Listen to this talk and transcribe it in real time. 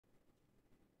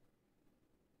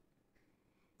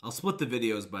I'll split the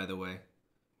videos, by the way.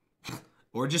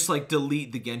 Or just, like,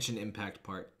 delete the Genshin Impact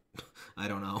part. I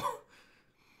don't know.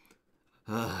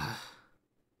 That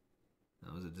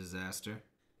was a disaster.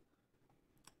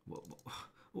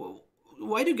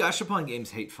 Why do Gashapon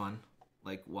games hate fun?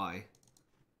 Like, why?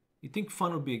 You'd think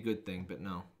fun would be a good thing, but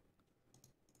no.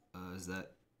 Is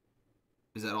that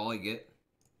all I get?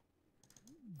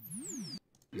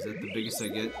 Is that the biggest I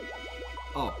get?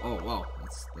 Oh, wow.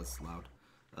 That's loud.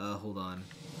 Hold on.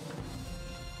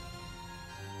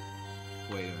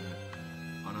 Wait a minute.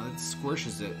 Oh no, it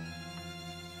squishes it.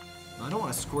 No, I don't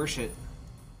want to squish it.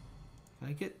 Can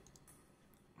I get...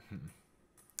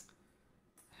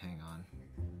 Hang on.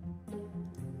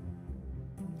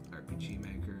 RPG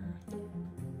Maker.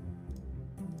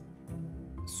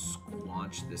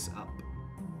 Squanch this up.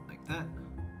 Like that.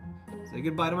 Say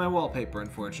goodbye to my wallpaper,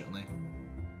 unfortunately.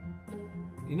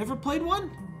 You never played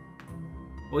one?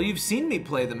 Well, you've seen me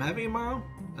play them, haven't you, Morrow?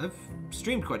 I've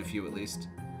streamed quite a few, at least.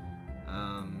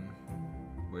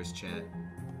 Where's chat?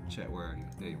 Chat, where are you?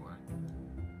 There you are.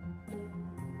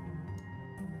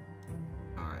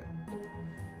 Alright.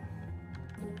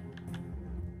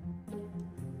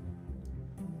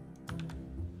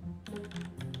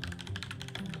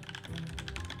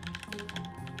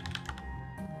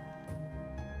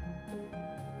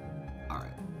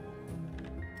 Alright.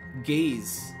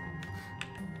 Gaze.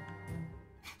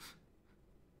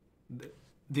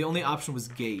 The only option was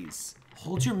gaze.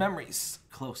 Hold your memories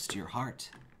close to your heart.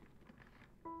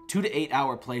 2 to 8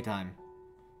 hour playtime.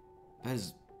 That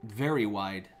is very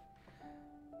wide.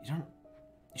 You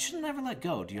shouldn't ever let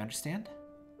go, do you understand?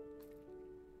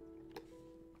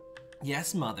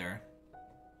 Yes, mother.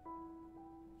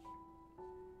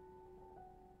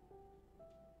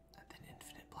 And then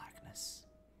infinite blackness.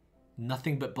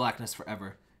 Nothing but blackness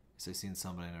forever. As I've seen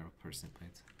somebody I never personally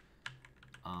played.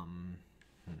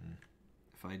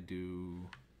 If I do...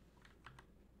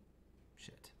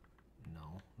 Shit.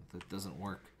 No, that doesn't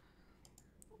work.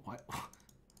 What?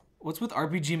 What's with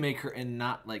RPG Maker and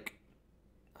not, like,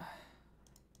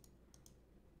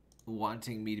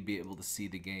 wanting me to be able to see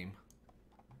the game?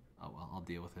 Oh, well, I'll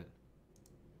deal with it.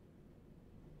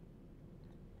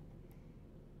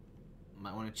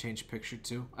 Might want to change picture,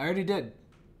 too. I already did.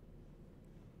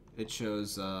 It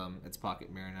shows, its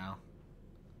pocket mirror now.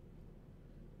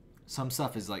 Some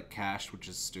stuff is, like, cached, which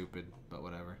is stupid, but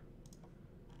whatever.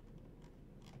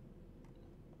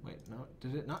 Wait, no,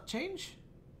 did it not change?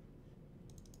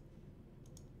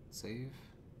 Save.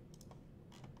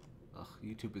 Ugh,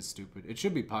 YouTube is stupid. It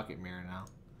should be pocket mirror now.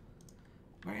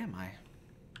 Where am I?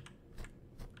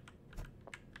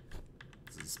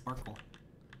 This is sparkle.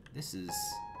 This is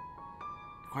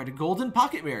quite a golden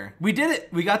pocket mirror. We did it!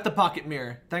 We got the pocket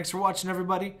mirror. Thanks for watching,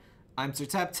 everybody. I'm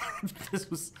SirTapTap. This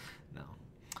was... No.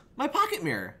 My pocket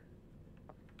mirror!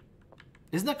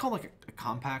 Isn't that called, like, a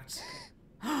compact?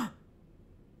 I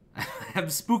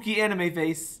have spooky anime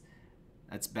face.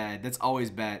 That's bad. That's always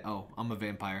bad. Oh, I'm a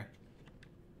vampire.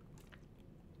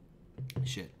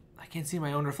 Shit. I can't see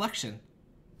my own reflection.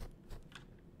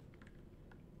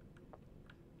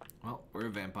 Well, we're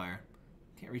a vampire.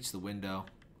 Can't reach the window.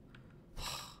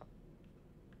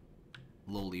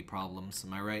 Lowly problems,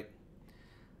 am I right?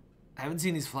 I haven't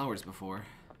seen these flowers before.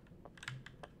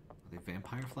 Are they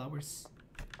vampire flowers?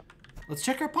 Let's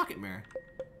check our pocket mirror.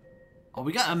 Oh,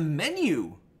 we got a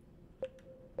menu!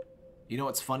 You know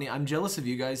what's funny? I'm jealous of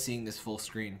you guys seeing this full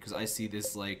screen, because I see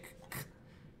this, like...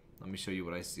 Let me show you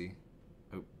what I see.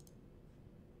 Oh.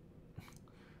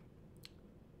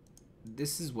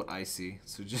 This is what I see,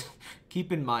 so just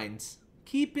keep in mind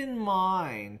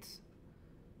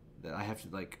that I have to,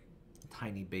 like,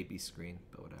 tiny baby screen,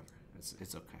 but whatever.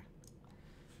 It's okay.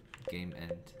 Game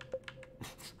end.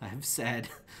 I have sad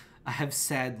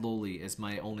loli as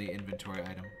my only inventory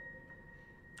item.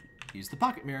 Use the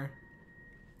pocket mirror.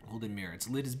 Golden mirror. Its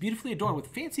lid is beautifully adorned with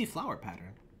fancy flower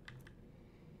pattern.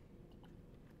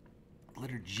 The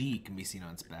letter G can be seen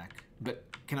on its back. But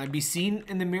can I be seen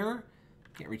in the mirror?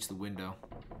 Can't reach the window.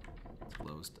 It's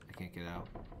closed. I can't get out.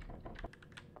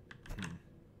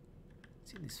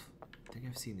 I think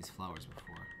I've seen these flowers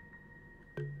before.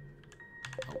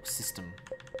 Oh, system.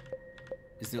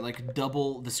 Is there like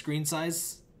double the screen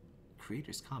size?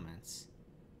 Creators' comments.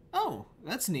 Oh,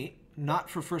 that's neat. Not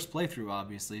for first playthrough,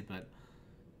 obviously, but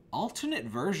alternate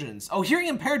versions. Oh, hearing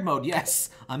impaired mode. Yes,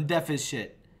 I'm deaf as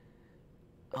shit.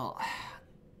 Oh,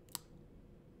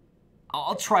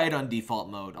 I'll try it on default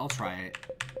mode. I'll try it.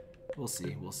 We'll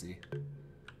see. We'll see.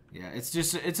 Yeah, it's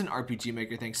an RPG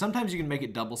Maker thing. Sometimes you can make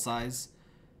it double size.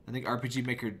 I think RPG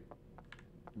Maker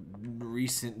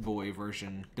recent boy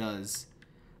version does.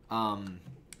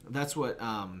 That's what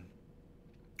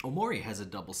Omori has a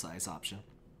double size option.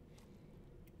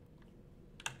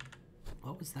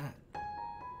 What was that?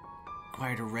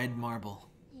 Acquired a red marble.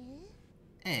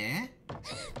 Eh?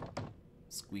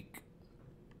 Squeak.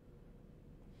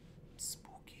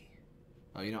 Spooky.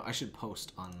 Oh, you know, I should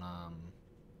post on, hang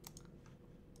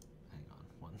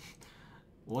on,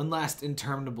 one last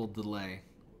interminable delay,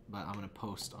 but I'm gonna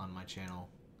post on my channel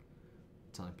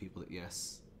telling people that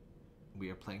yes, we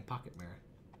are playing Pocket Mirror.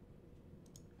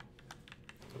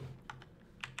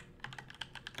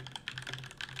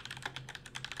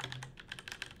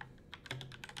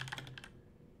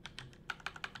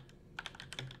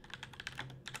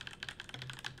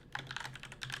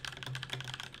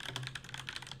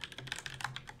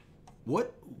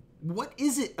 What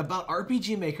is it about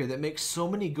RPG Maker that makes so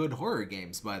many good horror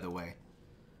games, by the way?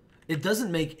 It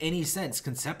doesn't make any sense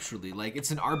conceptually. Like, it's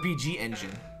an RPG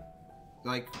engine.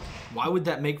 Like, why would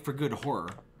that make for good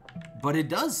horror? But it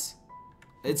does.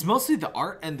 It's mostly the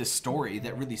art and the story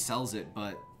that really sells it,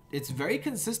 but it's very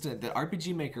consistent that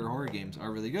RPG Maker horror games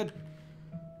are really good.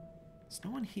 There's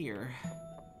no one here.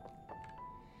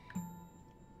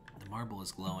 The marble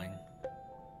is glowing.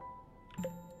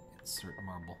 Insert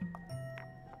marble.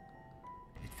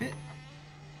 It fit.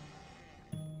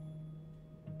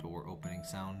 Door opening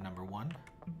sound number 1.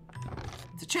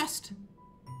 It's a chest.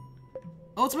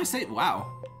 Oh, it's my save.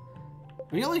 Wow.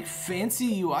 We got like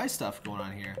fancy UI stuff going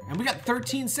on here. And we got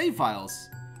 13 save files.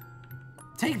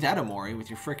 Take that, Omori, with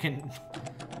your frickin'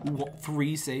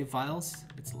 3 save files.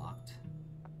 It's locked.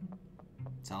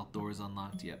 South door is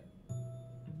unlocked. Yep.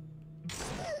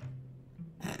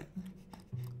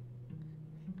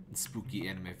 The spooky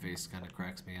anime face kind of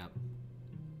cracks me up.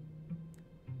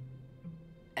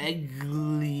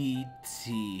 Eglity.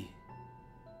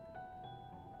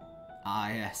 Ah,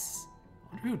 yes.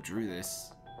 I wonder who drew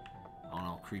this. Oh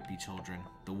no, creepy children.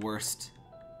 The worst.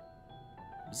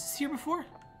 Was this here before?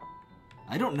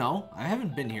 I don't know. I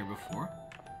haven't been here before.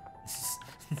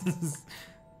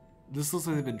 This looks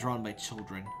like they've been drawn by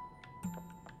children.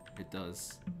 It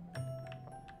does.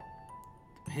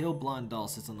 The pale blonde doll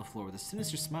sits on the floor with a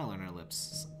sinister smile on her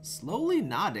lips, slowly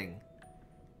nodding.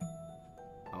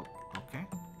 Oh, okay.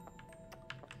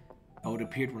 Oh, it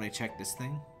appeared when I checked this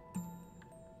thing.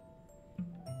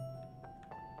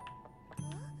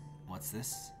 What's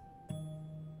this?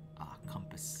 Ah,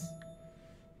 compass.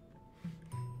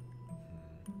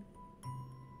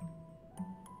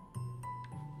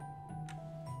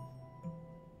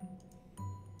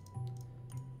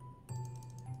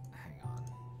 Hang on.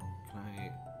 Can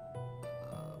I...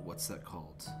 what's that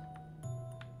called?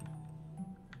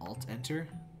 Alt-enter?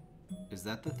 Is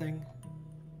that the thing?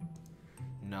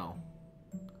 No.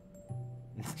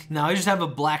 No, I just have a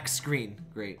black screen.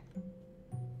 Great.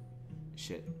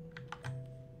 Shit.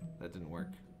 That didn't work.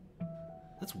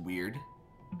 That's weird.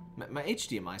 My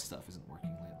HDMI stuff isn't working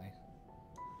lately.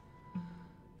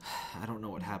 I don't know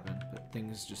what happened, but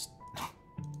things just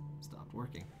stopped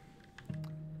working.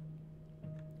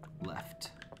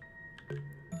 Left.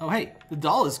 Oh hey, the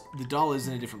doll is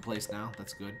in a different place now.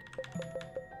 That's good.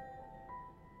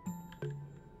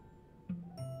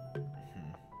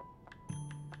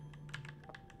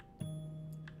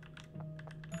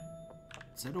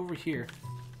 Is that over here?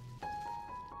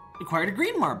 Acquired a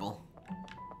green marble.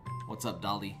 What's up,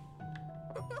 Dolly?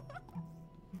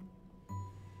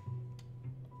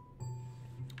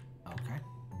 Okay.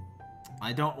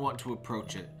 I don't want to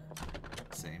approach it.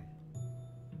 Same.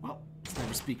 Well, let's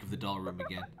never speak of the doll room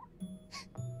again.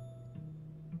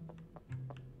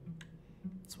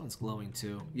 This one's glowing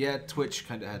too. Yeah, Twitch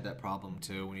kind of had that problem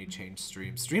too when you change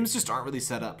streams. Streams just aren't really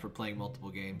set up for playing multiple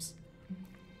games.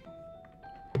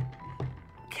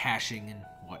 Caching and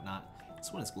whatnot.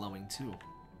 This one is glowing too.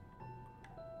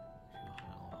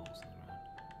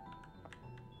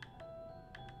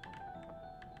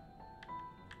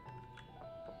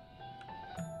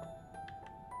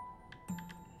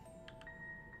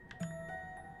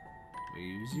 Do we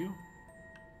use you?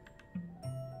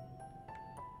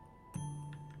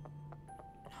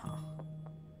 Huh.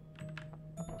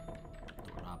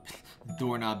 Doorknob.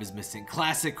 Doorknob is missing.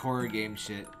 Classic horror game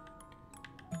shit.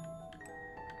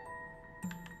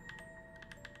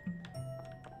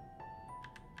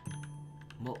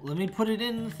 Well, let me put it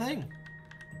in the thing.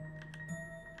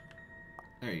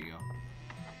 There you go.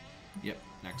 Yep,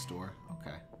 next door.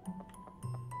 Okay.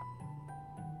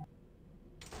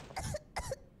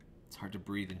 It's hard to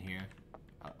breathe in here.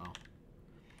 Uh-oh.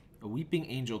 A weeping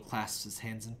angel clasps his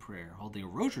hands in prayer, holding a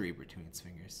rosary between its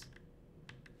fingers.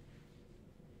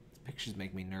 These pictures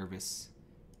make me nervous.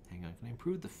 Hang on, can I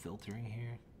improve the filtering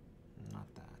here? Not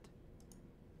that.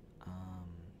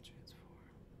 Transform.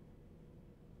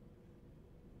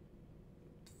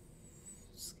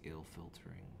 Scale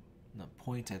filtering. No,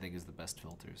 point I think is the best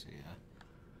filter, so yeah.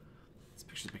 These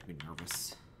pictures make me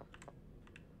nervous.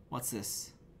 What's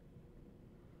this?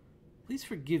 Please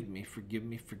forgive me, forgive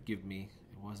me, forgive me.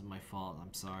 It wasn't my fault.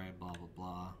 I'm sorry, blah, blah,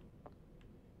 blah.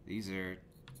 These are...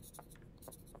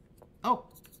 Oh!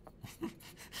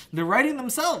 They're writing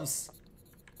themselves!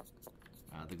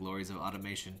 The glories of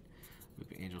automation. With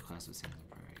the angel class of Samson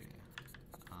Prayer,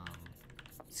 yeah.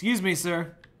 Excuse me,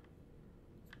 sir.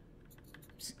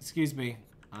 Excuse me.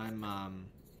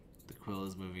 The quill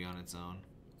is moving on its own.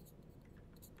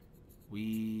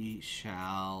 We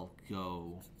shall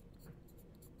go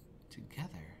together.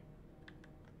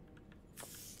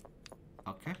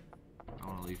 Okay. I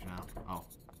want to leave now. Oh.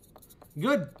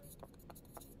 Good!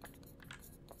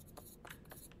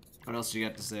 What else you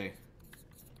got to say?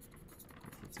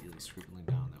 Let's easily scribbling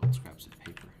down the old scraps of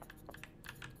paper.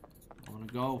 I want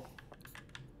to go.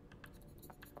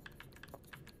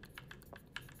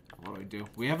 What do I do?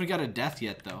 We haven't got a death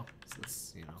yet, though. So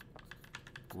that's, you know,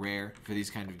 rare for these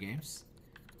kind of games.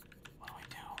 What do I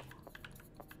do?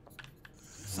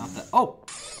 Stop that. Oh!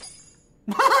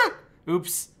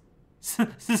 Oops.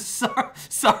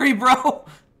 Sorry, bro.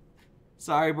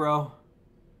 Sorry, bro.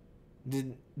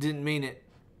 Didn't mean it.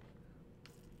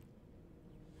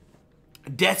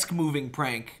 Desk moving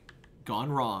prank.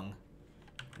 Gone wrong.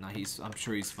 Nah, I'm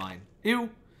sure he's fine. Ew.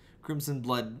 Crimson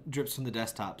blood drips from the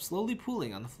desktop, slowly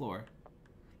pooling on the floor.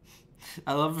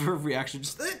 I love her reaction,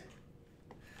 just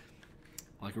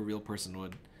like a real person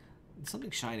would.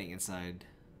 Something shining inside.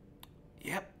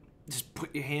 Yep. Just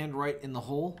put your hand right in the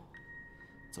hole.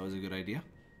 It's always a good idea.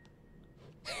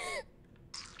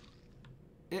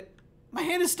 My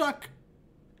hand is stuck.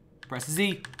 Press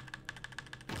Z.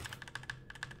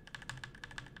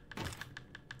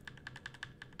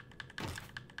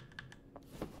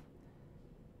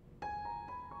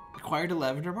 Acquired a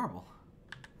lavender marble.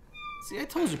 See, I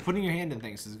told you, putting your hand in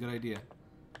things is a good idea.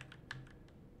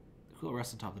 The quill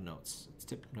rests on top of the notes. Its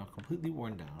tip now completely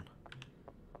worn down.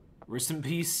 Rest in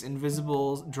peace,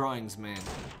 invisible drawings man.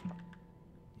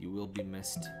 You will be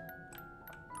missed.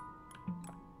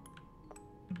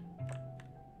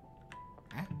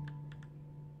 Huh?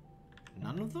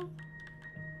 None of them?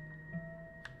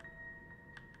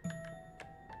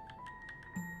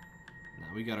 No,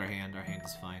 we got our hand. Our hand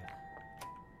is fine.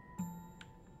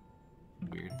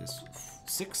 Weird. There's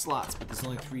 6 slots, but there's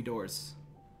only 3 doors.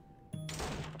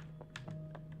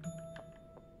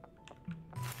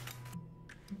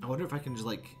 I wonder if I can just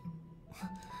like...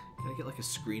 Can I get like a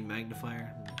screen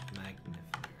magnifier? Magnifier,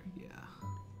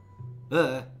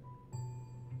 yeah.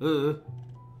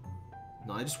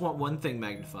 No, I just want one thing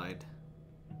magnified.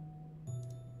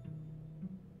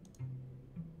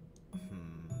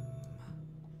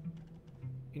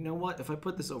 You know what? If I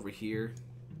put this over here...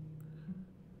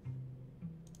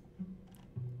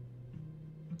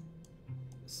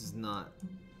 This is not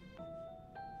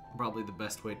probably the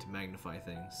best way to magnify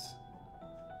things.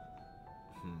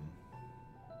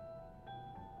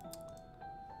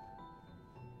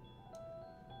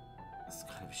 This is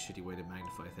kind of a shitty way to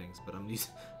magnify things, but I'm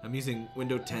using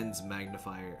Windows 10's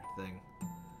magnifier thing.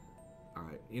 All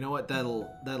right, you know what?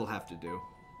 That'll have to do.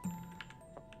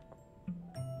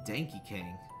 Danky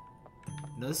Kang.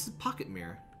 No, this is a pocket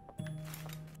mirror.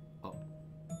 Oh,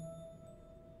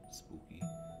 spooky.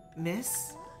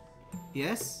 Miss?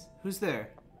 Yes? Who's there?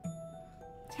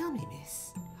 Tell me,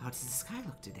 miss, how does the sky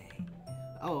look today?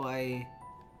 Oh, I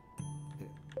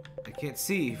can't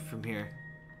see from here.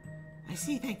 I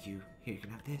see, thank you. Here, you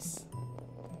can have this.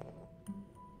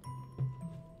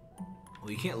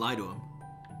 Well, you can't lie to him.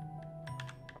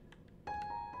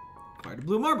 Acquired a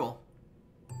blue marble.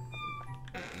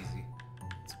 Easy.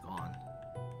 It's gone.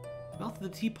 The mouth of the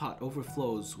teapot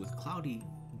overflows with cloudy,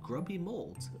 grubby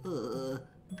mold. Ugh.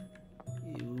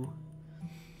 Ew.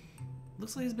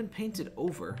 Looks like it's been painted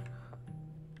over.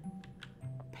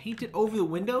 Painted over the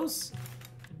windows?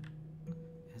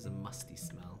 It has a musty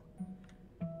smell.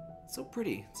 It's so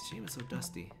pretty. It's a shame it's so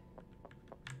dusty.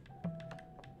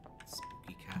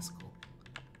 Spooky castle.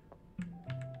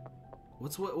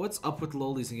 What's up with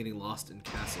lolies and getting lost in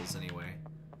castles anyway?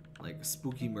 Like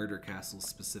spooky murder castles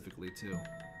specifically too.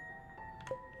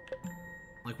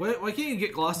 Like why can't you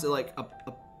get lost at like a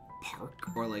park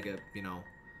or like a, you know,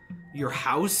 your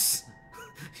house?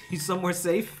 You somewhere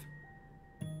safe?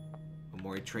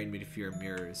 Omori trained me to fear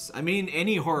mirrors. I mean,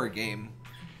 any horror game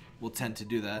will tend to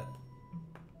do that.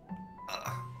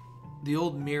 The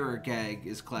old mirror gag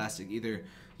is classic. Either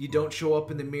you don't show up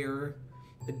in the mirror,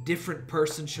 a different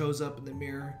person shows up in the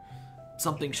mirror,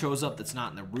 something shows up that's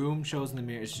not in the room shows in the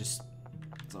mirror. It's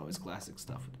always classic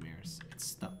stuff with mirrors. It's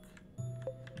stuck.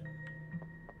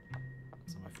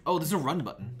 Some Oh, there's a run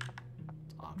button.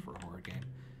 It's odd for a horror game.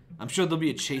 I'm sure there'll be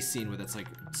a chase scene where that's like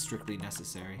strictly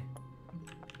necessary.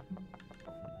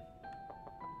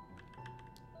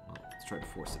 Well, let's try to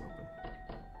force it open.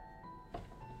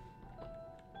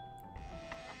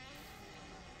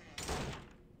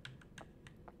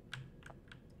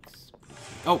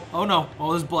 Oh no.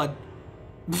 Oh, there's blood.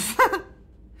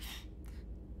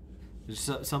 There's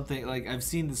something, like, I've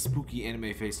seen the spooky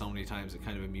anime face so many times, it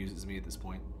kind of amuses me at this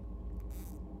point.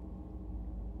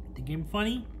 Think I'm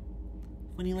funny?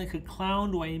 Funny like a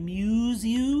clown? Do I amuse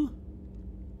you?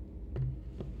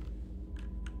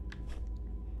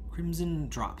 Crimson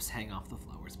drops hang off the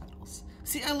flower's petals.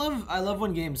 See, I love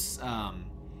when games have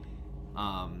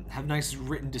nice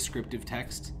written descriptive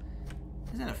text.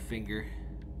 Is that a finger?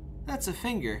 That's a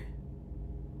finger.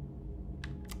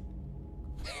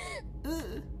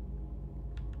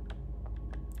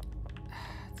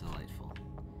 Delightful.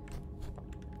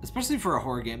 Especially for a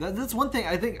horror game. That's one thing.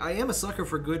 I think I am a sucker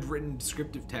for good written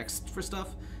descriptive text for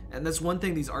stuff. And that's one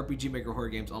thing these RPG Maker horror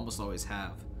games almost always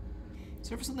have. The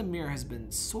surface of the mirror has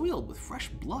been soiled with fresh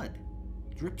blood.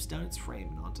 It drips down its frame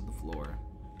and onto the floor.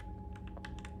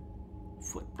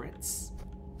 Footprints.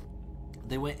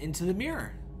 They went into the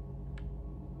mirror.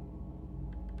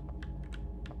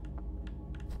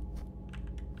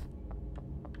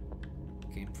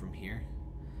 Came from here.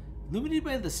 Illuminated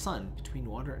by the sun, between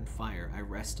water and fire, I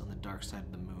rest on the dark side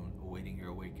of the moon, awaiting your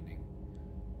awakening.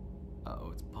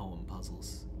 Uh-oh, it's poem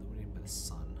puzzles. Illuminated by the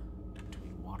sun,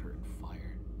 between water and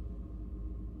fire.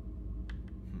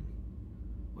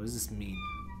 What does this mean?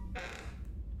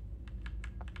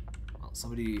 Well,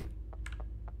 somebody...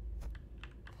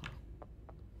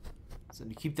 So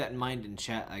you keep that in mind in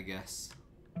chat, I guess.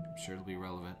 I'm sure it'll be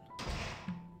relevant.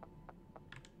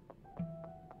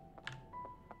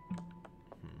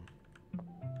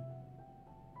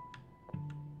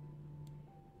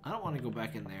 I don't want to go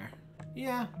back in there.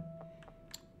 Yeah.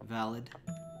 Valid.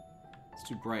 It's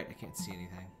too bright. I can't see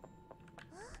anything.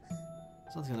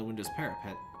 Something on the window's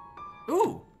parapet.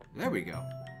 Ooh! There we go.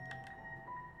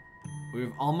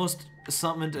 We've almost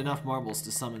summoned enough marbles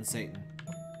to summon Satan.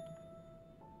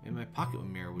 Maybe my pocket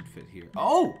mirror would fit here.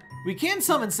 Oh! We can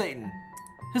summon Satan!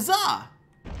 Huzzah!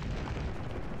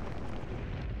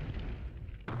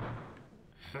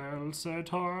 Hail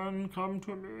Satan, come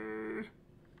to me!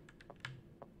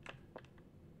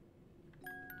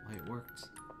 Oh, it worked.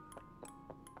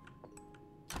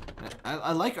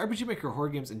 I like RPG Maker horror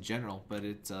games in general, but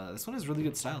this one has really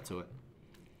good style to it.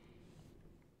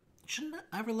 Shouldn't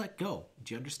ever let go.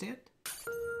 Do you understand?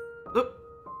 Oop!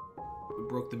 We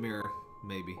broke the mirror.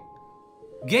 Maybe.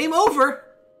 Game over!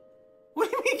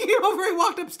 What do you mean game over? He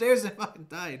walked upstairs and fucking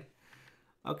died.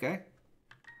 Okay.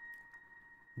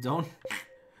 Don't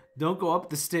go up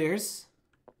the stairs.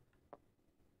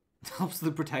 Helps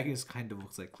the protagonist kind of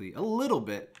looks like Clee. A little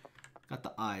bit. Got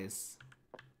the eyes.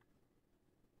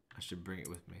 I should bring it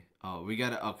with me. Oh, we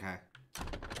gotta, okay.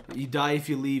 You die if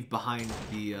you leave behind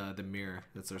the mirror.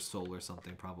 That's our soul or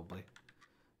something, probably.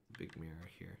 Big mirror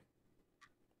here.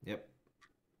 Yep.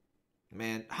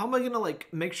 Man, how am I gonna, like,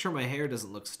 make sure my hair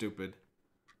doesn't look stupid?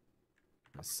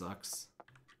 That sucks.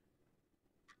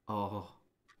 Oh.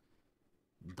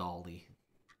 Dolly.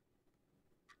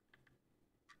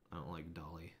 I don't like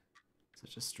Dolly.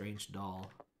 Such a strange doll.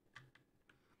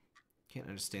 Can't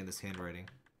understand this handwriting.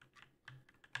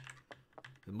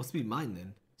 It must be mine,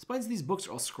 then. Spines of these books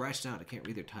are all scratched out. I can't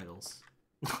read their titles.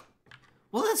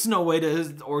 Well, that's no way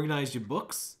to organize your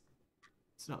books.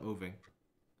 It's not moving.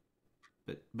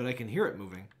 But I can hear it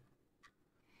moving.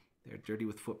 They're dirty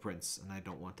with footprints, and I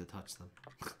don't want to touch them.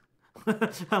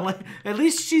 At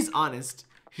least she's honest.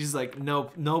 She's like, no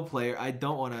player. I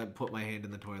don't want to put my hand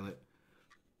in the toilet.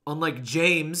 Unlike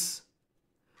James.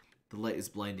 The light is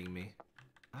blinding me.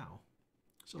 Ow.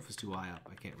 Shelf is too high up.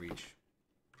 I can't reach.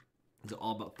 It's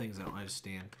all about things I don't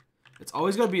understand. It's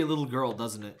always got to be a little girl,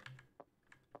 doesn't it?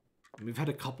 We've had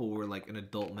a couple where like an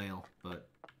adult male, but...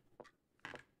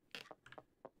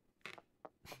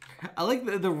 I like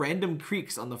the random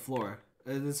creaks on the floor.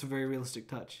 It's a very realistic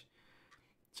touch.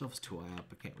 Shelf is too high up.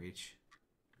 I can't reach.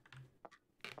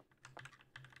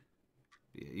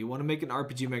 Yeah, you want to make an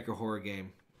RPG Maker horror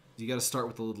game. You got to start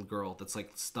with a little girl that's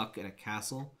like stuck in a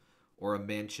castle or a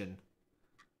mansion.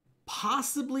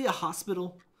 Possibly a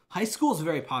hospital. High school is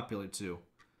very popular too.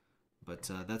 But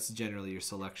that's generally your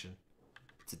selection.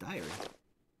 It's a diary.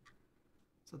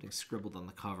 Something scribbled on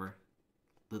the cover.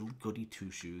 Little goody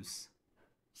two-shoes.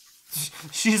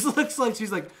 She looks like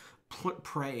she's like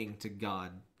praying to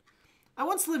God. I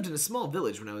once lived in a small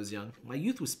village when I was young. My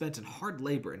youth was spent in hard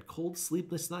labor and cold,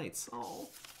 sleepless nights.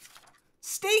 Oh.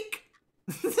 Steak!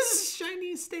 This is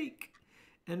shiny steak.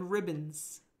 and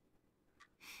ribbons.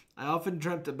 I often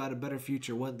dreamt about a better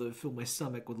future, one that would fill my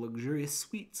stomach with luxurious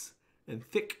sweets and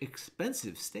thick,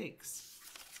 expensive steaks.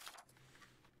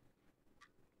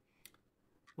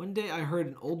 One day I heard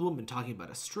an old woman talking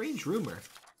about a strange rumor.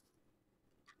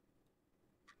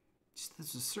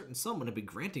 There's a certain someone had been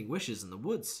granting wishes in the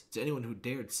woods to anyone who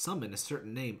dared summon a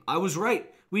certain name. I was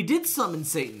right. We did summon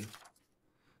Satan.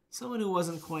 Someone who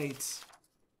wasn't quite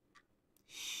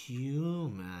human.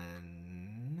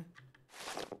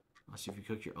 Also, if you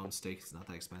cook your own steak, it's not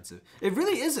that expensive. It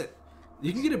really isn't.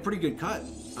 You can get a pretty good cut.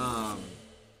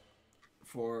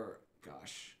 For,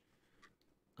 gosh,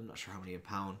 I'm not sure how many a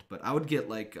pound, but I would get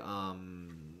like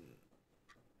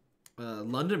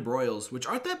London broils, which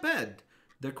aren't that bad.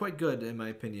 They're quite good in my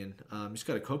opinion. You just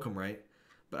gotta cook them right.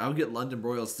 But I would get London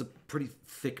broils. It's a pretty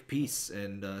thick piece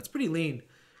and it's pretty lean.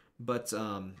 But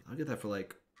I'll get that for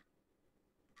like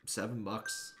 $7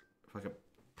 for like a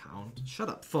pound. Shut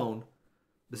up, phone.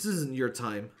 This isn't your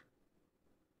time.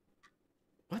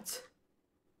 What?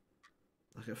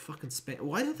 Like a fucking spam.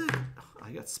 Why did that? Oh,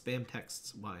 I got spam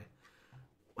texts. Why?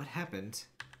 What happened?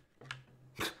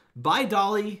 Bye,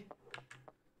 Dolly.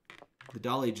 The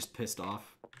Dolly just pissed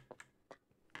off.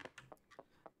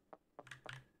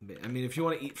 I mean, if you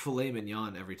want to eat filet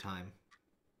mignon every time.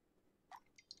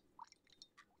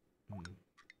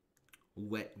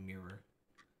 Wet mirror.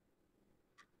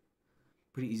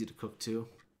 Pretty easy to cook too.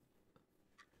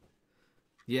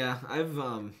 Yeah,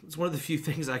 it's one of the few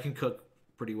things I can cook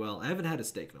pretty well. I haven't had a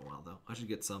steak in a while though. I should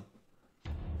get some.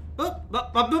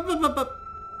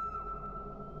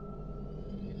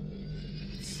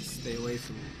 Stay away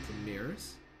from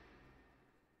mirrors.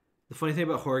 The funny thing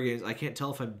about horror games, I can't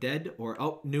tell if I'm dead or...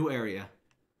 Oh, new area.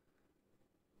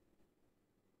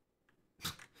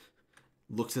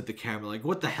 Looks at the camera like,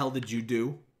 what the hell did you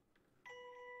do?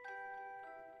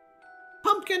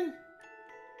 Pumpkin!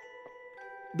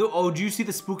 Oh, do you see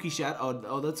the spooky shadow?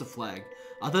 Oh, that's a flag.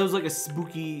 I thought it was like a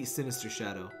spooky, sinister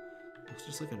shadow. Looks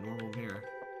just like a normal mirror.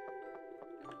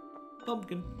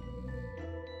 Pumpkin.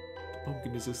 The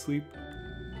pumpkin is asleep.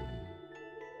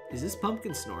 Is this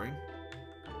pumpkin snoring?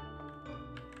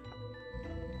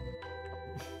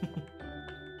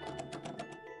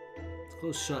 It's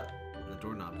closed shut. The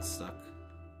doorknob is stuck.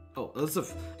 Oh, that's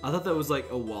I thought that was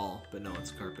like a wall, but no,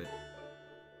 it's carpet.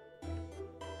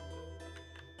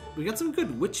 We got some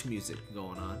good witch music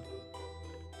going on.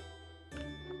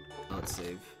 Let's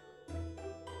save.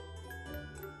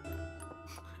 I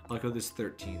like how there's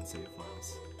 13 save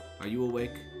files. Are you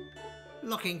awake?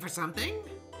 Looking for something?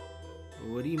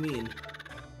 What do you mean?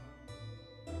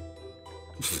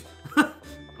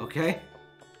 Okay.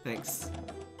 Thanks.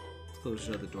 Let's close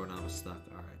shut. The doorknob is stuck.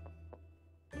 Alright.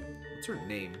 What's her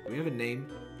name? Do we have a name?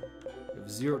 We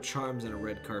have 0 charms and a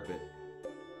red carpet.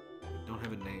 We don't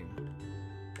have a name.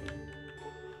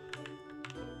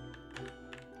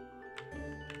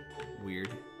 Weird.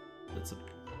 That's a...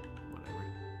 whatever.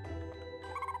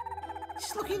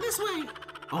 She's looking this way!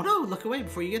 Oh no, look away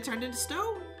before you get turned into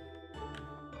stone!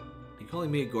 Are you calling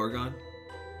me a Gorgon?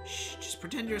 Shh, just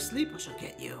pretend you're asleep or she'll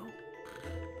get you.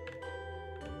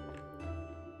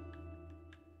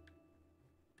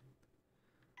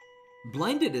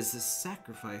 Blinded is a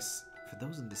sacrifice for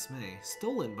those in dismay,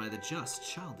 stolen by the just,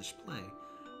 childish play.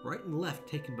 Right and left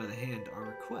taken by the hand, our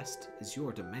request is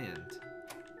your demand.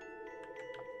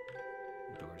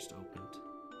 The door just opened.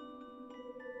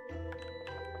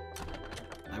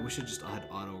 I wish it just had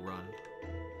auto run.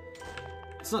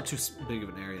 It's not too big of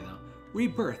an area though.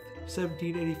 Rebirth,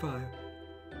 1785.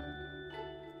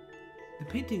 The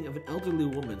painting of an elderly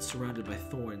woman surrounded by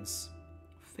thorns.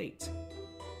 Fate.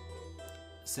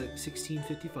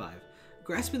 1655.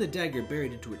 Grasping the dagger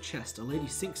buried into her chest, a lady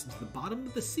sinks into the bottom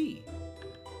of the sea.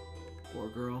 Poor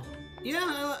girl.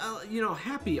 Yeah, you know,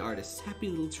 happy artists, happy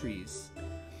little trees.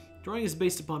 Drawing is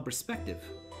based upon perspective,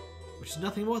 which is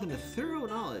nothing more than a thorough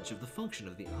knowledge of the function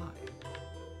of the eye.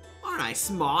 Aren't I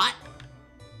smart?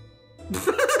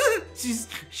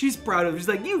 she's proud of it. She's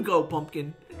like, you go,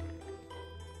 pumpkin.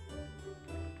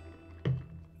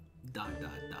 Dot,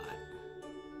 dot, dot.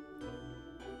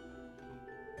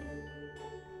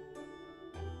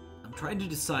 I'm trying to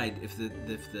decide if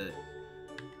the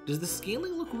does the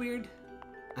scaling look weird?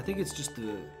 I think it's just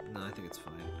no, I think it's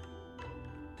fine.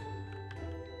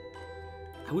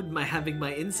 I wouldn't mind having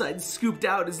my insides scooped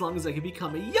out as long as I could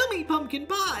become a yummy pumpkin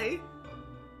pie.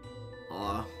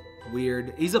 Aw,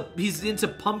 weird. He's into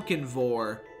pumpkin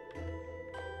vor.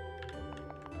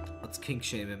 Let's kink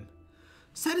shame him.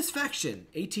 Satisfaction,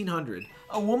 1800.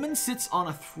 A woman sits on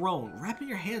a throne, wrapping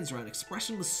her hands around an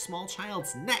expressionless small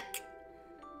child's neck.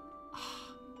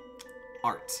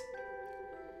 Art.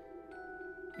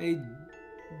 A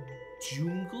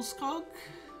Jungleskog?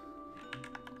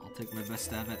 I'll take my best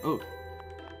stab at. Oh.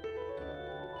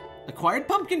 Acquired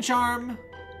pumpkin charm.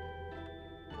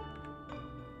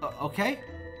 Okay.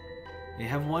 You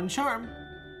have one charm.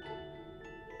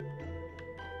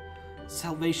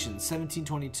 Salvation,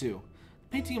 1722.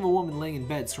 Painting of a woman laying in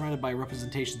bed surrounded by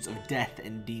representations of death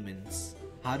and demons.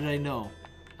 How did I know?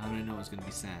 How did I know it was going to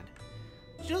be sad?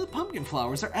 Did you know the pumpkin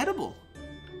flowers are edible?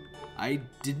 I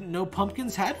didn't know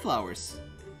pumpkins had flowers.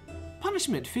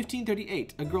 Punishment,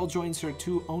 1538. A girl joins her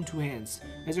own two hands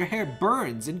as her hair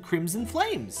burns in crimson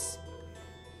flames.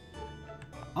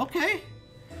 Okay.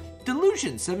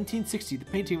 Delusion, 1760. The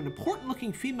painting of an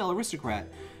important-looking female aristocrat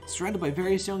surrounded by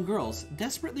various young girls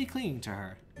desperately clinging to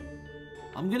her.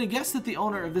 I'm gonna guess that the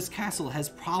owner of this castle has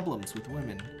problems with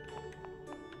women.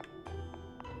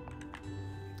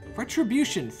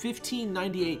 Retribution,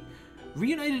 1598.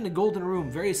 Reunited in a golden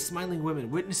room, various smiling women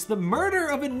witness the murder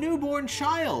of a newborn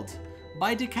child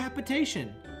by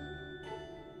decapitation.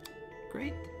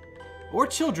 Great. Or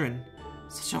children.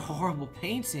 Such a horrible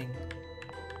painting.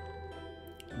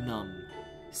 Numb.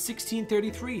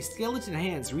 1633. Skeleton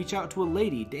hands reach out to a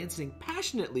lady dancing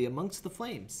passionately amongst the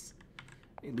flames.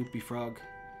 Hey, Loopy Frog.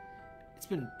 It's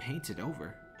been painted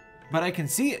over. But I can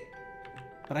see it.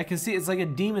 But I can see it's like a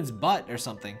demon's butt or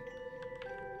something.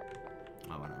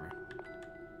 Oh, whatever.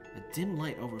 A dim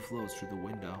light overflows through the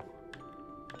window.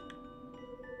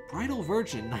 Bridal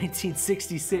Virgin,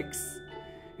 1966.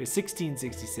 Or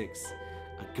 1666.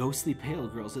 A ghostly pale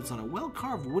girl sits on a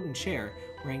well-carved wooden chair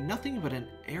wearing nothing but an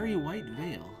airy white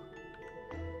veil.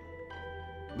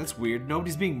 That's weird.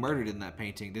 Nobody's being murdered in that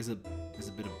painting. There's a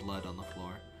bit of blood on the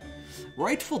floor.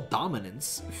 Rightful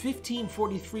Dominance,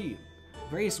 1543.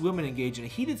 Various women engage in a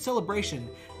heated celebration,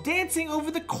 dancing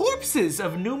over the corpses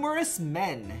of numerous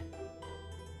men.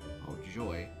 Oh,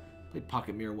 joy. I played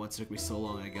Pocket Mirror once, it took me so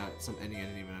long, I got some ending I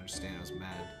didn't even understand. I was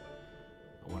mad.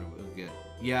 I wonder what we'll get.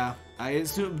 Yeah, I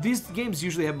assume these games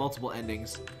usually have multiple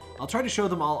endings. I'll try to show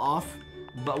them all off,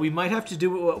 but we might have to do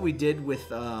what we did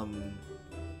with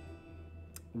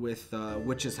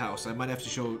Witch's House. I might have to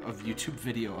show a YouTube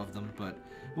video of them, but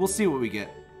we'll see what we get.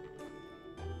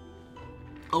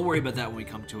 I'll worry about that when we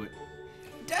come to it.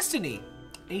 Destiny,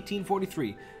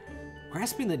 1843.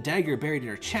 Grasping the dagger buried in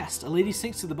her chest, a lady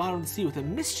sinks to the bottom of the sea with a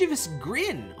mischievous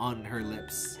grin on her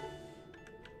lips.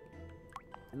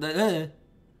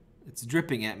 It's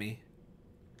dripping at me.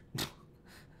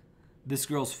 This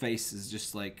girl's face is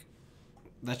just like,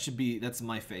 that's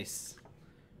my face.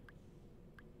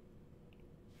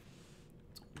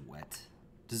 It's wet.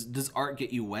 Does art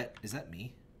get you wet? Is that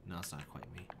me? No, it's not quite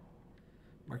me.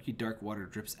 Murky dark water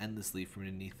drips endlessly from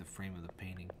underneath the frame of the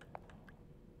painting.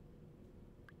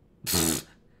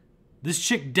 This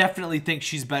chick definitely thinks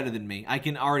she's better than me. I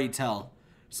can already tell.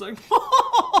 It's like,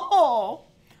 whoa!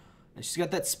 And she's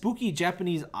got that spooky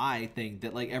Japanese eye thing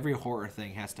that like every horror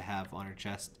thing has to have on her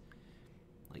chest.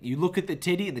 Like you look at the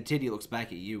titty and the titty looks back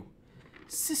at you.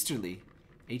 Sisterly,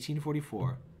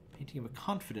 1844. Painting of a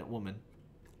confident woman.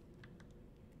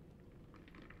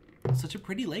 Such a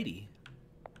pretty lady.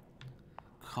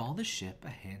 Call the ship a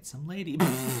handsome lady.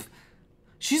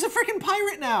 She's a freaking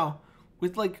pirate now!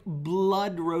 With like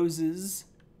blood roses.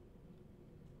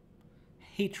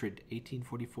 Hatred,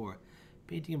 1844.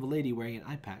 Painting of a lady wearing an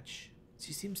eye patch.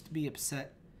 She seems to be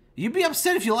upset. You'd be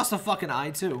upset if you lost a fucking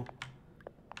eye too.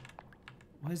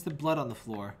 Why is the blood on the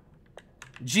floor?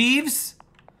 Jeeves!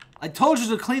 I told you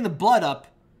to clean the blood up.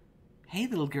 Hey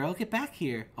little girl, get back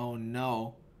here. Oh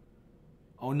no.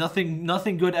 Oh,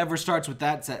 nothing good ever starts with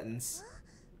that sentence.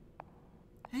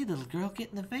 Hey little girl, get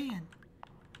in the van.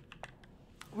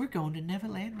 We're going to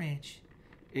Neverland Ranch.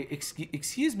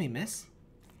 Excuse me, miss.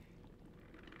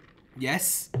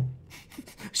 Yes.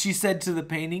 She said to the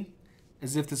painting,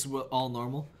 as if this were all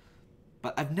normal.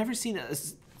 But I've never seen a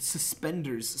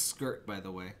suspenders skirt, by the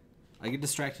way. I get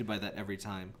distracted by that every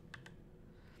time.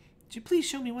 Would you please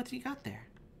show me what you got there?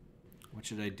 What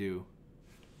should I do?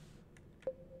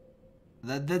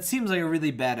 That seems like a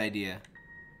really bad idea.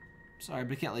 Sorry,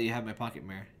 but I can't let you have my pocket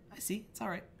mirror. I see. It's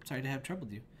alright. Sorry to have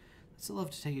troubled you. I'd still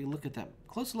love to take a look at that,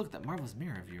 closer look at that marvelous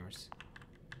mirror of yours.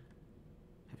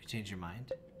 Have you changed your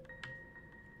mind?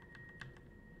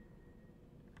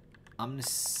 I'm gonna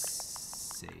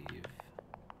save.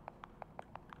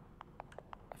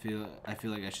 I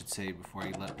feel like I should save before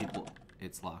I let people.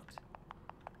 It's locked.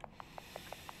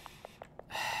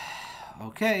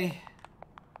 Okay.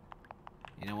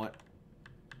 You know what?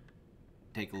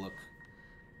 Take a look.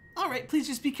 All right, please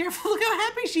just be careful. Look how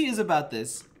happy she is about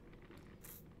this.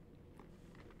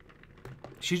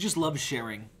 She just loves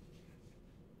sharing.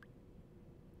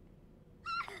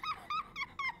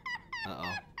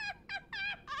 Uh-oh.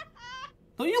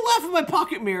 Don't you laugh at my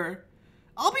pocket mirror.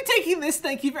 I'll be taking this,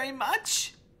 thank you very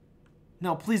much.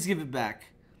 No, please give it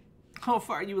back. How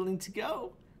far are you willing to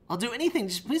go? I'll do anything,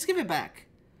 just please give it back.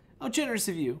 How generous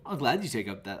of you. I'm glad you take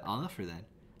up that offer then.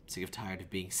 I'm sick of tired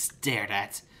of being stared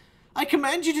at. I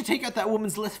command you to take out that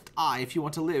woman's left eye if you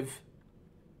want to live.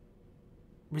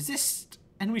 Resist,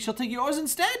 and we shall take yours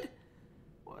instead.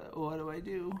 What do I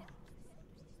do?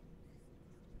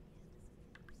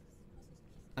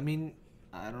 I mean,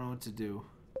 I don't know what to do.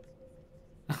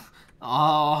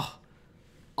 Oh,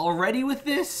 already with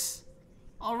this?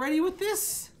 Already with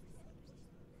this?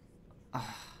 I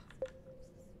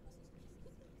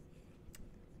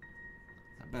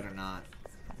better not.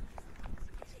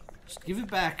 Just give it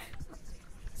back.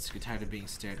 Just get tired of being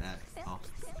stared at.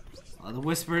 Oh, the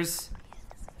whispers.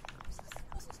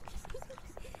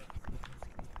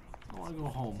 I want to go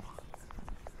home.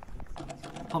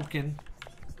 Pumpkin.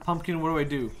 Pumpkin, what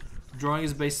do? Drawing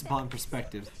is based upon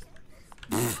perspective.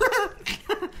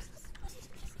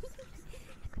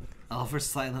 Oliver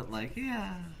silent like,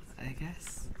 yeah, I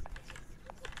guess.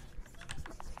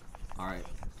 Alright.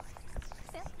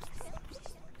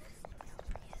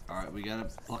 Alright, we gotta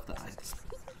block the eyes.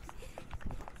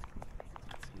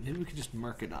 Maybe we could just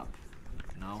murk it up.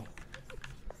 No.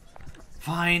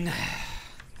 Fine.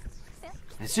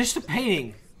 It's just a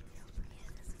painting.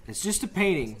 It's just a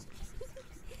painting.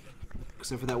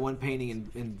 Except for that one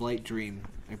painting in Blank Dream.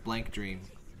 Or Blank Dream.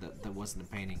 That wasn't a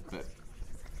painting, but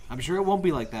I'm sure it won't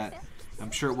be like that. I'm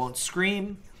sure it won't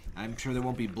scream. I'm sure there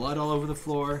won't be blood all over the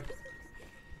floor.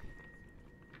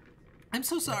 I'm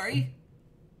so sorry.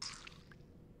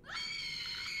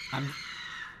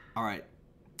 Alright.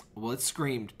 Well, it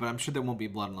screamed, but I'm sure there won't be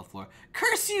blood on the floor.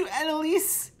 Curse you,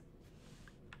 Annalise!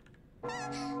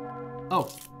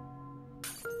 Oh.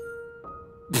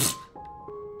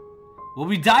 Well,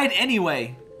 we died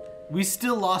anyway. We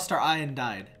still lost our eye and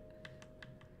died.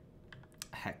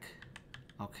 Heck.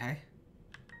 Okay.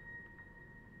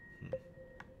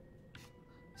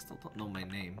 Still don't know my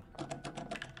name. Oh,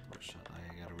 shut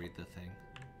I gotta read the thing.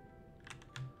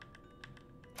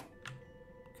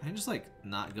 Can I just, like,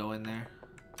 not go in there?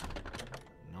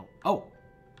 Nope. Oh!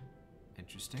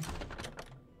 Interesting.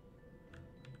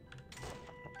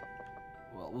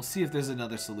 Well, we'll see if there's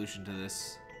another solution to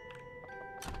this.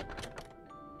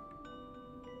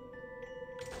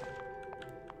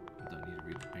 I don't need to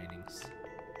read the paintings.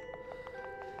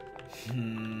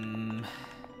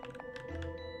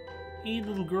 Hey,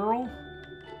 little girl.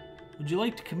 Would you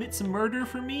like to commit some murder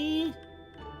for me?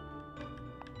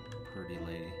 Pretty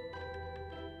lady.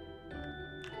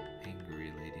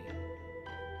 Angry lady.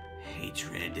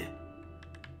 Hatred.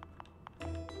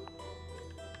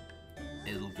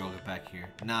 Hey, little girl, get back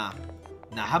here. Nah.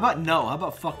 Nah, how about no? How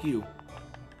about fuck you?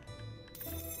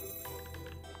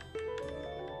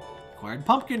 Acquired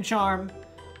pumpkin charm.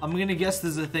 I'm gonna guess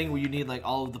there's a thing where you need like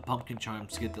all of the pumpkin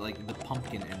charms to get the, like the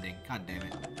pumpkin ending. God damn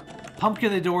it.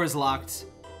 Pumpkin, the door is locked.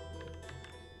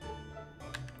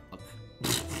 Look.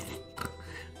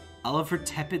 I love her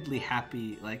tepidly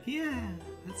happy. Like, yeah,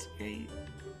 that's great.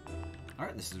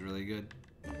 Alright, this is really good.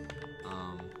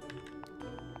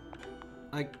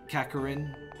 Like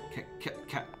Kakarin.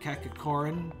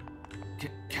 Kakakorin.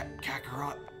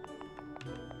 Kakarot.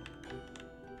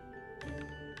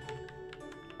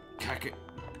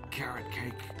 Carrot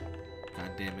cake.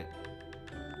 God damn it.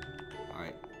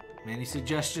 Alright. Any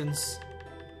suggestions?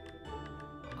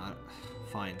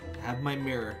 Fine. Have my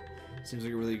mirror. Seems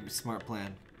like a really smart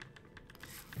plan.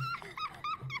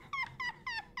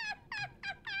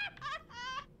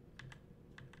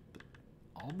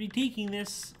 But I'll be taking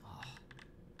this. Oh,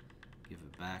 give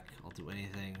it back. I'll do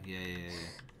anything. Yeah.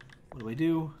 What do I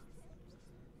do?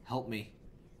 Help me.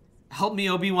 Help me,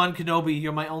 Obi-Wan Kenobi.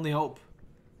 You're my only hope.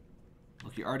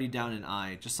 Look, you're already down an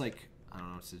eye. Just like, I don't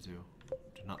know what to do.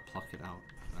 Do not pluck it out.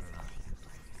 I don't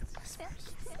know.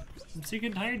 I'm sick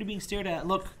and tired of being stared at.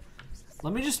 Look,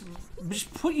 let me just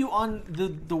put you on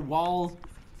the wall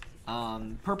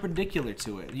perpendicular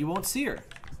to it. You won't see her.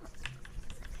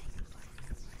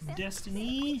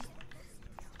 Destiny.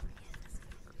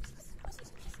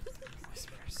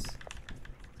 Whispers.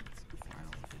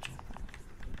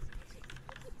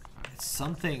 Alright,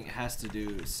 something has to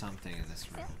do something in this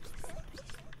room.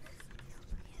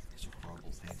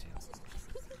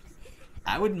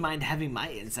 I wouldn't mind having my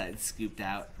insides scooped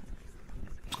out.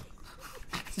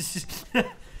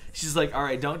 She's like,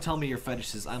 alright, don't tell me your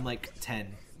fetishes. I'm like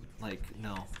 10. Like,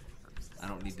 no. I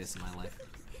don't need this in my life.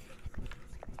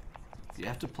 Do you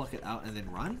have to pluck it out and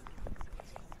then run?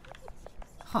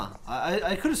 Huh.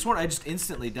 I could have sworn I just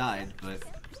instantly died, but...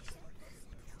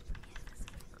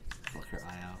 Pluck her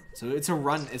eye out. So it's a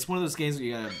run. It's one of those games where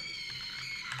you gotta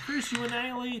Curse you,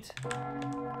 annihilate!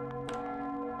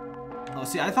 Oh,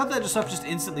 see, I thought that stuff just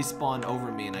instantly spawned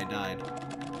over me and I died.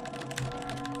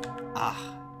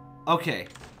 Ah. Okay.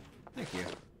 Thank you.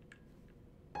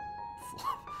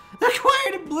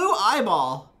 Acquired a blue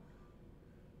eyeball!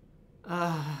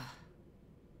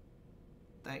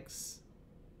 Thanks.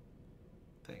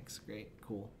 Thanks, great,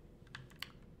 cool.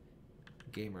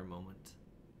 Gamer moment.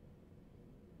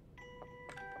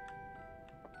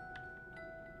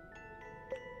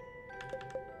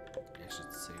 I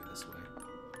should save this way.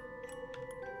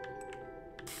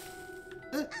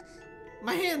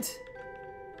 My hand!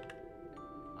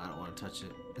 I don't want to touch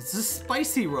it. It's a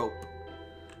spicy rope.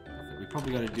 Okay, we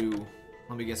probably gotta do...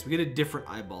 Let me guess, we get a different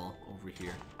eyeball over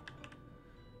here.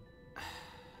 An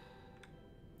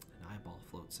eyeball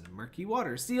floats in murky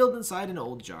water, sealed inside an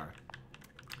old jar.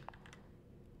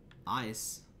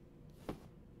 Eyes.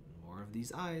 More of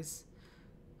these eyes.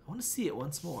 I want to see it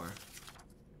once more.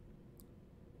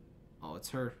 Oh,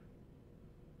 it's her.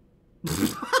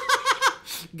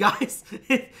 Guys,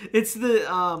 it's the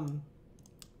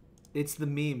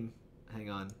meme. Hang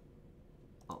on.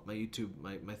 Oh, my YouTube,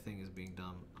 my thing is being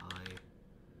dumb. How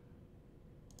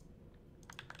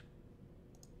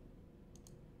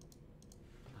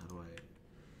do I...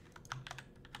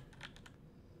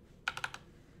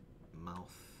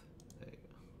 Mouth. There you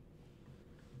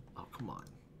go. Oh, come on.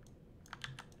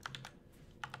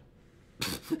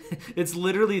 It's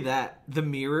literally that. The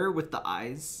mirror with the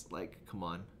eyes. Like, come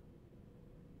on.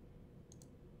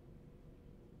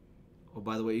 Oh,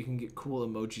 by the way, you can get cool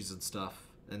emojis and stuff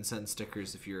and send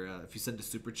stickers if you're if you send a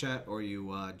super chat or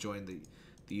you join the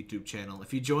YouTube channel.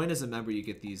 If you join as a member, you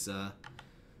get these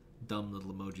dumb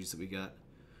little emojis that we got.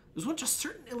 There's one just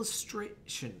certain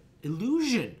illusion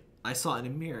I saw in a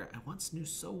mirror I once knew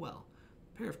so well.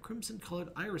 A pair of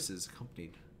crimson-colored irises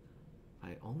accompanied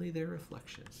by only their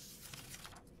reflection.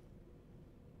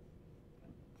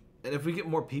 And if we get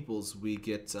more peoples, we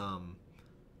get more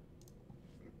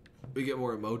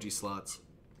emoji slots.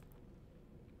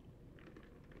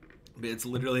 But it's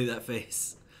literally that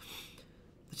face.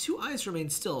 The two eyes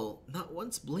remained still, not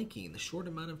once blinking in the short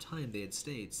amount of time they had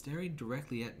stayed, staring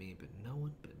directly at me, but no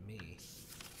one but me.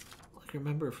 All I can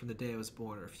remember from the day I was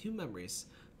born are a few memories,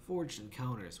 forged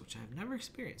encounters, which I have never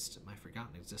experienced in my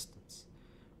forgotten existence.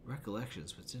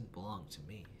 Recollections which didn't belong to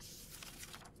me.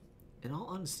 In all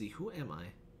honesty, who am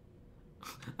I?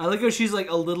 I like how she's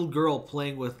like a little girl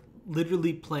playing with,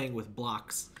 literally playing with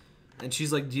blocks. And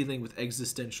she's like dealing with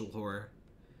existential horror.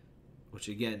 Which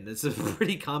again, that's a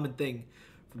pretty common thing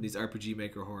from these RPG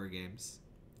Maker horror games.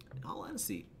 In all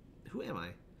honesty, who am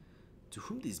I? To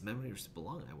whom these memories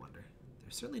belong, I wonder.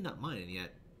 They're certainly not mine, and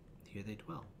yet here they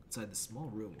dwell, inside the small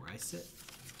room where I sit.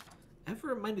 Ever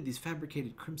reminded these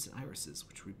fabricated crimson irises,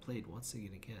 which replayed once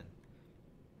again and again.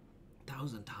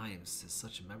 1,000 times has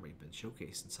such a memory been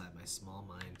showcased inside my small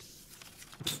mind.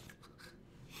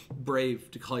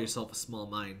 Brave to call yourself a small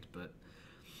mind, but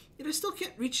yet I still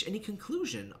can't reach any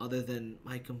conclusion other than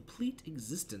my complete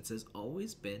existence has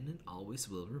always been and always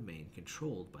will remain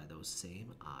controlled by those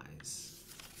same eyes.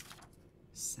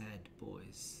 Sad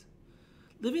boys.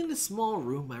 Living in this small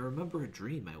room, I remember a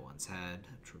dream I once had,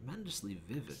 a tremendously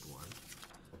vivid one.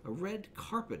 A red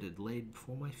carpet had laid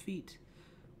before my feet,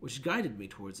 which guided me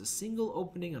towards a single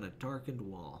opening on a darkened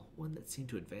wall, one that seemed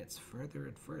to advance further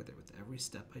and further with every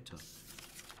step I took.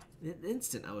 In an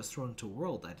instant, I was thrown into a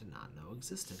world I did not know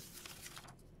existed.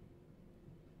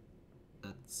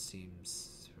 That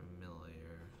seems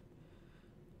familiar.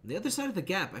 On the other side of the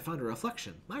gap, I found a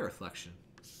reflection, my reflection.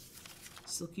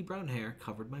 Silky brown hair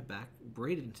covered my back,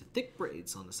 braided into thick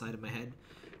braids on the side of my head,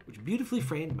 which beautifully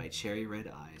framed my cherry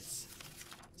red eyes.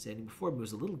 Standing before me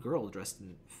was a little girl dressed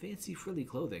in fancy frilly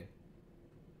clothing.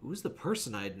 Who was the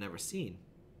person I had never seen?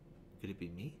 Could it be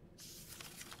me?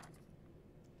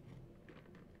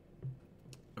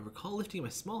 I recall lifting my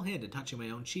small hand and touching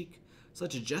my own cheek.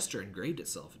 Such a gesture engraved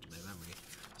itself into my memory.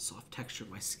 The soft texture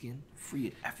of my skin, free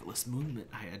and effortless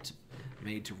movement I had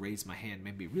made to raise my hand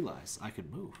made me realize I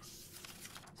could move.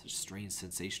 Such a strange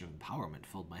sensation of empowerment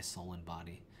filled my soul and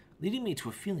body, leading me to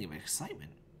a feeling of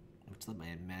excitement, which led my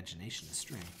imagination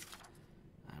astray.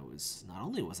 Not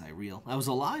only was I real, I was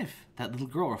alive. That little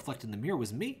girl reflected in the mirror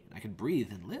was me. I could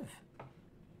breathe and live.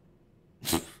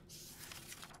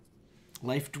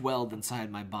 Life dwelled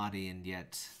inside my body, and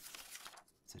yet,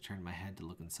 as I turned my head to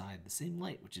look inside, the same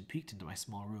light which had peeked into my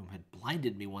small room had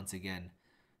blinded me once again,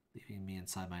 leaving me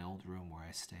inside my old room where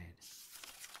I stayed.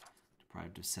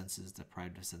 Deprived of senses,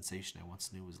 deprived of sensation I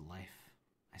once knew was life,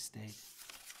 I stayed.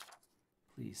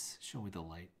 Please, show me the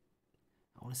light.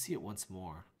 I want to see it once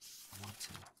more. I want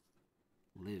to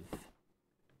live.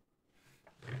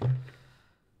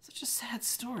 Such a sad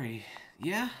story.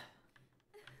 Yeah?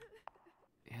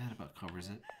 Yeah, that about covers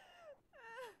it.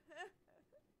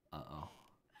 Uh-oh.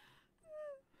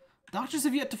 Doctors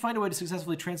have yet to find a way to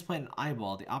successfully transplant an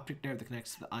eyeball. The optic nerve that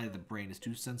connects to the eye of the brain is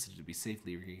too sensitive to be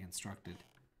safely reconstructed.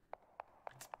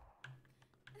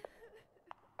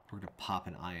 We're gonna pop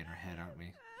an eye in her head, aren't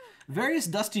we? Various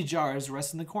dusty jars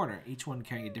rest in the corner, each one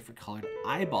carrying a different colored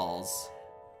eyeballs.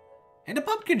 And a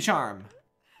pumpkin charm!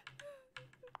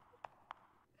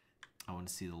 I want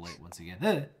to see the light once again.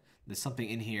 There's something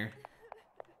in here.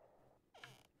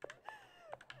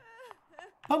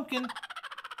 Pumpkin!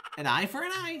 An eye for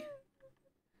an eye!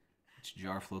 Each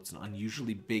jar floats an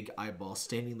unusually big eyeball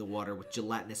staining the water with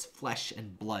gelatinous flesh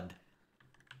and blood.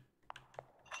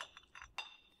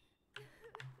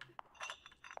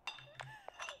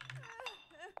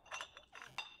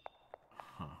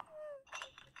 Huh.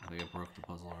 I think I broke the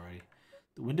puzzle already.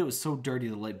 The window is so dirty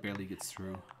the light barely gets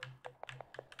through.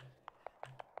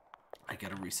 I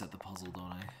gotta reset the puzzle, don't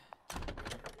I?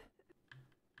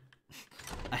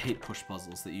 I hate push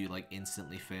puzzles that you like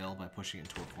instantly fail by pushing it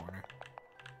into a corner.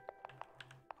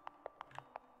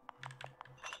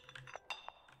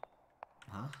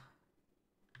 Huh?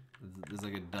 There's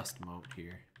like a dust moat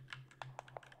here.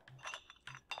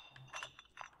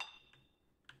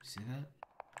 See that?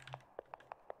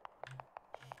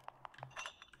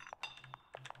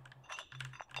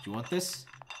 Do you want this?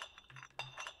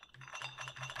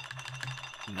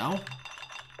 No?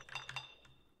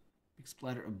 Big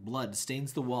splatter of blood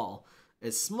stains the wall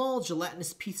as small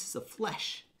gelatinous pieces of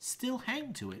flesh still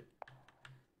hang to it.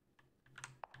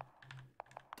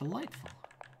 Delightful.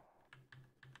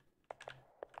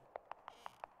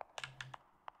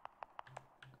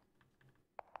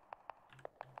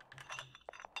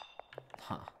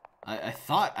 Huh. I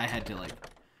thought I had to like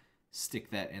stick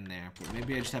that in there, but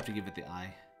maybe I just have to give it the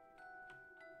eye.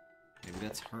 Maybe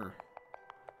that's her.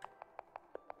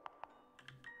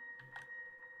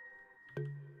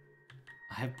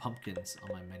 I have pumpkins on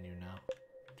my menu now.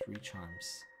 3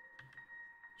 charms.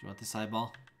 Do you want this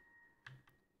eyeball?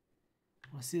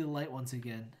 I want to see the light once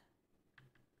again.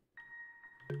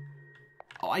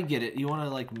 Oh, I get it. You want to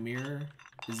like mirror?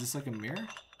 Is this like a mirror?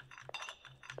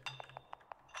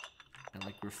 And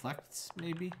like reflects,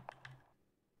 maybe?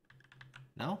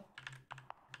 No?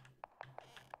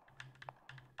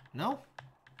 No?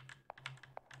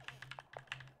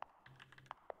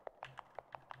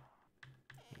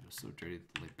 It was so dirty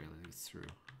that the light barely gets through.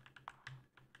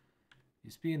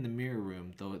 Used to be in the mirror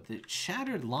room, though it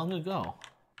shattered long ago.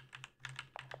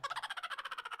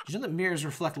 You know that mirrors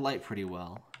reflect light pretty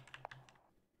well.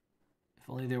 If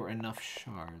only there were enough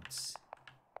shards.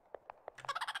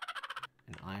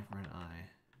 An eye for an eye.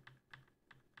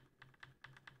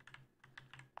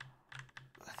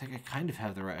 I think I kind of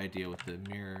have the right idea with the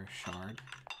mirror shard.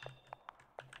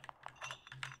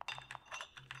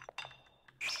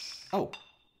 Oh,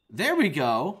 there we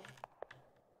go.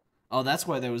 Oh, that's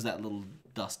why there was that little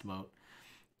dust moat.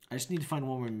 I just need to find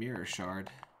one more mirror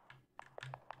shard.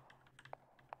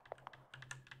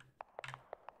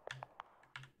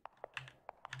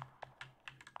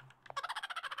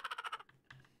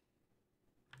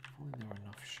 If only there were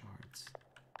enough shards.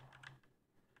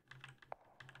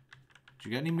 Did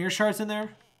you get any mirror shards in there?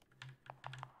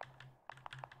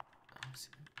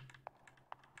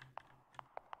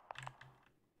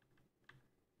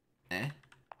 Eh?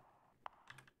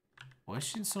 Why is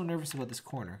she so nervous about this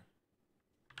corner?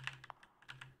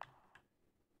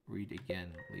 Read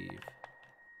again, leave.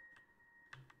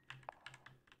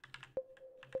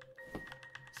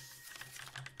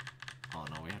 Oh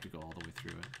no, we have to go all the way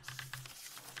through it.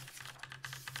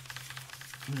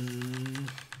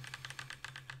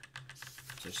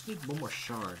 So I just need one more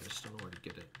shard. I just don't know where to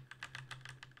get it.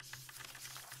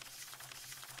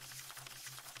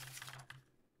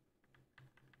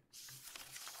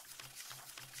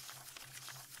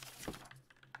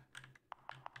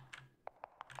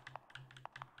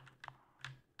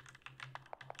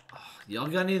 Y'all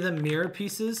got any of the mirror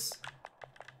pieces?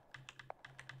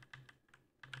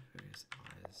 Various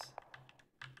eyes.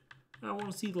 I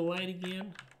want to see the light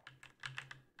again.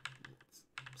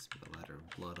 Splatter of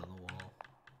blood on the wall.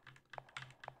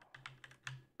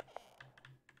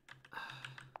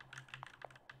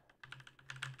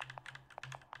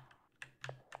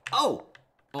 Oh!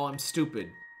 Oh, I'm stupid.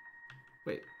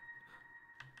 Wait.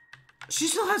 She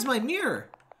still has my mirror!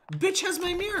 Bitch has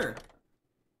my mirror!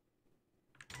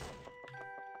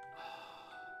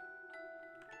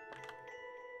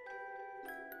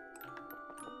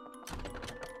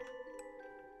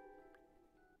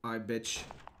 Alright, bitch.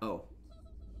 Oh.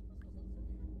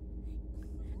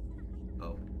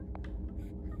 Oh.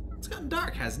 It's gotten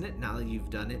dark, hasn't it? Now that you've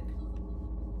done it.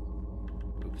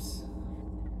 Oops.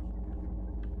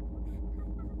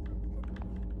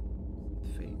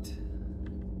 Fate.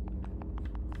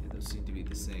 Yeah, those seem to be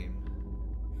the same.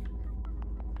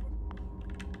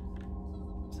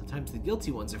 Sometimes the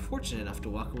guilty ones are fortunate enough to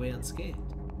walk away unscathed.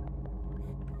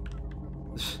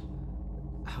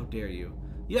 How dare you?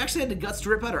 You actually had the guts to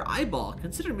rip out her eyeball.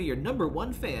 Consider me your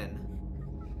 #1 fan.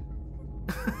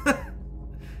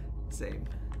 Same.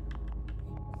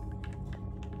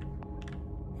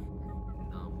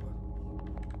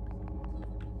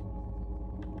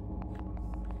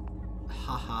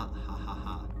 Ha ha ha ha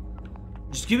ha.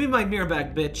 Just give me my mirror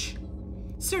back, bitch.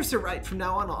 Serves her right. From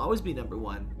now on, I'll always be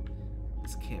 #1.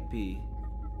 This can't be.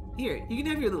 Here, you can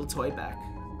have your little toy back.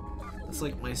 That's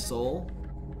like my soul.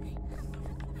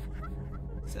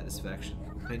 Satisfaction.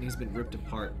 The painting's been ripped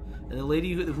apart, and the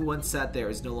lady who once sat there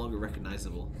is no longer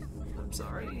recognizable. I'm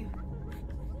sorry.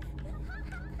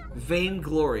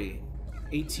 Vainglory,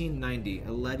 1890.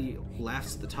 A lady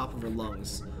laughs at the top of her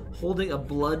lungs, holding a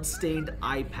blood-stained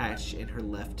eye patch in her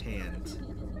left hand.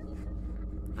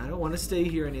 I don't want to stay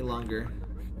here any longer.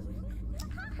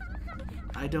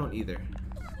 I don't either.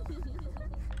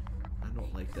 I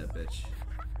don't like that bitch.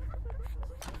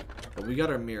 But we got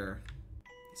our mirror,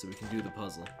 so we can do the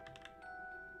puzzle.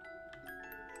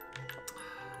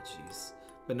 Jeez.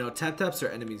 But no, Tap-Taps are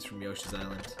enemies from Yoshi's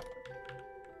Island.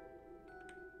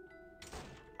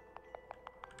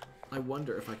 I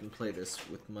wonder if I can play this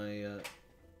with my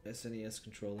SNES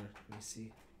controller. Let me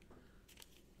see.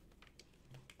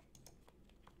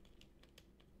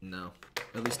 No.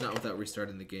 At least not without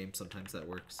restarting the game. Sometimes that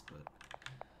works, but...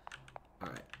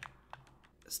 Alright.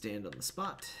 Stand on the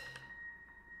spot.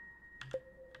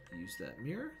 Use that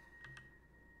mirror.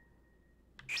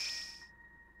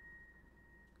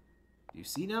 Do you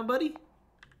see now, buddy?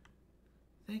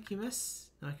 Thank you, miss.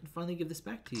 Now I can finally give this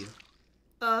back to you.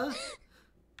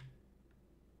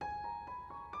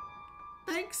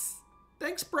 Thanks.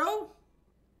 Thanks, bro.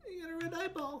 You got a red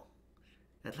eyeball.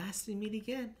 At last we meet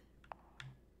again.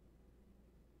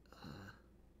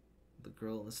 The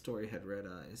girl in the story had red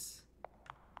eyes.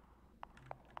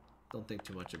 Don't think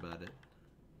too much about it.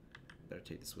 Better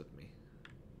take this with me.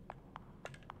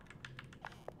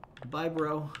 Bye,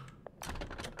 bro.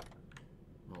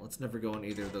 Well, let's never go in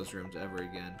either of those rooms ever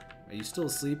again. Are you still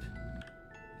asleep?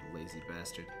 You lazy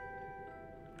bastard.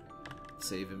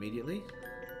 Save immediately.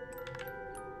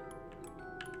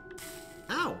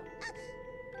 Ow!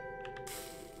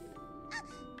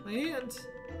 My hand!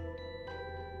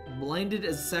 Blinded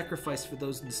as a sacrifice for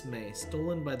those in dismay,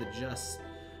 stolen by the just,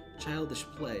 childish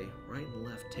play, right and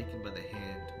left taken by the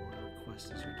hand. My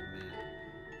request is your demand.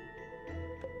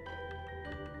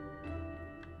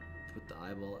 Put the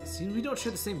eyeball. Seems we don't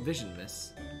share the same vision,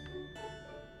 miss.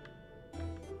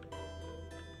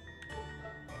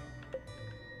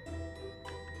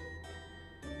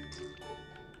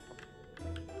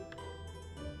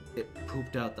 It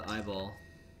pooped out the eyeball.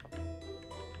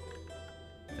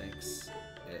 Thanks.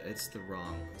 It's the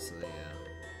wrong, so yeah.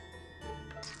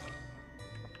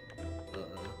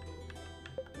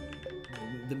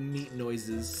 The meat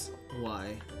noises.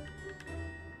 Why?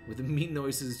 Were the meat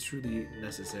noises truly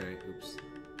necessary? Oops.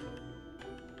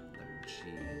 G.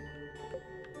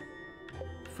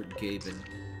 Forgaven.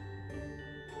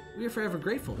 We are forever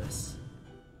grateful, miss.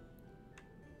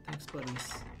 Thanks,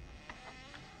 buddies.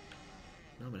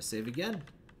 Now I'm gonna save again.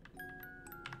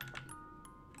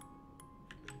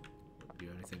 Do you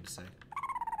have anything to say?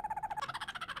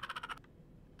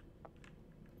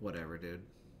 Whatever, dude.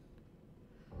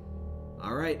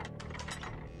 Alright.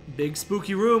 Big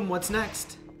spooky room. What's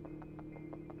next?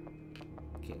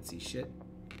 Can't see shit.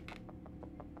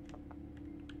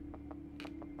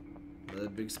 Another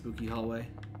big spooky hallway.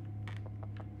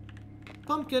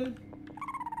 Pumpkin!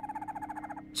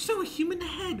 So a human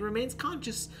head remains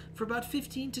conscious for about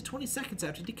 15 to 20 seconds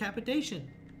after decapitation.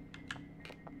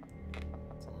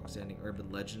 It's a long-standing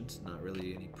urban legend. Not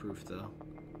really any proof, though.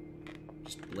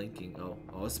 Just blinking. Oh.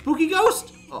 Oh, a spooky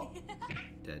ghost! Oh.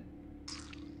 Dead.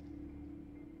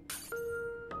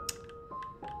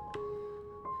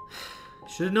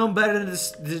 Should have known better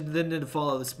than to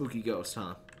follow the spooky ghost,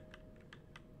 huh?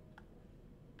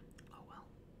 Oh well.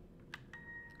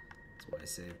 That's why I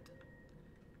saved.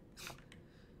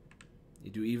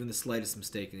 You do even the slightest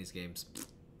mistake in these games,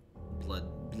 blood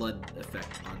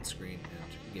effect on screen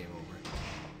and game over.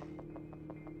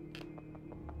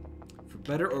 For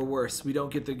better or worse, we don't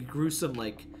get the gruesome,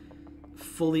 like,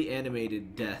 fully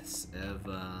animated deaths of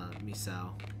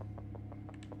Misao.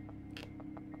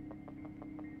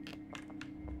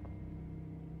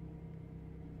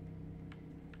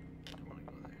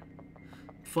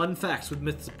 Fun facts with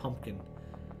Myths of Pumpkin.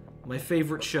 My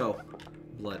favorite show.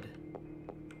 Blood.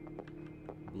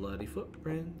 Bloody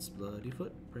footprints,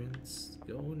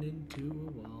 going into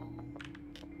a wall.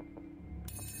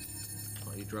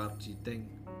 Oh, you dropped your thing.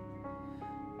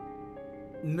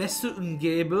 Messer und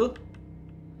Gabel.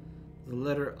 The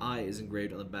letter I is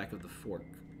engraved on the back of the fork.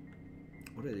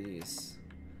 What are these?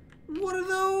 What are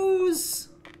those?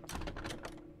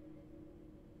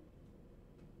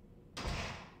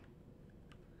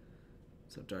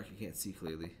 So dark you can't see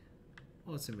clearly.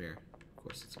 Oh, it's a mirror. Of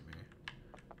course it's a mirror.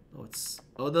 Oh, it's...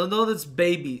 Oh, no, that's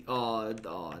baby. Oh,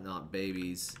 not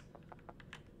babies.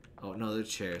 Oh, no, they're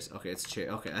chairs. Okay, it's chair.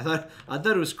 Okay, I thought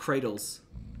it was cradles.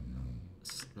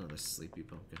 Another sleepy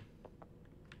pumpkin.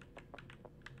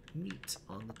 Meat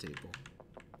on the table.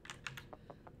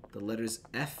 The letters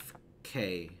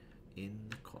FK in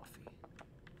the coffee.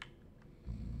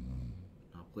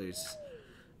 Oh, please.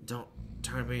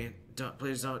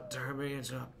 Please don't turn me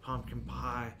into a pumpkin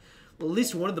pie. Well, at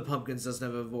least one of the pumpkins doesn't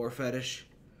have a vor fetish.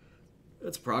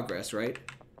 That's progress, right?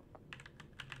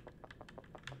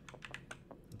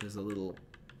 There's a little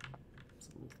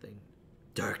thing.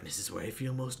 Darkness is where I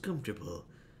feel most comfortable.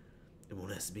 I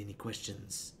won't ask me any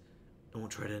questions. I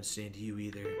won't try to understand you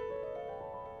either.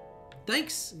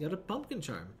 Thanks! Got a pumpkin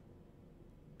charm.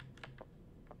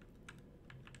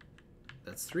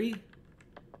 That's 3.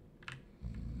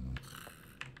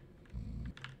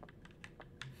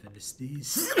 Finish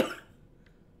these.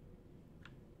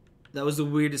 That was the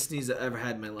weirdest sneeze I ever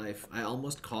had in my life. I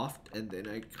almost coughed and then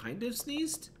I kind of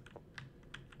sneezed.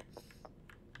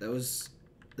 That was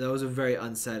a very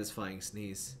unsatisfying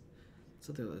sneeze.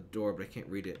 Something on the door, but I can't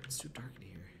read it. It's too dark in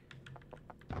here.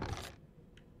 I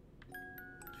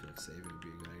feel like saving would be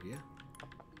a good idea.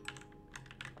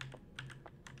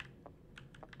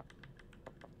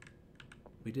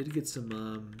 We did get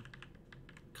some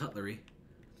cutlery.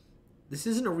 This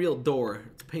isn't a real door.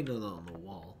 It's painted on the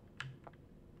wall.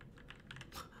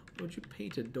 Why'd you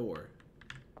paint a door?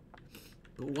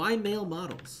 But why male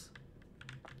models?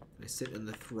 Can I sit on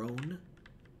the throne?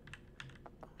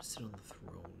 I want to sit on the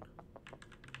throne.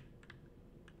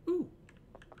 Ooh.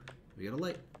 We got a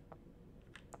light.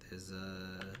 There's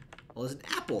a... Oh, there's an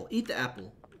apple. Eat the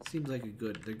apple. Seems like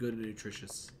they're good and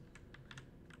nutritious.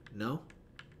 No?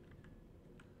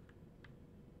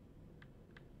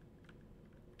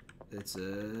 It's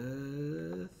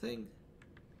a thing.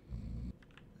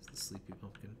 It's the sleepy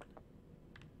pumpkin.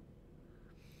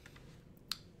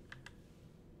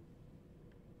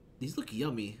 These look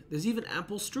yummy. There's even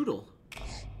apple strudel.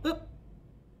 Oh.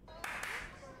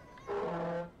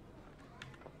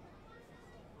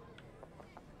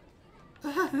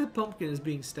 The pumpkin is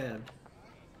being stabbed.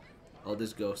 Oh,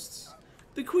 there's ghosts.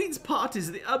 The queen's pot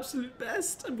is the absolute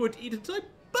best. I'm going to eat it until I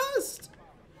burst.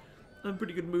 I'm in a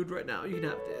pretty good mood right now. You can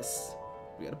have this.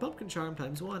 We got a pumpkin charm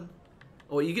times 1.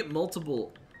 Oh, you get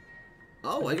multiple.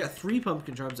 Oh, I got 3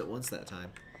 pumpkin charms at once that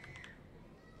time.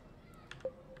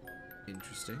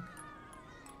 Interesting.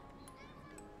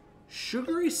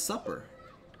 Sugary supper.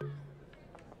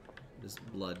 There's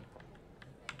blood.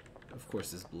 Of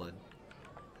course there's blood.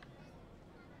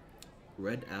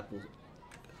 Red apple.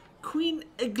 Queen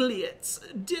Egliet's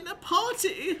dinner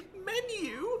party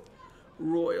menu.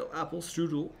 Royal apple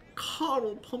strudel.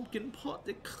 Caramel pumpkin pot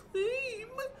de cream.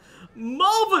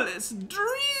 Marvelous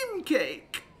dream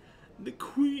cake. The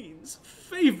queen's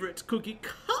favorite cookie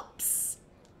cups.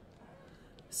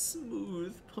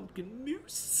 Smooth pumpkin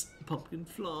mousse. Pumpkin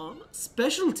flan.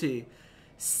 Specialty.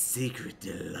 Secret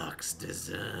deluxe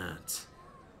dessert.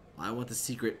 I want the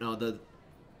secret. No,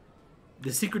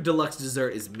 the secret deluxe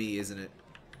dessert is me, isn't it?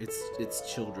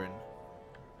 It's children.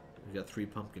 We got 3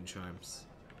 pumpkin charms.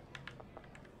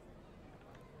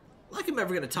 Like I'm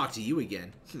ever gonna talk to you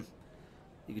again.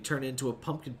 You could turn it into a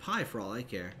pumpkin pie for all I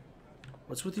care.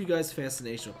 What's with you guys'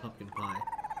 fascination with pumpkin pie?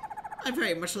 I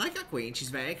very much like our queen. She's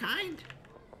very kind.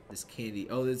 This candy.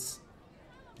 Oh, there's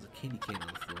a candy cane on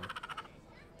the floor.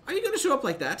 Are you gonna show up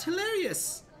like that?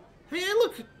 Hilarious. Hey,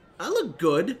 I look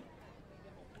good.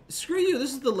 Screw you.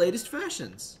 This is the latest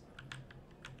fashions.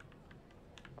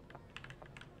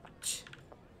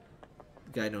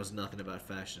 The guy knows nothing about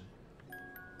fashion.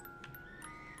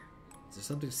 Is there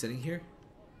something sitting here?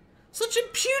 Such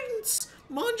impudence!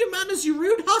 Mind your manners, you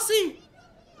rude hussy!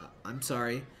 I'm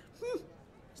sorry.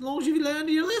 As long as you learned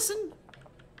your lesson.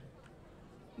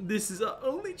 This is our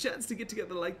only chance to get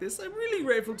together like this. I'm really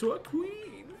grateful to our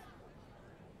queen.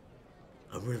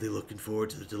 I'm really looking forward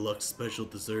to the deluxe special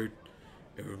dessert.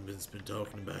 Everyone's been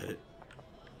talking about it.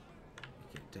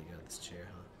 I can't take out this chair,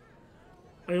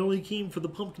 huh? I only came for the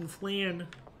pumpkin flan.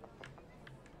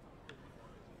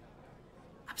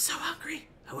 I'm so hungry.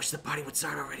 I wish the party would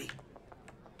start already.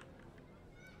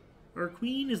 Our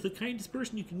queen is the kindest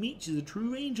person you can meet. She's a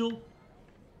true angel.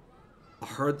 I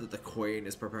heard that the queen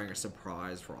is preparing a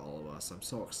surprise for all of us. I'm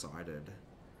so excited.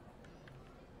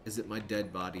 Is it my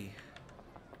dead body?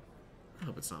 I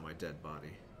hope it's not my dead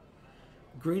body.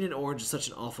 Green and orange is such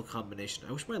an awful combination.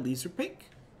 I wish my leaves were pink.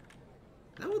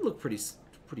 That would look pretty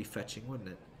fetching, wouldn't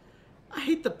it? I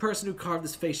hate the person who carved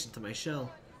this face into my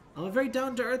shell. I'm a very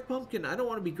down-to-earth pumpkin. I don't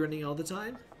want to be grinning all the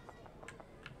time.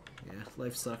 Yeah,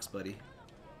 life sucks, buddy.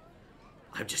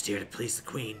 I'm just here to please the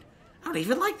queen. I don't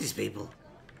even like these people.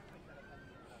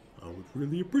 I would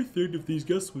really appreciate if these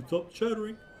guests would stop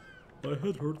chattering. My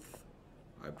head hurts.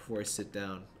 Alright, before I sit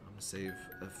down, I'm gonna save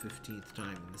a 15th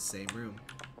time in the same room.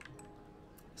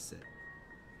 Sit.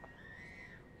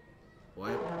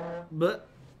 What? But.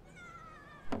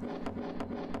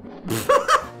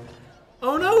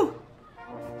 Oh no!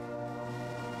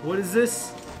 What is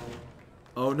this?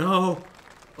 Oh no!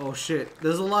 Oh shit.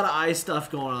 There's a lot of eye stuff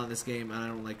going on in this game and I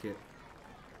don't like it.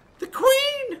 The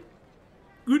queen!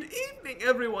 Good evening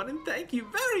everyone and thank you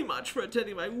very much for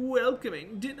attending my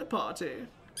welcoming dinner party.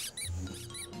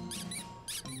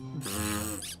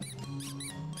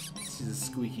 She's a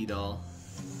squeaky doll.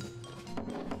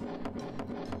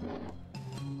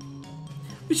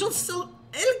 We shall sell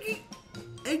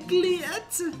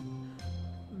Egliette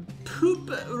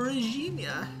Poop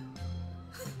Regina.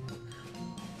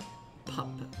 Pup.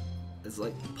 It's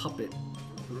like puppet.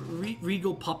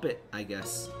 Regal puppet, I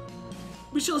guess.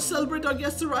 We shall celebrate our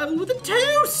guest's arrival with a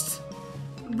toast!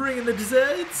 Bring in the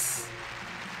desserts!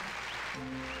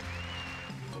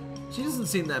 She doesn't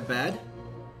seem that bad.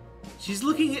 She's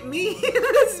looking at me.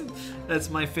 That's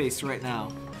my face right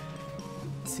now.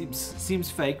 Seems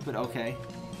fake, but okay.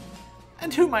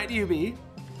 And who might you be?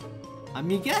 I'm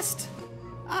your guest.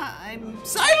 I'm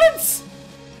Silence!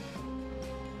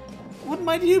 What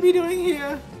might you be doing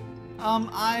here?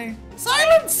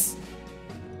 Silence!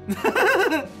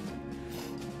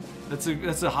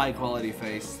 That's a high quality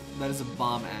face. That is a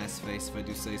bomb ass face if I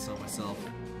do say so myself.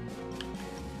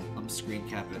 I'm screen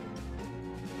cap it.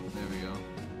 There we go.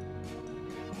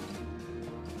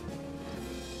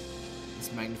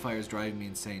 This magnifier is driving me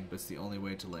insane, but it's the only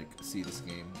way to like see this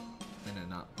game in a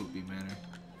not poopy manner.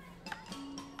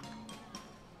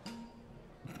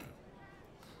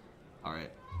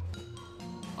 Alright.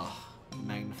 Ugh,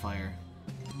 magnifier.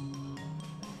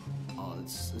 Oh,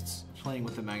 it's playing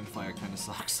with the magnifier kind of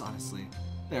sucks, honestly.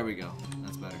 There we go.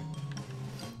 That's better.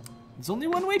 There's only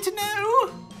one way to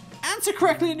know! Answer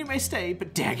correctly and you may stay,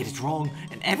 but dare get it wrong,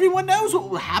 and everyone knows what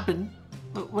will happen.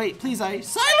 But wait, please,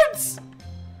 Silence!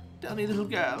 Tell me, little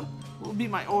girl, what will be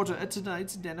my order at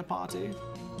tonight's dinner party?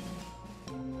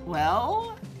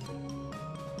 Well?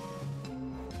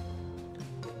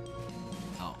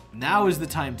 Oh, now is the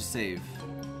time to save.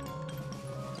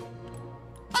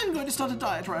 I'm going to start a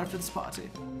diet right after this party.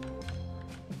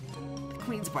 The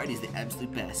Queen's party is the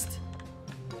absolute best.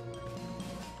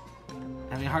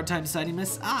 Having a hard time deciding,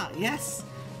 miss? Ah, yes.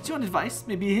 Do you want advice?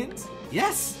 Maybe a hint?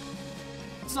 Yes!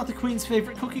 It's not the Queen's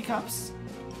favorite cookie cups.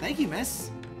 Thank you,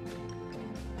 miss.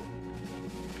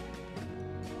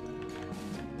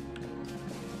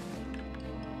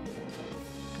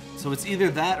 So it's either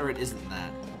that or it isn't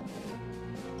that.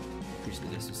 Appreciate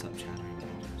the guys who stop chattering.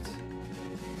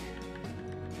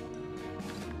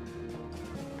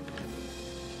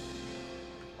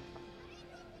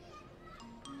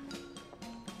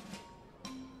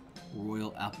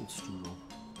 Royal apple strudel.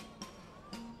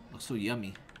 Looks so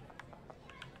yummy.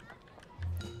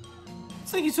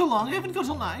 It's taking so long. I haven't got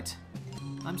all night.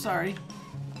 I'm sorry.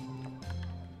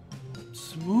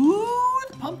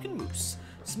 Smooth pumpkin mousse.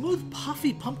 Smooth,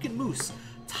 puffy pumpkin mousse,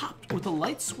 topped with a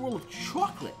light swirl of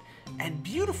chocolate and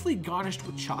beautifully garnished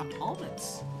with chopped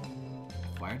almonds.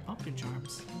 Acquired pumpkin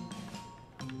charms.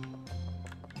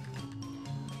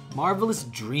 Marvelous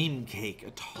dream cake,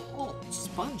 a tall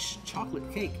sponge chocolate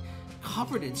cake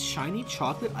covered in shiny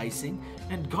chocolate icing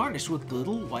and garnished with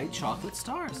little white chocolate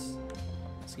stars.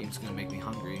 This game's gonna make me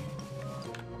hungry.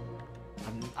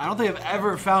 I don't think I've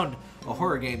ever found a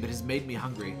horror game that has made me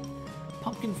hungry.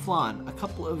 Pumpkin flan, a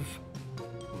couple of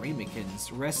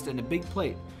ramekins rest in a big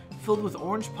plate filled with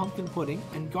orange pumpkin pudding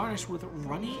and garnished with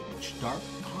runny dark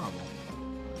caramel.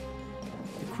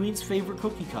 The Queen's favorite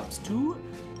cookie cups. 2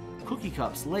 cookie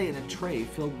cups lay in a tray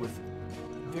filled with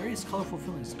various colorful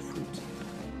fillings of fruit.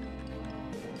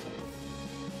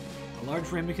 A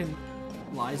large ramekin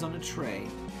lies on a tray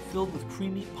filled with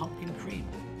creamy pumpkin cream.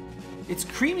 It's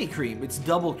creamy cream. It's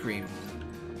double cream.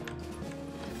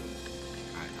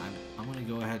 Alright, I'm gonna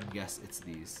go ahead and guess it's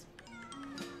these.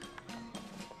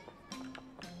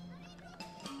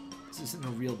 This This isn't a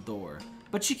real door.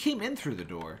 But she came in through the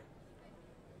door.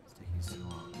 It's taking so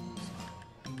long.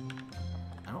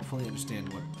 I don't fully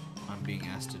understand what I'm being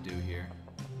asked to do here.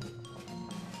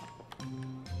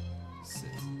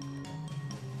 Sit.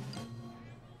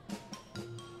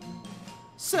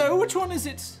 So, which one is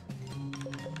it?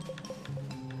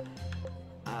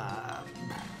 I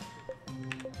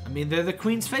mean, they're the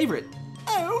queen's favorite.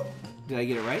 Oh! Did I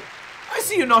get it right? I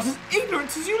see you're not as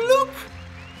ignorant as you look!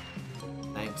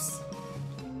 Thanks.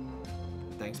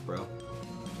 Thanks, bro.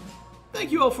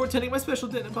 Thank you all for attending my special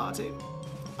dinner party.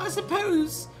 I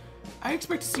suppose I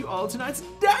expect to see you all at tonight's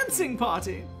dancing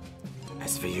party.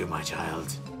 As for you, my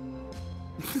child.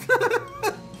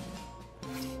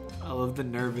 I love the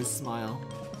nervous smile.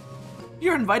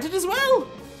 You're invited as well!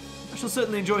 I shall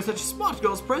certainly enjoy such a smart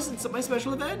girl's presence at my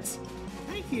special event.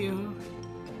 Thank you.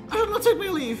 I shall not take my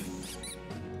leave.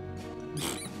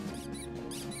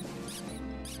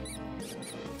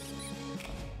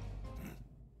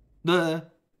 There's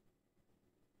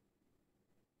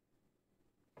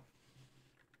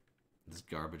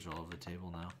garbage all over the table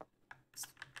now. It's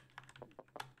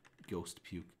ghost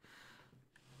puke.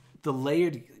 The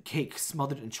layered cake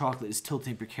smothered in chocolate is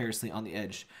tilting precariously on the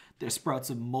edge. There are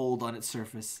sprouts of mold on its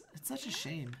surface. It's such a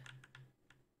shame.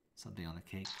 Something on the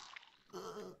cake.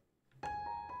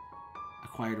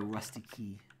 Acquired a rusty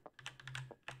key.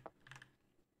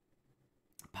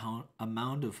 A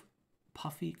mound of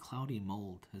puffy, cloudy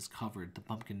mold has covered the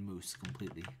pumpkin mousse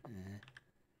completely.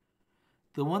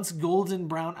 The once golden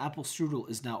brown apple strudel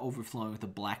is now overflowing with a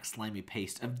black, slimy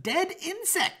paste of dead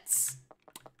insects.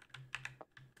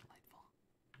 Delightful.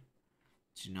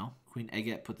 Did you know? Queen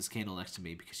Eggette put this candle next to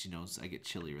me because she knows I get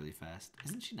chilly really fast.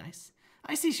 Isn't she nice?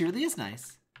 I see, she really is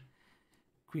nice.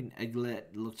 Queen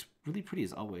Eggette looked really pretty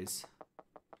as always.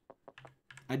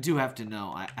 I do have to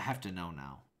know. I have to know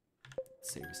now.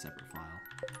 Save a separate file.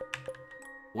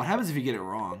 What happens if you get it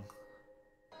wrong?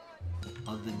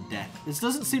 Other than death. This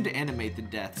doesn't seem to animate the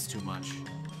deaths too much.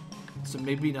 So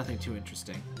maybe nothing too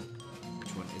interesting.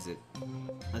 Which one is it?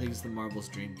 I think it's the Marvelous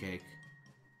Dream Cake.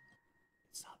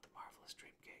 It's not the Marvelous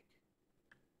Dream Cake.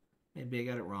 Maybe I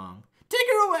got it wrong. Take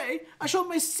her away! I shall have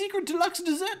my secret deluxe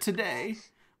dessert today.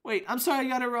 Wait, I'm sorry I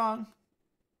got it wrong.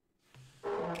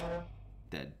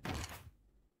 Dead.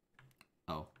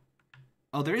 Oh.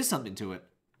 Oh, there is something to it.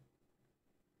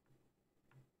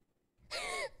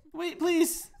 Wait,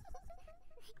 please.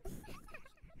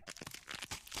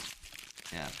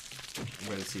 Yeah.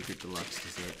 Where the secret deluxe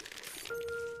dessert.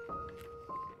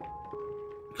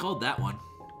 Called that one.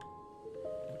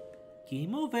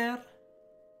 Game over.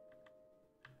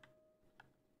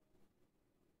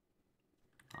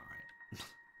 Alright.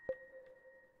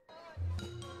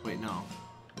 Wait, no.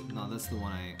 No, that's the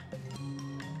one I...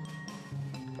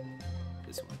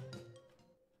 This one.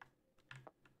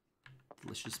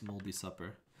 Delicious moldy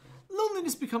supper.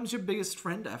 Loneliness becomes your biggest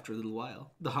friend after a little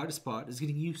while. The hardest part is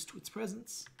getting used to its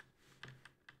presence.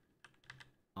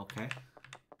 Okay.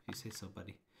 If you say so,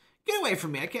 buddy. Get away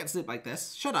from me. I can't sleep like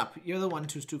this. Shut up. You're the one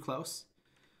who's too close.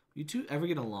 You two ever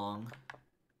get along?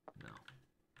 No.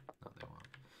 No, they won't.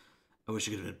 I wish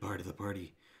I could have been part of the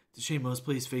party. It's a shame most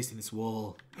place facing this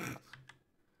wall.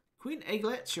 Queen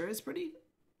Eggette sure is pretty.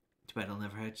 Too bad I'll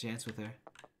never have a chance with her.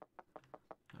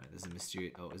 Alright, there's a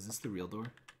mystery. Oh, is this the real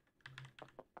door?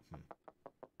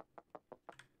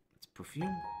 It's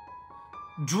perfume.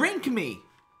 Drink me!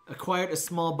 Acquired a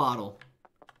small bottle.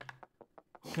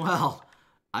 Well,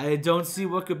 I don't see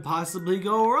what could possibly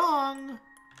go wrong.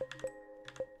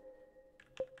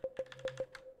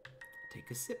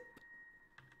 Take a sip.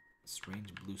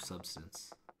 Strange blue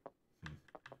substance.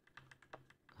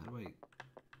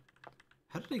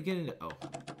 How did I get into... Oh.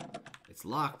 It's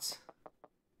locked.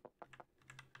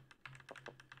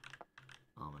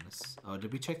 Ominous. Oh,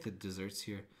 did we check the desserts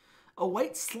here? A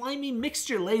white slimy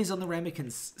mixture lays on the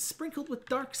ramekins, sprinkled with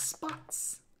dark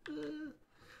spots.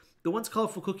 The once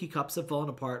colorful cookie cups have fallen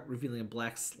apart, revealing a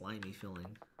black slimy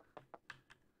filling.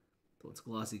 The once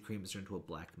glossy cream has turned to a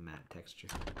black matte texture.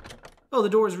 Oh, the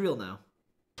door is real now.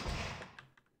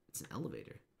 It's an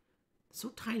elevator. It's so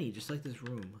tiny, just like this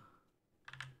room.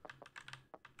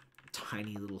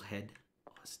 Tiny little head.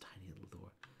 Oh, it's a tiny little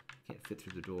door. Can't fit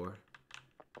through the door.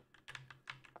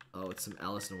 Oh, it's some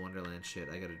Alice in Wonderland shit.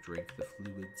 I gotta drink the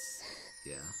fluids.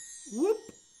 Yeah. Whoop!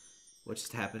 What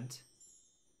just happened?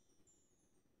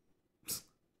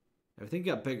 Everything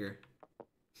got bigger.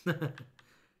 You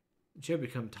should have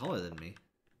become taller than me.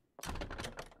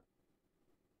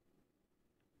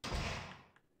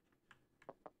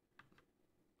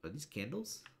 Are these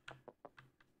candles?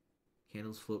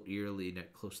 Candles float eerily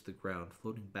close to the ground,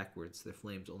 floating backwards, their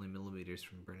flames only millimeters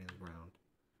from burning the ground.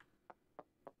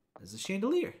 There's a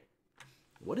chandelier.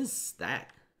 What is that?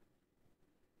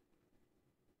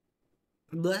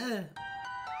 Blah.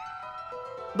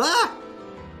 Blah!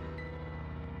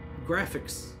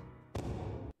 Graphics.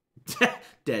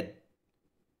 Dead.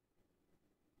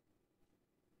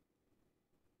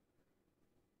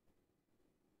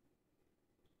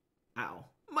 Ow.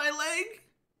 My leg!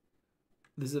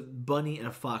 There's a bunny and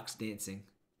a fox dancing.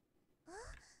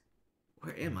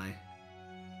 Where am I?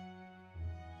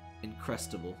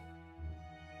 Increstable.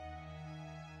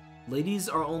 Ladies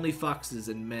are only foxes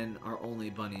and men are only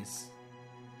bunnies.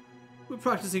 We're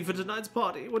practicing for tonight's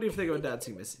party. What do you think of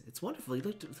dancing, miss? It's wonderful.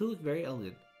 You look very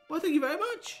elegant. Well, thank you very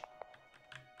much.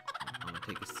 I'm gonna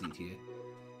take a seat here.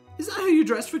 Is that how you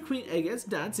dress for Queen Egghead's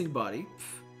dancing body?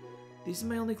 Pfft. These are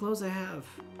my only clothes I have.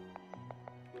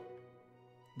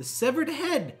 The severed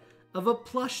head of a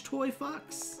plush toy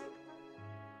fox.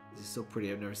 This is so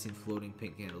pretty. I've never seen floating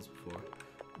pink candles before.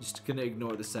 I'm just gonna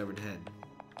ignore the severed head.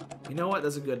 You know what?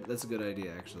 That's a good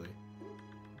idea, actually.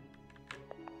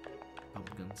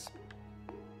 Pumpkins.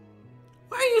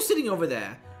 Why are you sitting over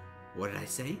there? What did I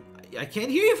say? I can't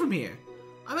hear you from here.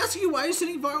 I'm asking you why you're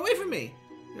sitting far away from me.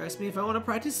 You're asking me if I want to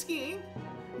practice skiing?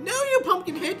 No, you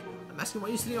pumpkin head. I'm asking why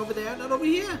you're sitting over there, not over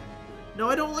here. No,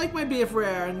 I don't like my beef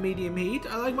rare and medium heat.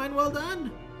 I like mine well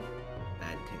done.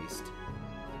 Bad taste.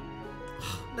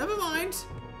 Never mind.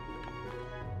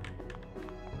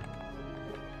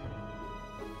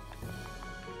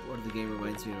 What of the game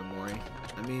reminds me of Mori.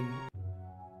 I mean,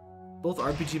 both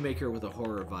RPG Maker with a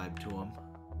horror vibe to them.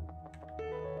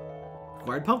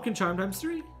 Acquired pumpkin charm times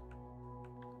 3.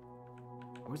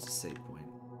 Where's the save point?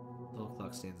 Little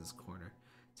clock stands in this corner.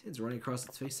 Its hands running across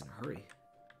its face in a hurry.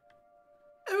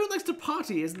 Everyone likes to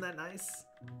party, isn't that nice?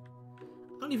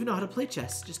 I don't even know how to play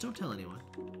chess. Just don't tell anyone.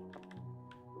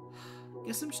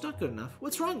 Guess I'm just not good enough.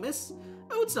 What's wrong, miss?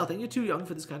 Oh, it's nothing. You're too young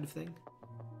for this kind of thing.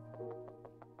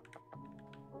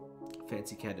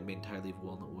 Fancy cabinet made entirely of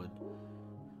walnut wood.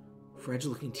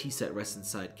 Fragile-looking tea set rests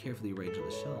inside, carefully arranged on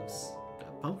the shelves.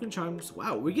 Got pumpkin charms.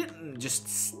 Wow, we're getting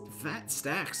just fat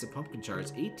stacks of pumpkin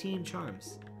charms. 18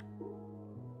 charms.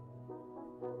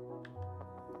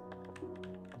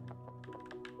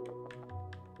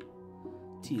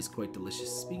 Tea is quite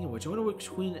delicious. Speaking of which, I wonder which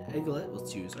Queen Egglet will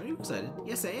choose. Are you excited?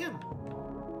 Yes, I am.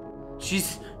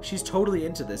 She's totally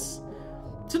into this.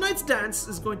 Tonight's dance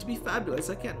is going to be fabulous.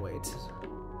 I can't wait.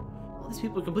 All these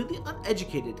people are completely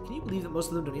uneducated. Can you believe that most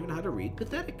of them don't even know how to read?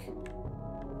 Pathetic.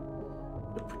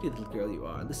 What a pretty little girl you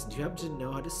are. Listen, do you happen to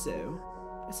know how to sew?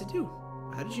 Yes, I do.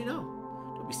 How did you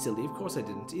know? Don't be silly. Of course I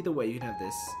didn't. Either way, you can have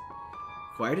this.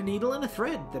 Acquired a needle and a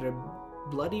thread that are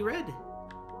bloody red.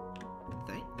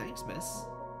 Thanks, miss.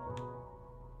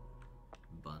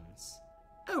 Buns.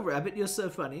 Oh, Rabbit, you're so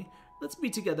funny. Let's be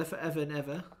together forever and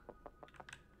ever.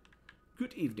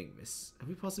 Good evening, miss. Have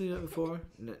we possibly met before?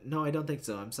 No, I don't think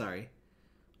so. I'm sorry.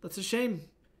 That's a shame,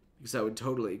 because I would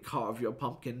totally carve your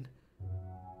pumpkin.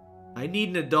 I need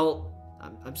an adult.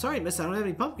 I'm sorry, miss. I don't have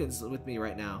any pumpkins with me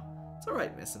right now. It's all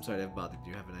right, miss. I'm sorry to have bothered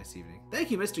you. Have a nice evening.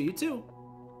 Thank you, mister. You too.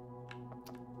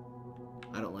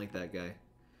 I don't like that guy.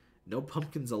 No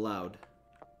pumpkins allowed.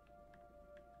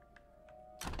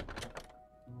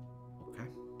 Okay.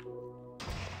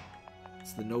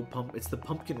 It's the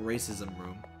pumpkin racism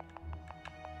room.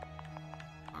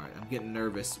 Alright, I'm getting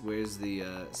nervous. Where's the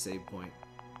save point?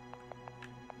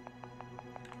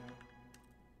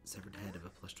 Severed head of a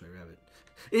plush toy rabbit.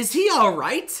 Is he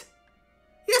alright?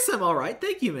 Yes, I'm alright.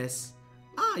 Thank you, miss.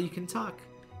 Ah, you can talk.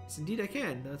 Yes, indeed I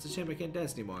can. That's a shame I can't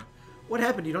dance anymore. What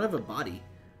happened? You don't have a body.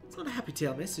 It's not a happy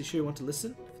tale, miss. You sure you want to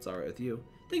listen? If it's alright with you.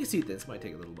 Take a seat then. This might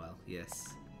take a little while.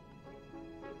 Yes.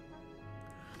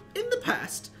 In the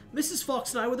past, Mrs.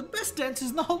 Fox and I were the best dancers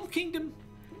in the whole kingdom.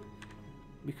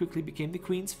 We quickly became the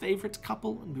Queen's favorite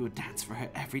couple, and we would dance for her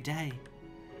every day.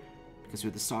 Because we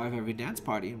were the star of every dance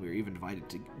party, and we were even invited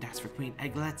to dance for Queen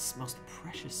Egglet's most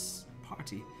precious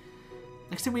party.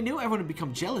 Next thing we knew, everyone had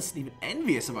become jealous and even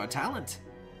envious of our talent.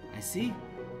 I see.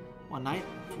 One night,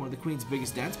 for one of the Queen's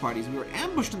biggest dance parties, we were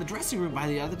ambushed in the dressing room by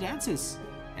the other dancers.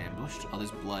 Ambushed? Oh,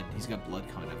 there's blood. He's got blood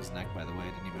coming out of his neck, by the way.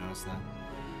 I didn't even notice that.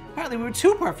 Apparently, we were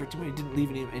too perfect, and we didn't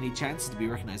leave any chances to be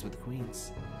recognized by the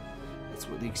Queens. That's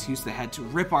what the excuse they had to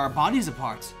rip our bodies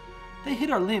apart. They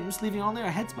hid our limbs, leaving only our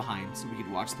heads behind, so we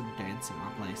could watch them dance in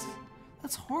our place.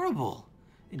 That's horrible.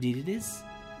 Indeed it is.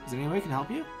 Is there any way I can help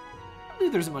you? I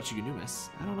believe there isn't much you can do, miss.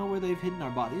 I don't know where they've hidden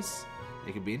our bodies.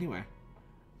 They could be anywhere.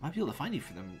 Might be able to find you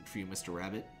for you, Mr.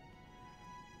 Rabbit.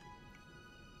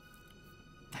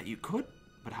 That you could?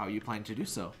 But how are you planning to do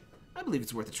so? I believe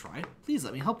it's worth a try. Please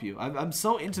let me help you. I'm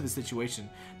so into the situation.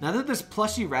 Now that there's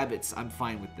plushy rabbits, I'm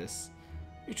fine with this.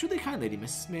 You're truly kind, lady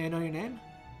miss. May I know your name?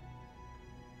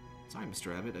 Sorry,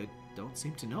 Mr. Rabbit, I don't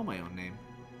seem to know my own name.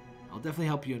 I'll definitely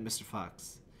help you and Mr.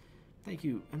 Fox. Thank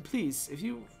you, and please, if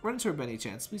you run into her by any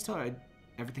chance, please tell her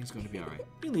everything's going to be alright. You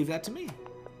can leave that to me.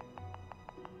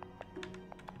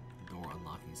 Door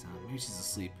unlocking sound. Maybe she's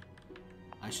asleep.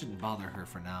 I shouldn't bother her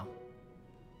for now.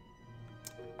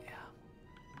 Yeah.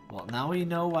 Well, now we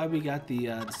know why we got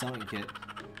the sewing kit.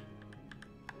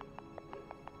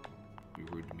 Be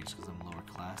rude to me just because I'm lower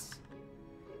class.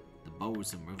 The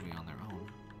bows are moving on their own.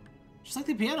 Just like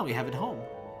the piano we have at home.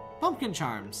 Pumpkin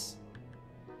charms.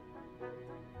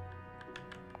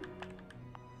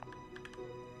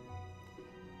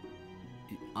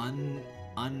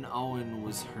 Unowen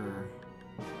was her.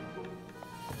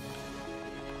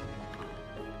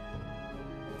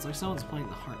 It's like someone's playing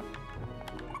the harp.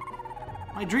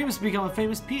 My dream is to become a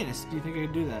famous pianist. Do you think I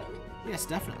could do that? Yes,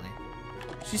 definitely.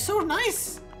 She's so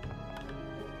nice!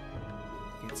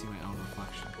 I can't see my own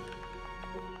reflection.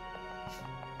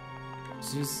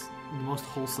 She's the most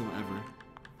wholesome ever.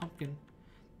 Pumpkin.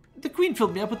 The queen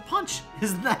filled me up with punch.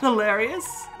 Isn't that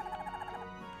hilarious?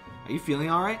 Are you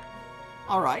feeling alright?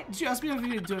 Alright? Did you ask me if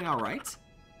you're doing alright?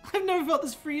 I've never felt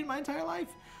this free in my entire life.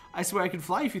 I swear I could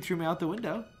fly if you threw me out the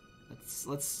window.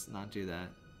 Let's not do that.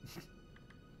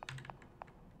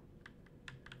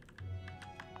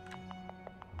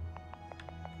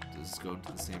 Does this go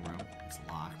into the same room? It's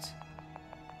locked.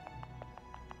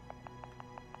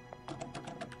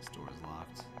 This door is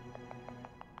locked.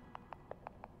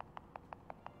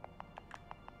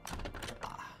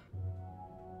 Ah.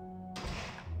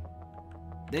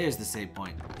 There's the save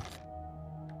point.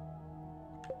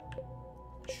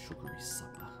 Sugary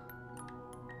supper.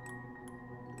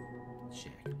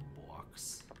 Check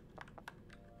box.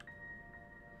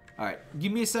 Alright,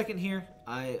 give me a second here.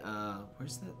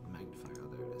 Where's that magnifier? Oh,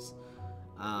 there it is.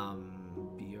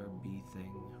 BRB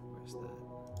thing. Where's that?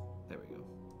 There we go.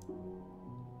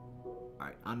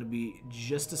 Alright, I'm gonna be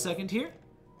just a second here.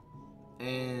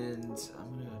 And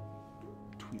I'm gonna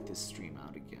tweet this stream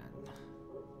out again.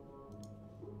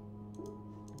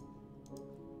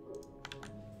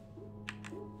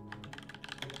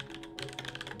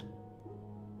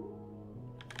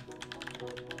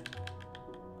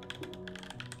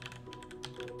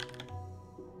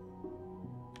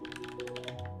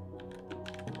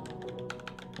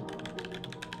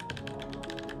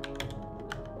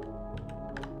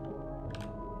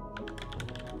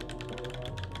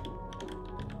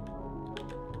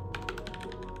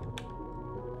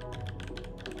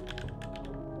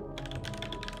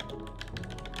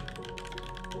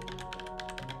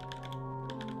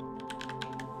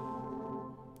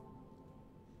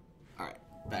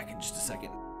 Back in just a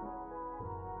second.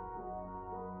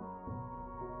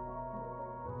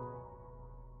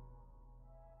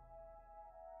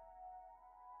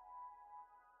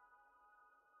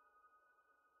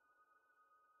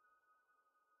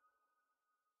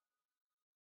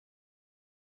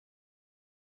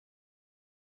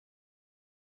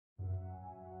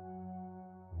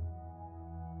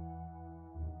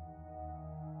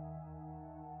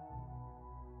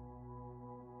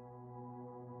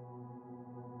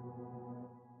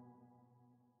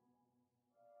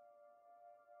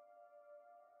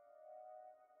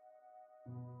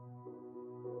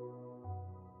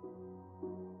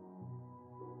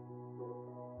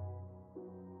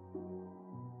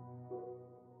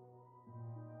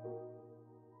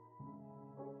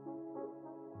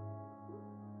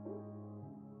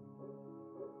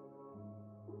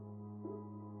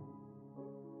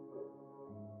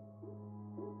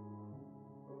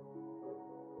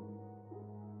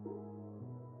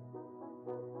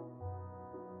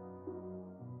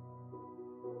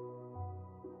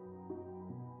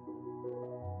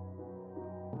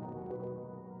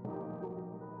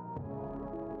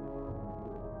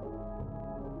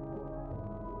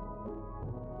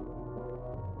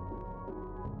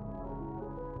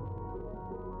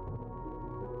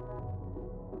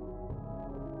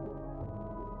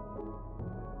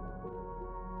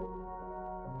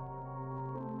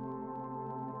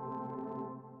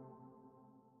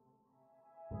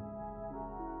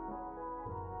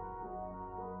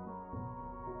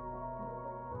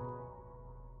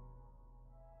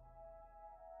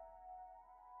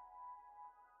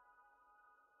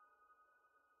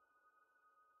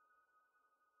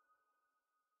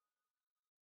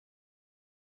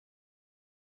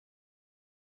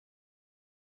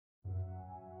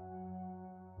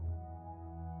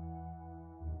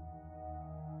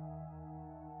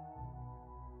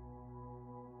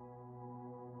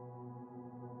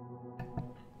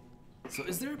 So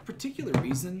is there a particular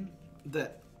reason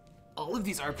that all of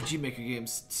these RPG Maker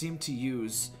games seem to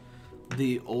use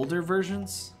the older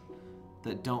versions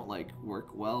that don't like work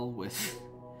well with,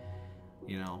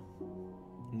 you know,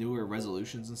 newer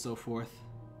resolutions and so forth.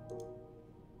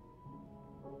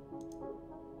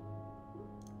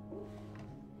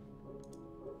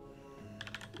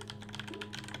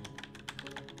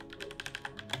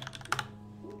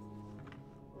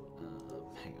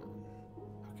 Hang on.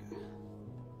 Okay.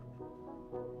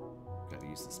 Gotta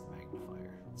use this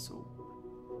magnifier. It's so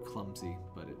clumsy,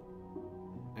 but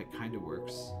it kind of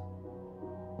works.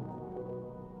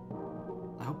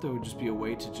 I hope there would just be a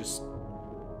way to just...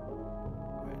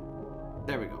 Right.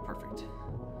 There we go, perfect.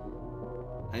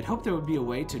 I'd hope there would be a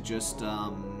way to just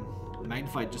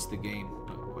magnify just the game,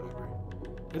 but whatever.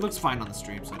 It looks fine on the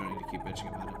stream, so I don't need to keep bitching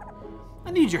about it.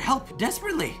 I need your help,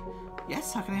 desperately!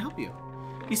 Yes, how can I help you?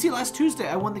 You see, last Tuesday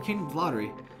I won the Kingdom's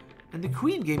lottery, and the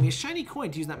Queen gave me a shiny coin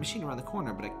to use that machine around the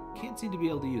corner, but I can't seem to be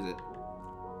able to use it.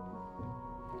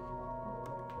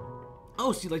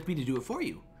 Oh, so you'd like me to do it for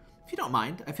you? If you don't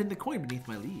mind, I've hidden the coin beneath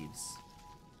my leaves.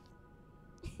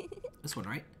 This one,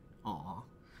 right? Aw.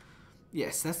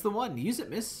 Yes, that's the one. Use it,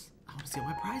 miss. I want to see what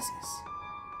my prize is.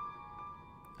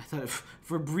 I thought,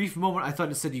 for a brief moment, I thought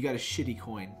it said you got a shitty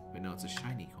coin. But no, it's a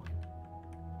shiny coin.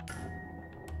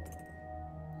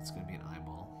 It's going to be an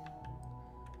eyeball.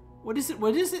 What is it?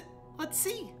 What is it? Let's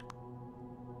see.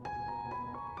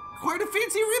 Quite a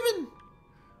fancy ribbon.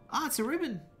 Ah, it's a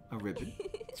ribbon. A ribbon.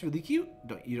 It's really cute.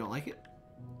 You don't like it?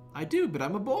 I do, but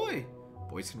I'm a boy.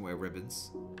 Boys can wear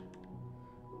ribbons.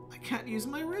 I can't use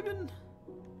my ribbon.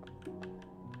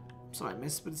 I'm sorry,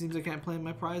 miss, but it seems I can't claim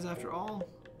my prize after all.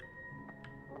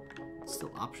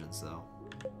 Still options, though.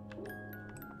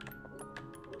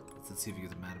 Let's see if you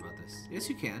get mad about this. Yes,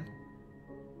 you can.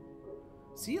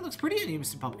 See, it looks pretty on you,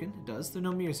 Mr. Pumpkin. It does. There are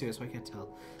no mirrors here, so I can't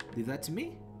tell. Leave that to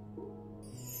me.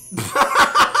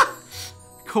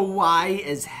 Kawaii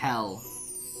as hell.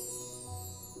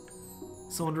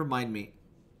 Someone remind me.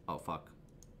 Oh, fuck.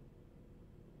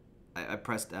 I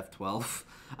pressed F12.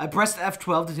 I pressed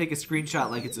F12 to take a screenshot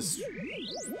like it's a...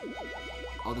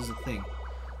 Oh, there's a thing.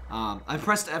 I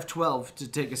pressed F12 to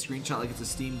take a screenshot like it's a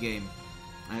Steam game.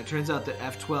 And it turns out that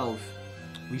F12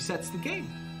 resets the game.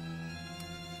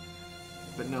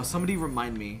 But no, somebody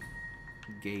remind me.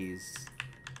 Gaze.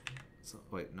 So,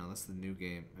 wait, no, that's the new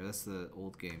game. Or that's the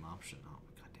old game option. Oh,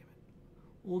 god damn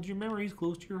it. Hold your memories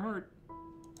close to your heart.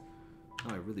 Oh,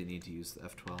 I really need to use the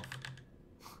F12.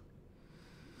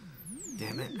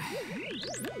 Damn it.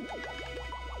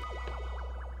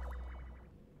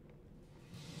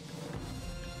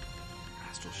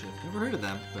 Astral Shift. Never heard of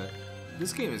them, but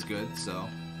this game is good, so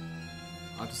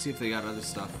I'll have to see if they got other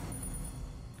stuff.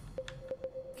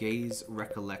 Gaze,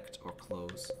 recollect, or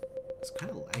close. It's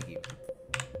kind of laggy.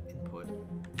 Input.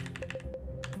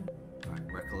 Alright,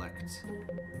 recollect.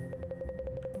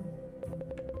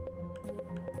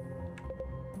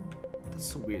 That's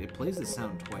so weird. It plays the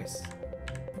sound twice.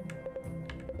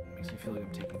 Makes me feel like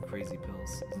I'm taking crazy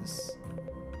pills. Is this...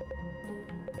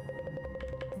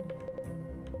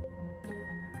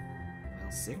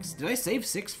 File 6? Did I save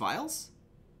 6 files?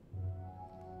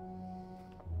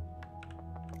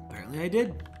 Apparently I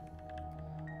did.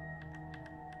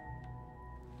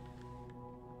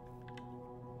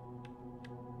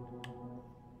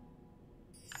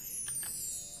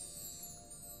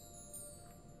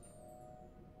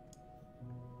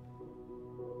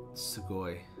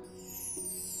 Sugary.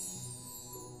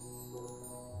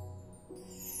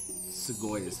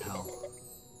 Sugary as hell.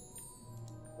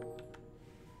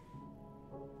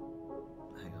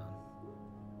 Hang on.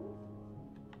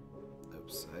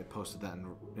 Oops, I posted that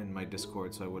in my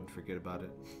Discord so I wouldn't forget about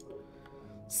it.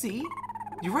 See?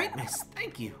 You're right, miss.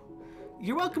 Thank you.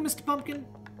 You're welcome, Mr. Pumpkin.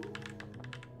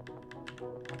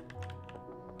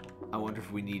 I wonder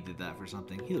if we needed that for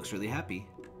something. He looks really happy.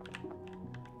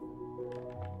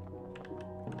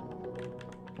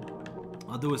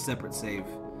 I'll do a separate save.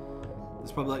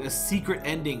 There's probably like a secret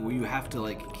ending where you have to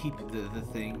like keep the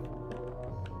thing.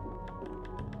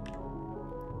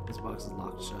 This box is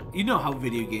locked shut. You know how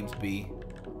video games be.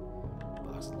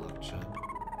 Box is locked shut.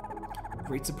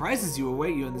 Great surprises you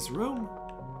await you in this room.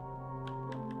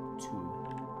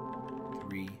 2,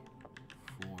 3,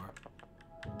 4.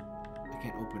 I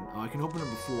can't open. Oh, I can open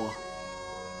number 4.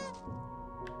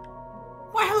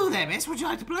 Why, hello there, miss. Would you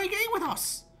like to play a game with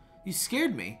us? You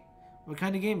scared me. What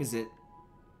kind of game is it?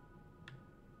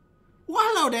 Well,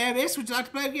 hello there, miss. Would you like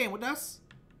to play a game with us?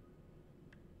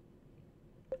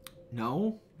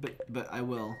 No, but I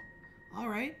will. All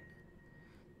right.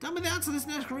 Tell me the answer to this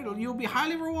next riddle. You'll be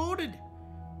highly rewarded.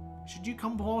 Should you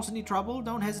come across any trouble,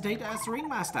 don't hesitate to ask the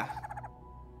ringmaster.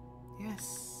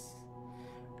 Yes.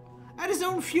 At his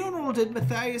own funeral did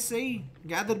Matthias see,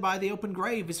 gathered by the open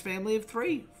grave, his family of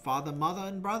 3, father, mother,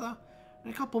 and brother,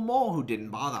 and a couple more who didn't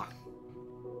bother.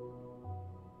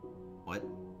 What?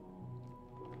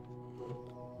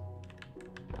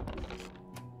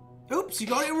 Oops, you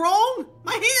got it wrong!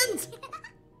 My hand!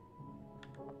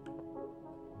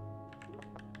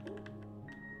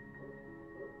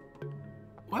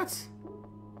 What?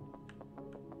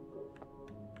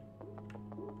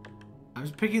 I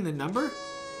was picking the number?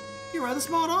 You're rather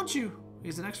smart, aren't you?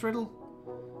 Here's the next riddle.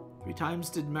 3 times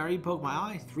did Mary poke my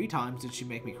eye. 3 times did she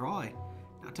make me cry.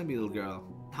 Now tell me, little girl,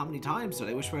 how many times did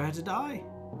I wish for her to die?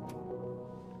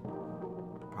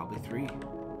 Probably 3.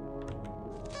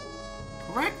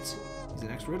 Correct! Here's the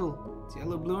next riddle. It's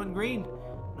yellow, blue, and green.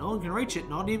 No one can reach it,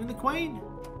 not even the queen.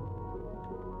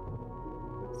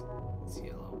 It's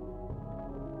yellow,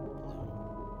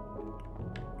 blue,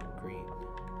 green.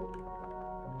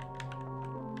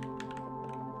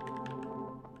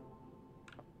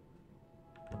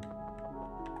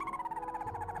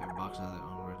 Every box has their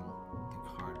own riddle. Think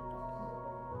hard.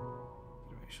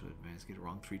 I should advance. Get it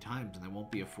wrong 3 times, and there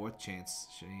won't be a 4th chance.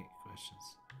 Should any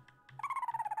questions?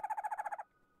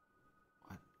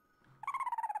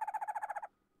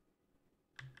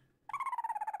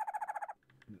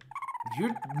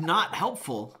 You're not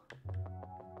helpful.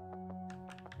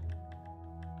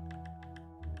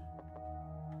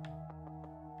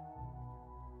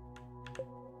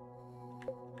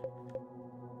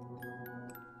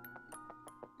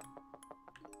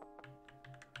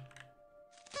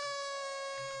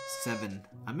 Seven.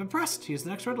 I'm impressed. Here's the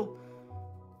next riddle.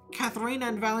 Katharina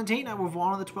and Valentina were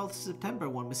born on the 12th of September.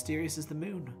 One mysterious as the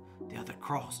moon. The other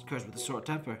crossed, cursed with a short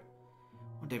temper.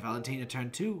 One day Valentina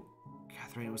turned 2.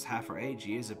 Katharina was half her age.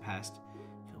 Years had passed,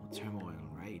 filled with turmoil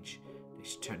and rage. When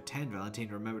she turned 10,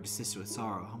 Valentina remembered her sister with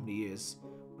sorrow. How many years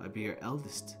would I be her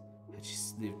eldest had she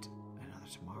lived another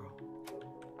tomorrow?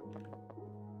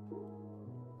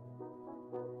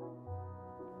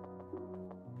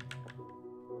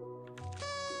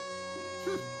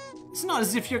 It's not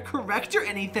as if you're correct or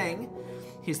anything.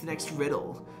 Here's the next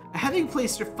riddle. Having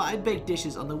placed her 5 baked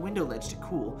dishes on the window ledge to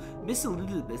cool, Miss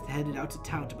Elizabeth headed out to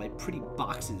town to buy pretty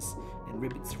boxes and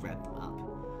ribbons to wrap them up.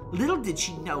 Little did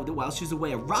she know that while she was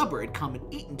away, a robber had come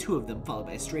and eaten 2 of them, followed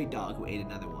by a stray dog who ate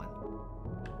another one.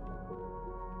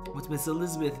 Once Miss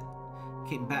Elizabeth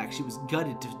came back, she was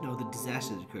gutted to know the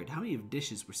disaster that occurred. How many of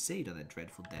dishes were saved on that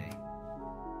dreadful day?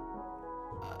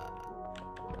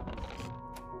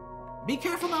 Be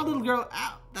careful now, little girl.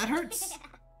 Ow, that hurts.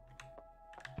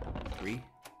 3.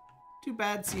 Too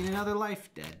bad, seeing another life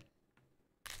dead.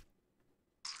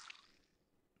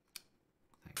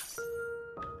 Thanks.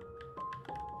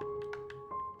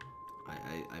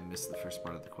 I missed the first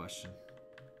part of the question.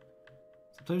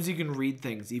 Sometimes you can read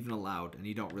things even aloud and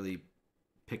you don't really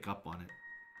pick up on it.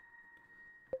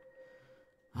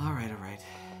 Alright, alright.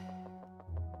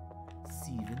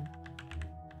 7.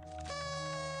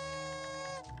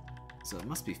 So it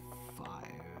must be 5.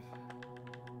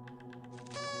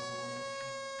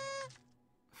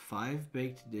 5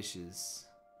 baked dishes.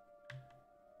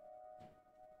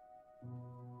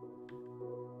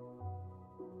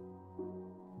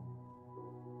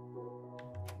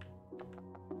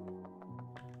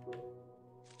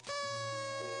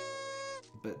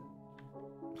 But,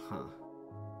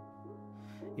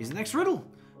 here's the next riddle.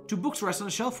 2 books rest on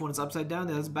a shelf. One is upside down,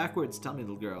 the other is backwards. Tell me,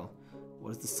 little girl,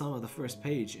 what is the sum of the first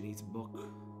page in each book?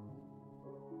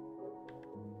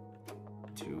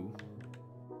 2.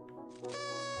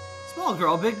 Small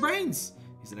girl, big brains.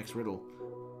 Here's the next riddle.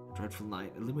 A dreadful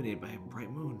night, illuminated by a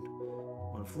bright moon.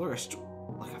 One flourished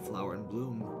like a flower in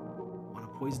bloom. One a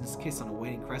poisonous kiss on a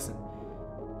waning crescent.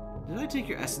 Did I take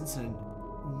your essence in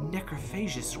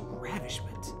necrophagious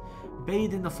ravishment?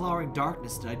 Bathed in the flowering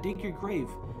darkness, did I dig your grave?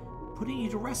 Putting you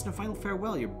to rest in a final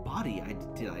farewell, your body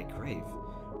did I crave.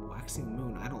 Waxing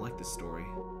moon, I don't like this story.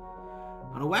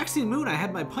 On a waxing moon, I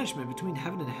had my punishment. Between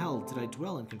heaven and hell, did I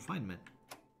dwell in confinement?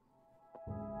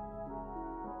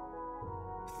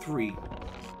 3. Be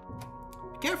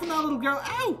careful now, little girl.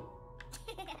 Ow!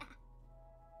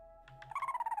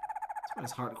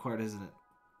 That's why it's hard, isn't it?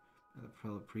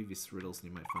 The previous riddles, and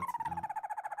you might find it out.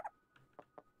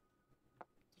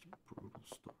 Such a brutal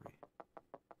story.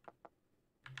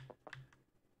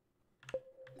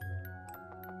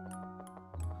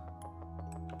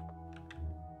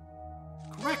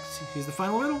 Correct! Here's the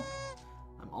final riddle.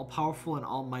 I'm all-powerful and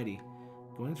almighty.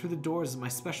 Going through the doors is my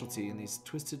specialty, and these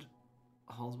twisted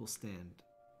halls will stand.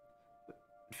 But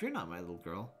fear not, my little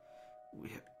girl. We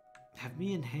have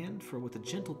me in hand, for with a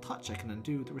gentle touch I can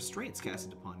undo the restraints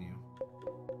casted upon you.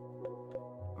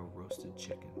 A roasted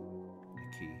chicken.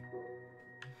 A key.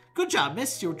 Good job,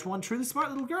 miss. You're one truly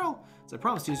smart little girl. As I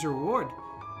promised you as your reward.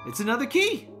 It's another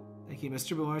key. Thank you,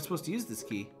 mister, but when am I supposed to use this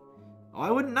key? Oh,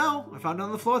 I wouldn't know. I found it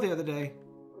on the floor the other day.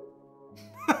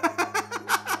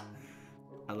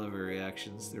 I love her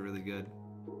reactions. They're really good.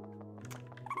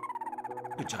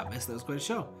 Good job, miss. That was quite a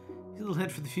show. Here's a little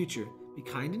hint for the future. Be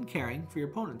kind and caring, for your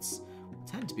opponents will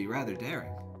tend to be rather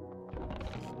daring.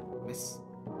 Miss?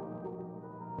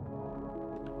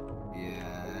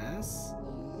 Yes?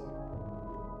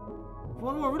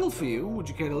 One more riddle for you. Would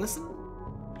you care to listen?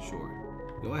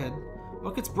 Sure. Go ahead.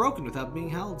 What gets broken without being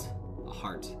held? A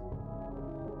heart.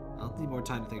 I'll need more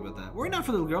time to think about that. Worry not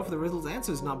for little girl, for the riddle's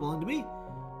answer does not belong to me.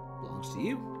 It belongs to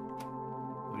you.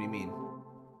 What do you mean?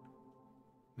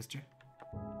 Mister?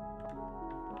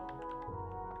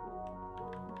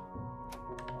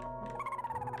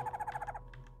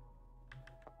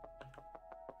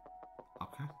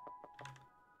 Okay.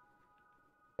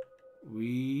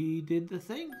 We did the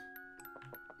thing.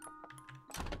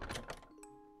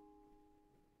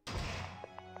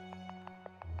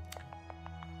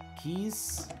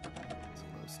 Keys. It's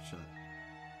closed shut.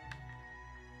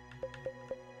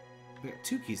 We got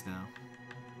 2 keys now.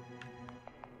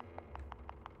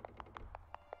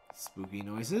 Spooky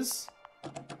noises.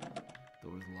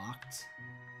 Door's locked.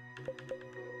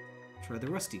 Try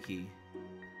the rusty key.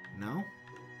 No?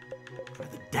 Try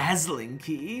the dazzling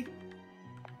key.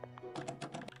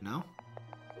 No?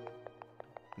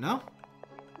 No?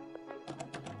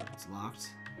 It's locked.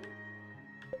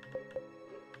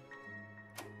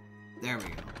 There we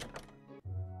go.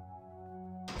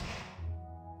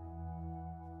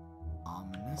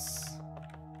 Ominous.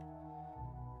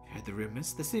 You heard the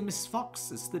rumors? They say Miss Fox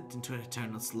has slipped into an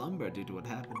eternal slumber due to what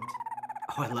happened.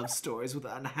 Oh, I love stories with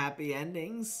unhappy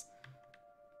endings.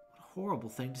 What a horrible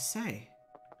thing to say.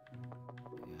 Yeah,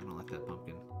 I don't like that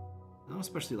pumpkin. I don't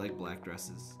especially like black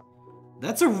dresses.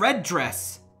 That's a red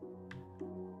dress!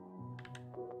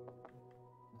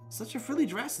 Such a frilly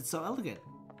dress, it's so elegant.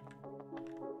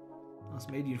 Most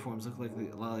maid uniforms look like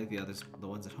a lot like the others, the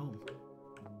ones at home.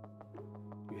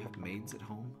 You have maids at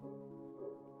home?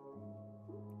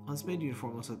 Most maid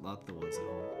uniform looks like a lot of the ones at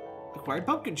home. Acquired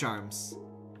pumpkin charms.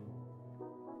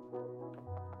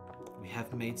 We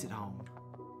have maids at home.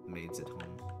 Maids at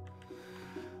home.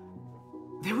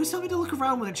 They always tell me to look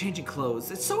around when they're changing clothes.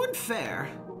 It's so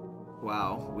unfair.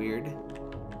 Wow, weird.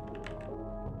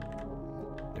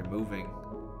 They're moving.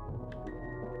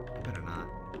 I better not.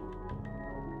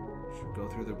 Should go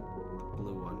through the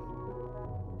blue one.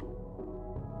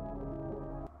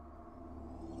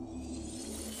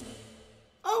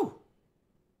 Oh!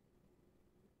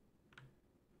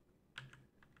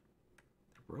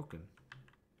 They're broken.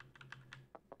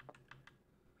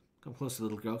 Come closer,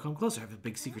 little girl. Come closer. I have a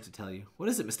big secret to tell you. What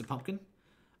is it, Mr. Pumpkin?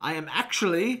 I am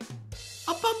actually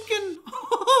a pumpkin!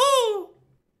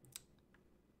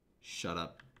 Shut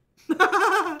up.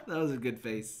 That was a good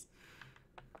face.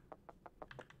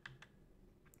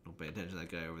 Don't pay attention to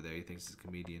that guy over there. He thinks he's a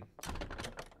comedian.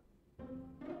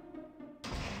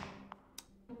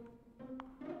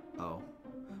 Oh.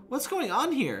 What's going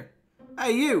on here?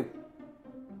 Hey, you!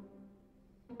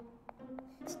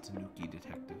 It's Tanuki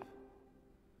Detective.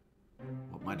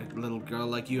 What might a little girl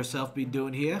like yourself be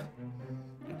doing here?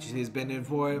 Can't you see there's been an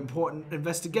important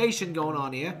investigation going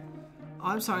on here? Oh,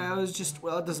 I'm sorry, I was just...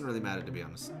 Well, it doesn't really matter, to be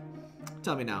honest.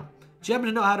 Tell me now. Do you happen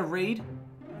to know how to read?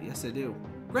 Yes, I do.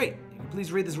 Great. You can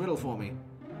please read this riddle for me.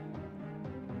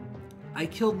 I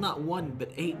killed not 1,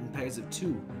 but 8 in pairs of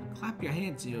 2. Clap your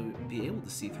hands and you'll be able to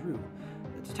see through.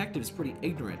 The detective is pretty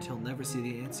ignorant. He'll never see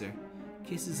the answer.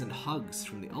 Kisses and hugs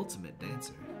from the ultimate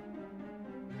dancer.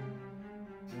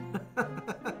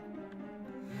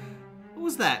 What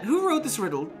was that? Who wrote this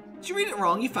riddle? Did you read it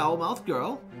wrong, you foul-mouthed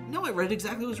girl? No, I read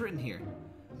exactly what was written here.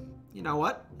 You know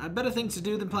what? I have better things to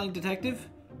do than playing detective.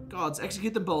 Gods,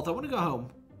 execute them both. I want to go home.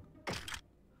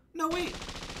 No, wait.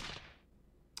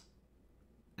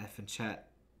 F and chat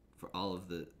for all of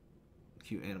the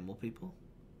cute animal people.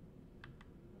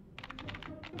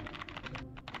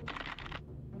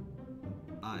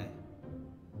 Bye.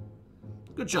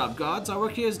 Good job, gods. Our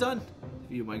work here is done.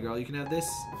 For you, my girl, you can have this.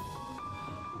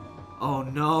 Oh,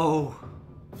 no.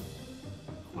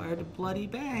 Acquired a bloody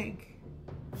bag.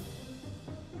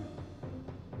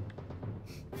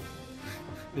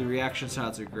 The reaction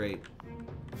shots are great.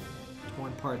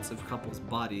 Torn parts of couple's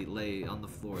body lay on the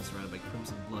floor surrounded by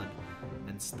crimson blood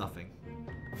and stuffing.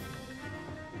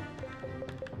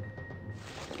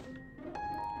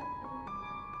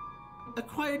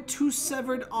 Acquired 2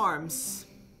 severed arms.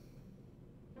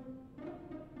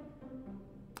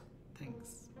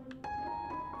 Thanks.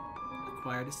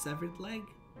 Acquired a severed leg.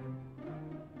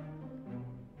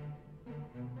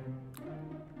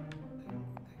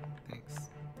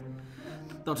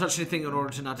 Don't touch anything in order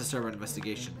to not disturb our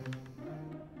investigation.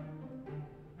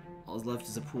 All is left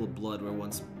is a pool of blood where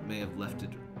once may have left it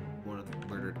one of the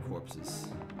murdered corpses.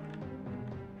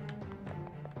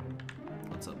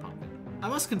 What's up, Pumpkin? I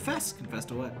must confess. Confess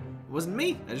to what? It wasn't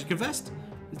me. I just confessed.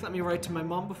 Please let me write to my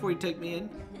mom before you take me in.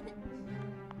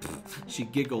 She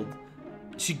giggled.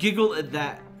 She giggled at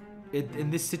that.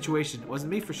 In this situation. It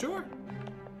wasn't me for sure.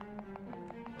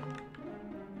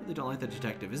 I really don't like that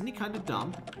detective. Isn't he kind of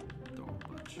dumb? Throw a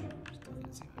bunch. Still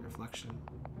can't see my reflection.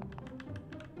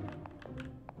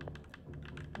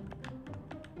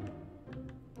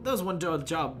 That was one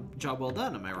job well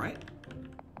done, am I right?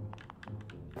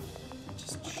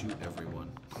 Just shoot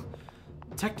everyone.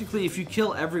 Technically, if you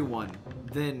kill everyone,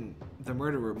 then the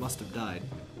murderer must have died.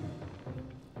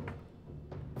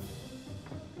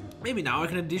 Maybe now I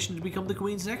can audition to become the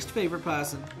Queen's next favorite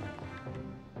person.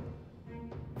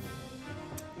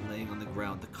 Laying on the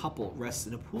ground, the couple rests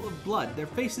in a pool of blood, their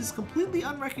faces completely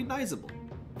unrecognizable.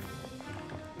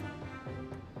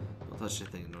 Don't touch the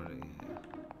thing in order to...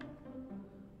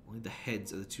 Only the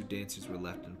heads of the two dancers were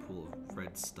left in a pool of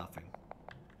red stuffing.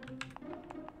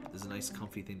 There's a nice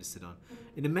comfy thing to sit on.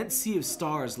 An immense sea of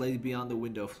stars lay beyond the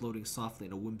window, floating softly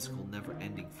in a whimsical,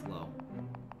 never-ending flow.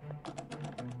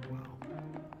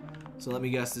 So let me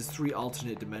guess, there's 3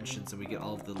 alternate dimensions and we get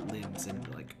all of the limbs and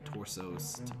like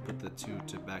torsos to put the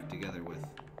two back together with.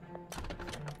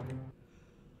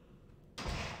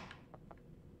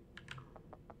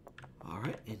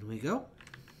 Alright, in we go.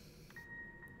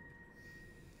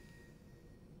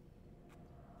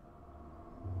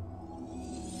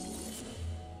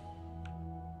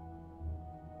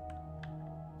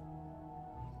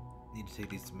 Need to take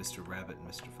these to Mr. Rabbit and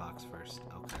Mr. Fox first.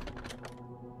 Okay.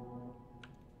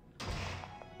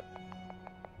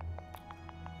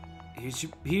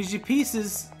 Here's your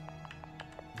pieces.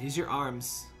 Here's your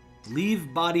arms.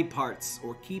 Leave body parts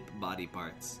or keep body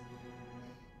parts.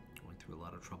 Going through a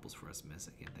lot of troubles for us, miss.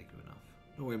 I can't thank you enough.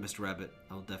 Don't worry, Mr. Rabbit.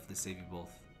 I'll definitely save you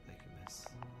both. Thank you, miss.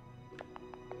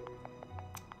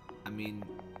 I mean,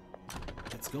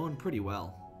 it's going pretty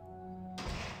well.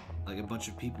 Like, a bunch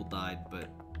of people died, but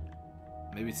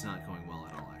maybe it's not going well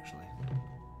at all, actually.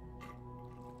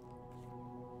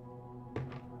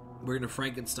 We're gonna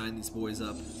Frankenstein these boys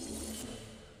up.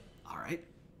 Alright.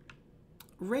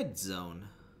 Red zone.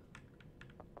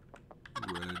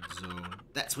 Red zone.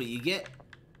 That's what you get.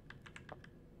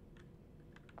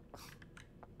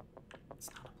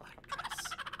 It's not a black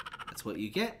dress. That's what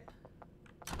you get.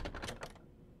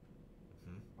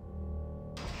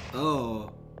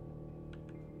 Oh.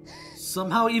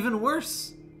 Somehow even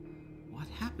worse. What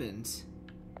happened?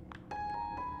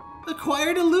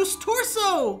 Acquired a loose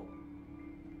torso!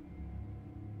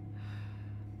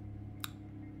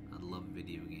 I love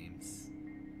video games.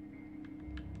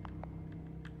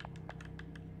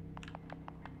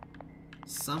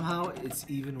 Somehow it's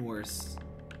even worse.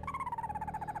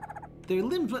 Their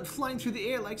limbs went flying through the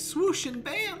air like swoosh and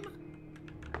bam!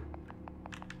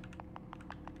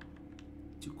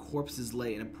 Two corpses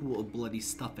lay in a pool of bloody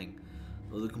stuffing.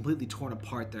 Though they're completely torn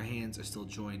apart, their hands are still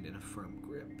joined in a firm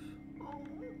grip. Oh.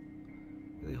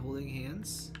 Are they holding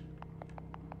hands?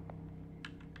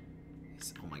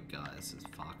 Oh my god, this is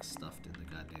Fox stuffed in the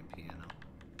goddamn piano.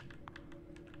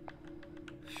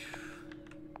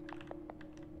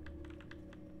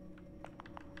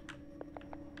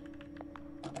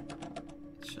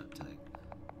 Shut tight.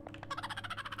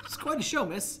 It's quite a show,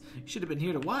 miss. You should have been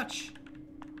here to watch.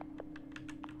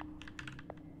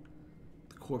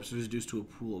 The corpse was reduced to a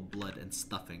pool of blood and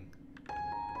stuffing.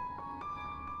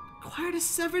 Acquired a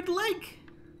severed leg.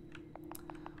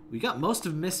 We got most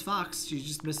of Miss Fox. She's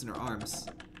just missing her arms.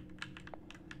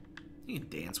 You can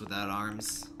dance without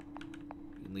arms.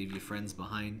 You can leave your friends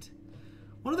behind.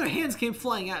 One of their hands came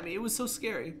flying at me. It was so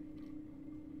scary.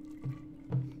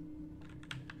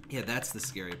 Yeah, that's the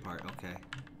scary part. Okay.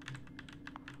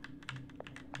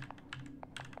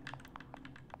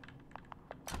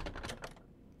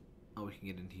 Oh, we can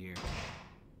get in here.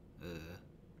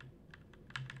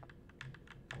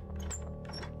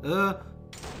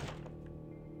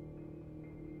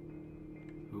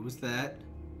 Who was that?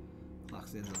 Clock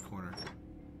stands in the corner.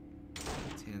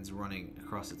 Its hands running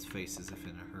across its face as if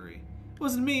in a hurry. It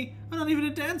wasn't me. I'm not even a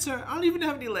dancer. I don't even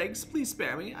have any legs. Please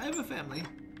spare me. I have a family.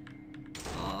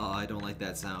 Oh, I don't like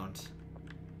that sound.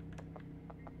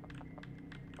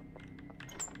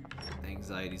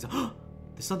 Anxieties. Oh,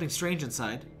 there's something strange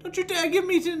inside. Don't you dare give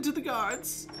me into the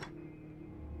guards.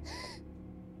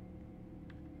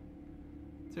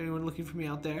 Is there anyone looking for me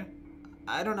out there?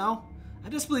 I don't know. I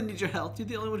desperately need your help. You're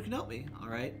the only one who can help me.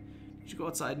 Alright. You should go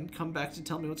outside and come back to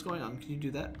tell me what's going on. Can you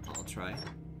do that? I'll try.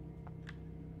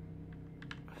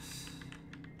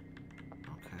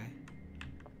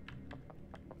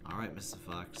 Alright, Mr.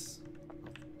 Fox.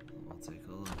 We'll take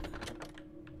a look.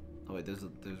 Oh wait, there's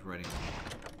writing on the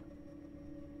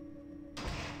wall.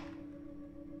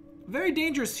 Very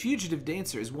dangerous fugitive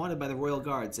dancer is wanted by the royal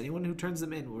guards. Anyone who turns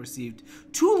them in will receive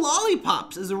 2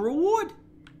 lollipops as a reward.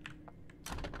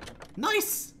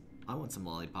 Nice! I want some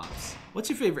lollipops. What's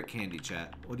your favorite candy,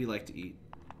 chat? What do you like to eat?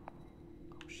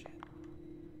 Oh shit.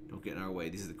 Don't get in our way.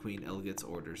 These are the Queen Elgit's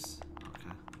orders.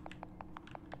 Okay.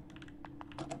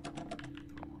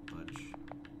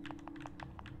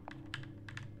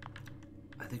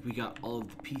 I think we got all of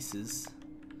the pieces.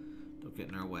 Don't get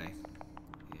in our way.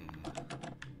 Yeah.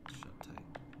 Shut tight.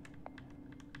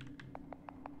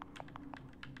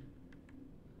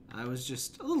 I was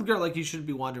just a little girl like you shouldn't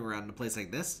be wandering around in a place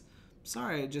like this.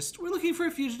 Sorry, we're looking for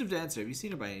a fugitive dancer. Have you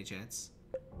seen her by any chance?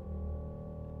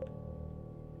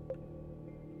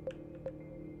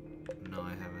 No,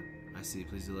 I haven't. I see.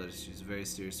 Please do let us. She's a very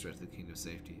serious threat to the kingdom's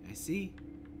safety. I see.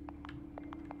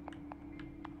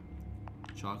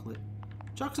 Chocolate.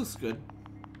 Chocolate looks good.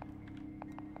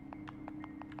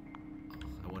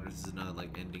 I wonder if this is another,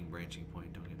 like, ending branching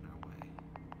point. Don't get in our way.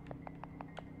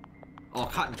 Oh,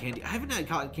 cotton candy. I haven't had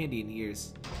cotton candy in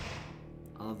years.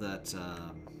 I love that,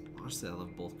 honestly, I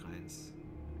love both kinds.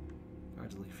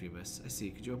 Guards looking for you, miss. I see.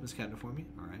 Could you open this cabinet for me?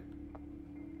 Alright.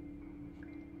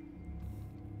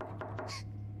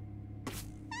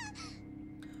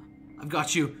 I've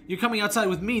got you. You're coming outside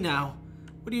with me now.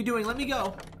 What are you doing? Let me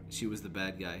go. She was the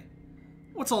bad guy.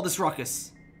 What's all this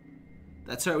ruckus?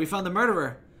 That's her. We found the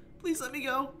murderer. Please let me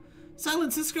go.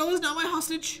 Silence. This girl is now my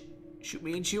hostage. Shoot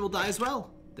me and she will die as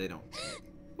well. They don't.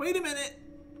 Wait a minute.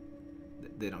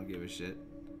 They don't give a shit.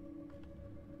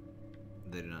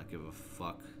 They do not give a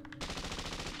fuck.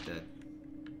 Dead.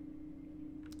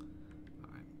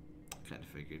 Alright. Kinda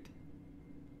figured.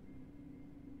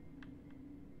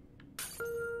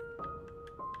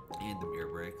 And the mirror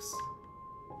breaks.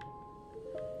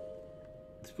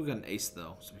 At least we got an ace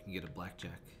though, so we can get a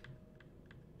blackjack.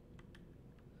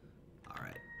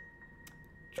 Alright.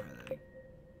 Try that.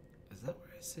 Is that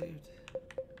where I saved?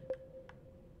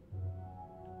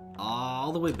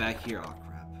 All the way back here. Oh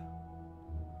crap.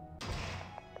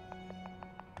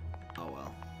 Oh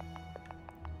well.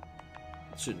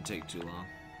 It shouldn't take too long.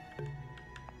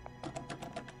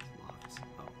 It's locked.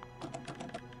 Oh.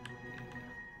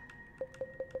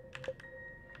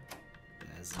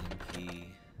 Yeah. Dazzling key.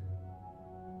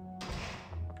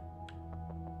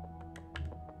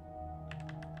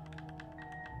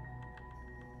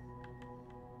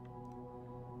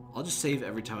 I'll just save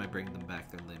every time I bring them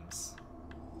back their limbs.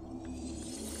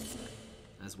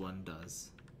 As one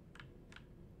does.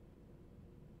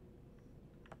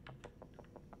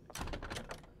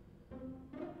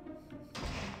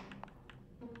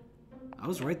 I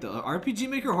was right though. RPG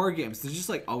Maker horror games, they're just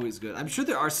like always good. I'm sure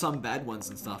there are some bad ones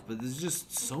and stuff, but there's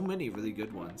just so many really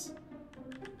good ones.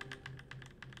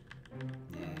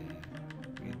 Yeah,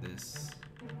 read this.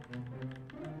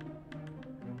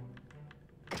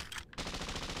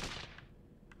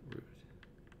 Rude.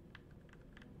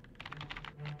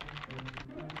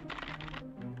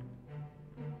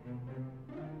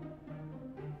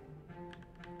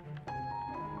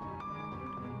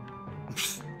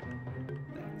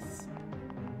 Thanks.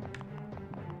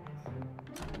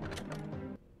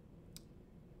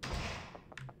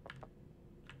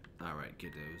 Alright,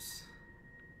 kiddos.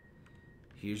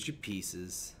 Here's your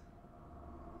pieces.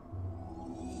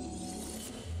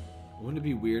 Wouldn't it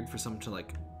be weird for someone to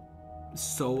like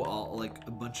sew all like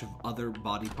a bunch of other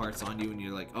body parts on you and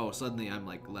you're like, oh, suddenly I'm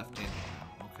like left-handed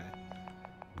now. Okay.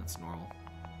 That's normal.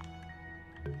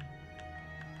 And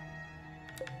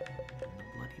the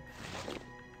bloody bag.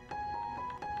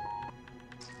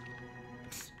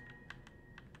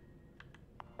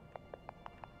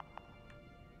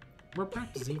 We're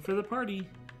practicing for the party.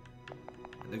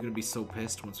 They're gonna be so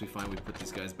pissed once we finally put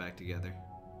these guys back together.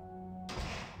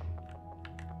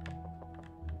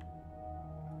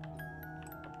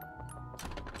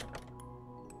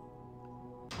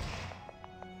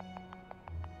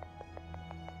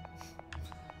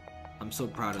 I'm so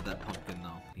proud of that pumpkin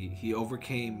though. He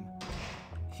overcame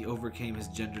his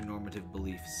gender normative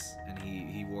beliefs and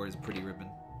he wore his pretty ribbon.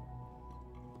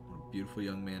 What a beautiful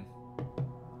young man.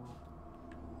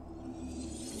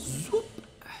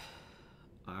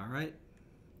 Alright.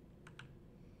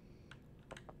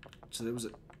 So there was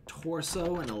a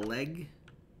torso and a leg,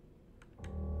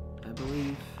 I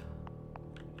believe.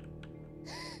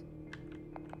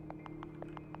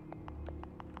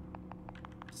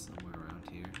 Somewhere around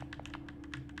here.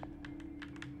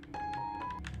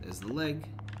 There's the leg.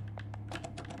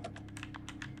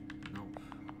 Nope.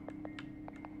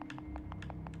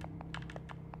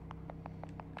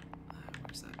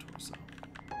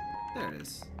 There it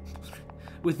is.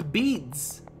 With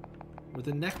beads. With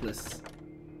a necklace.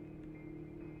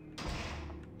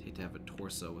 Hate to have a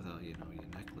torso without, you know, your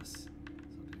necklace.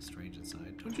 Something strange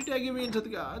inside. Don't you dare give me into the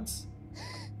gods.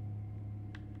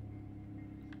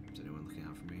 Is anyone looking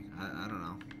out for me? I don't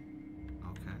know.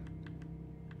 Okay.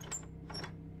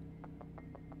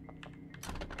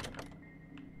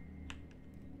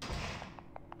 I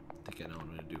think I know what I'm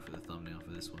gonna do for the thumbnail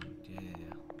for this one. Yeah.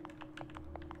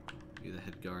 You the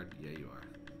head guard? Yeah, you are.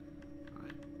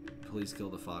 Alright. Please kill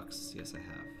the fox. Yes, I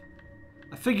have.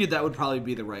 I figured that would probably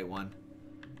be the right one.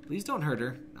 Please don't hurt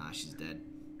her. Nah, she's dead.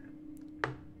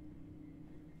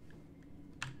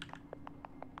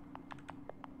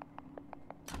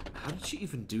 How did she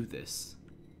even do this?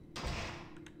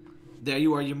 There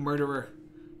you are, you murderer.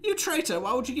 You traitor,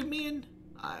 why would you give me in?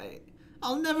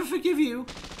 I'll never forgive you.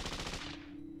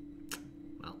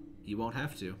 Well, you won't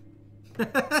have to.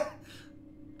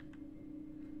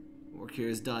 Work here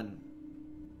is done.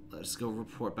 Let's go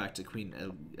report back to Queen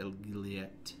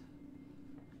Elgiliet.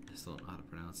 I still don't know how to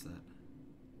pronounce that.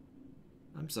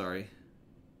 I'm sorry.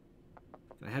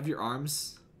 Can I have your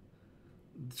arms?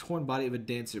 The torn body of a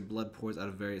dancer, blood pours out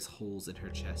of various holes in her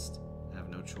chest. I have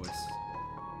no choice.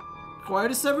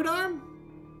 Acquired a severed arm?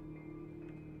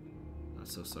 I'm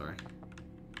so sorry.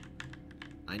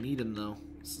 I need him though.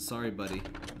 Sorry, buddy.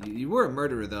 You were a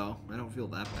murderer though. I don't feel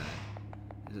that bad.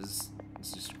 It's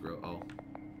just gross. Oh.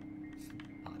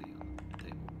 Body on the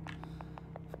table.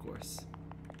 Of course.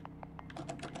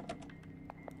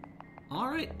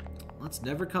 Alright. Let's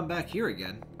never come back here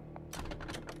again.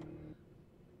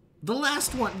 The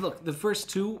last one, look, the first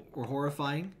two were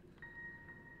horrifying.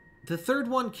 The third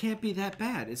one can't be that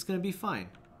bad. It's gonna be fine.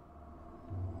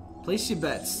 Place your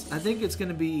bets. I think it's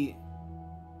gonna be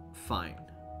fine.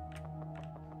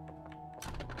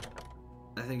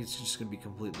 I think it's just gonna be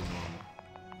completely normal.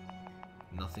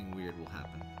 Nothing weird will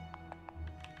happen.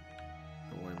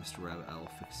 Don't worry, Mr. Rabbit, I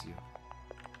will fix you.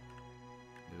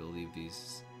 Maybe I'll leave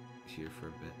these here for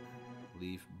a bit.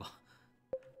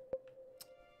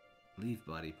 Leave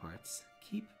body parts.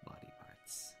 Keep body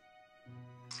parts.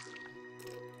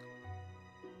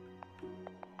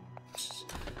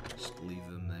 Just leave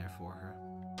them there for her.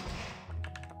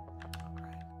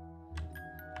 Alright.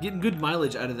 Getting good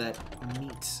mileage out of that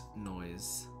meat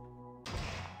noise. I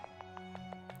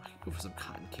could go for some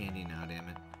cotton candy now, damn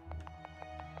it.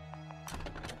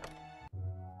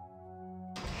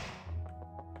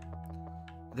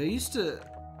 I used to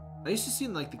see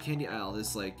in like the candy aisle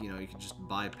this, like, you know, you can just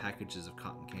buy packages of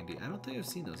cotton candy. I don't think I've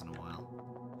seen those in a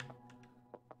while.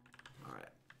 Alright.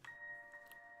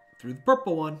 Through the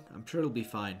purple one. I'm sure it'll be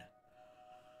fine.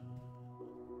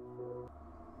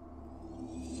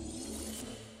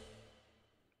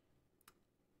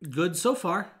 Good so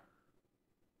far.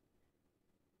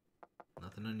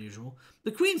 Nothing unusual.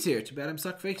 The Queen's here. Too bad I'm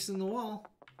stuck facing the wall.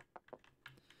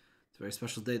 It's a very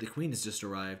special day. The Queen has just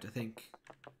arrived, I think.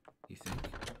 You think?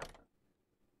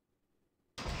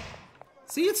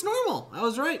 See, it's normal. I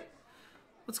was right.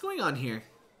 What's going on here?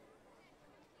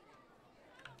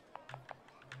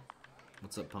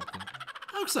 What's up, Pumpkin?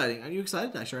 How exciting. Are you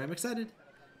excited? I sure am excited.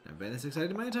 I've been this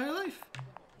excited in my entire life.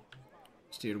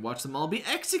 Just here to watch them all be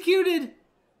executed.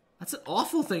 That's an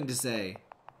awful thing to say.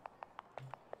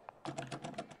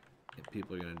 Yeah,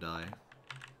 people are gonna die.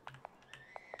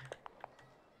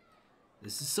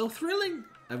 This is so thrilling.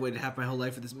 I've waited half my whole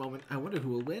life for this moment. I wonder who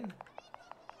will win.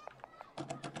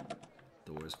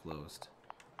 Door is closed.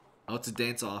 Oh, it's a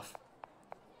dance-off.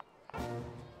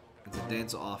 It's a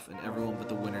dance-off, and everyone but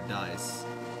the winner dies.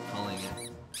 Calling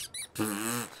it.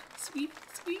 Sweet,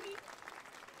 sweetie.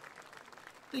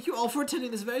 Thank you all for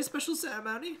attending this very special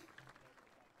ceremony.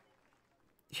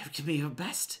 You have given me your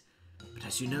best. But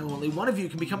as you know, only one of you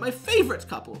can become my favorite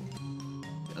couple.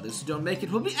 The others who don't make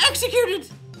it will be executed!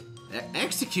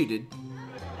 Executed?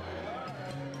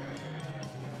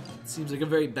 Seems like a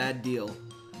very bad deal.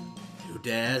 Who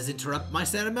dares interrupt my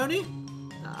ceremony?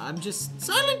 I'm just...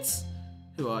 Silence!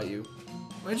 Who are you?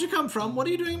 Where'd you come from? What are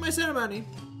you doing at my ceremony?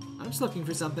 I'm just looking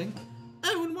for something.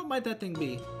 Oh, and what might that thing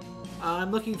be?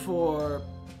 I'm looking for...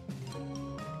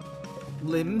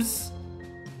 limbs.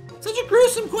 Such a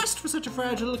gruesome quest for such a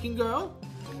fragile-looking girl.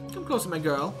 Come closer, my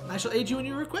girl. I shall aid you in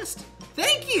your request.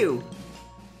 Thank you!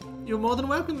 You're more than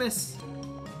welcome, miss.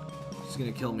 She's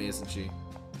gonna kill me, isn't she?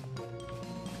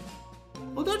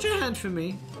 Hold out your hand for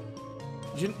me.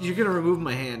 You're gonna remove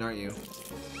my hand, aren't you?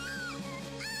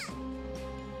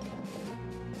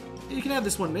 You can have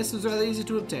this one, miss. It was rather easy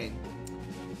to obtain.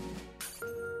 God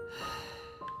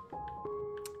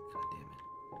damn it.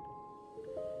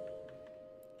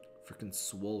 Frickin'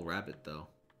 swole rabbit, though.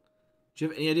 Do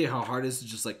you have any idea how hard it is to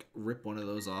just, like, rip one of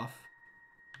those off?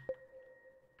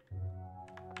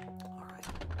 Alright.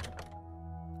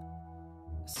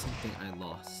 Something I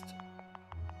lost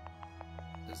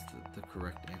is the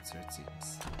correct answer, it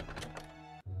seems.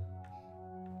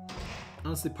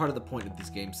 Honestly, part of the point of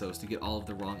these games, though, is to get all of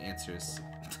the wrong answers.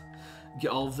 Get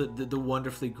all of the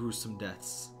wonderfully gruesome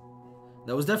deaths.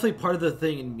 That was definitely part of the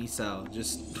thing in Misao.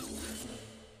 Just...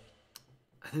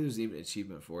 I think there's even an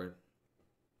achievement for it.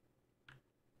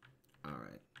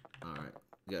 Alright. Alright.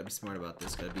 You gotta be smart about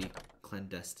this. Gotta be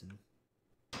clandestine.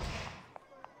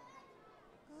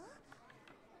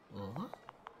 Uh-huh.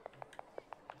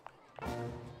 I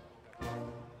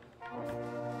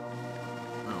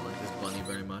don't like this bunny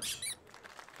very much.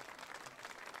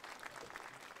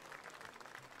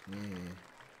 Yeah.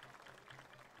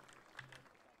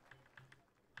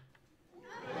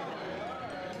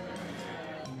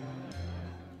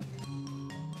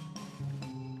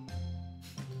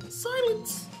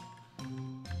 Silence!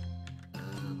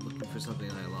 Looking for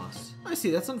something I lost. I see,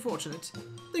 that's unfortunate.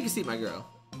 Take a seat, my girl.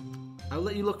 I'll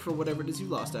let you look for whatever it is you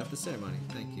lost after the ceremony.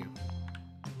 Thank you.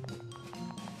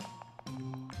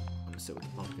 I'm gonna sit with the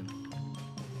pumpkin.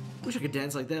 Wish I could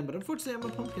dance like them, but unfortunately I'm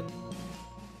a pumpkin.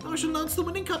 Now I shall announce the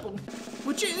winning couple,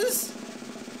 which is...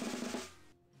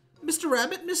 Mr.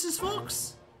 Rabbit and Mrs.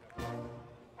 Fox.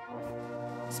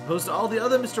 As opposed to all the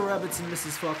other Mr. Rabbits and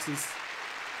Mrs. Foxes.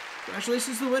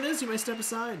 Congratulations to the winners, you may step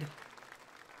aside.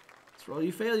 As for all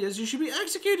you failures, you should be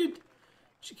executed.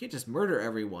 She can't just murder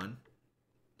everyone.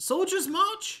 Soldiers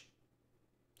march!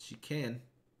 She can.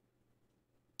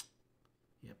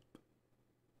 Yep.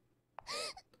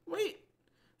 Wait.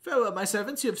 Farewell, my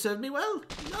servants, you have served me well.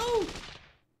 No!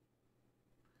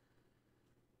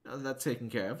 Now that that's taken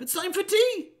care of, it's time for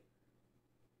tea!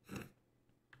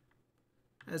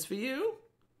 As for you,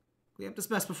 clean up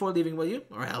this mess before leaving, will you?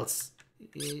 Or else.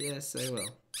 Yes, I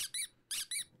will.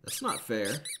 That's not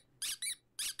fair.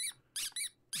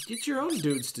 Get your own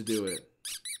dudes to do it.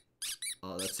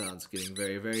 Oh, that sounds getting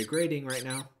very, very grating right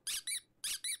now.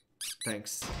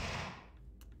 Thanks.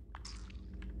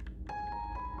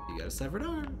 You got a severed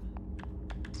arm.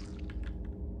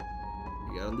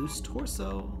 You got a loose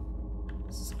torso.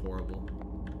 This is horrible.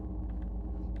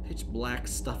 Pitch black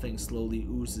stuffing slowly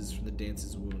oozes from the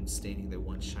dancer's wounds, staining their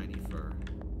once shiny fur.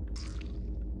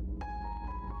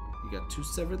 You got 2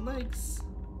 severed legs.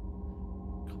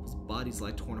 Couples' bodies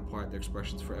lie torn apart, their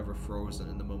expressions forever frozen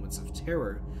in the moments of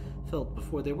terror felt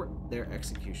before they were their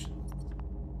execution.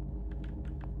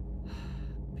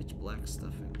 Pitch black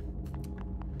stuffing.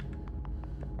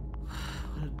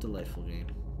 What a delightful game.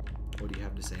 What do you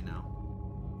have to say now?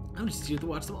 I'm just here to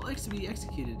watch them all be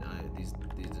executed. These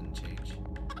didn't change.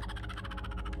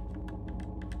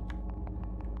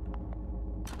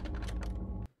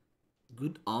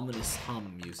 Good ominous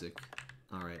hum music.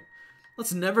 Alright.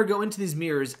 Let's never go into these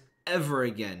mirrors ever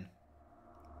again.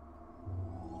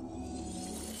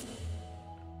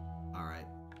 Alright.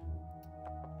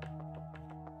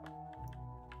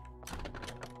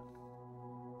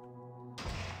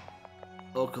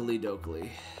 Oakley dokley.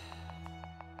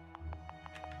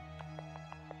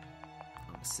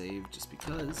 I'm gonna save just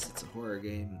because it's a horror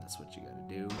game and that's what you gotta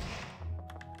do.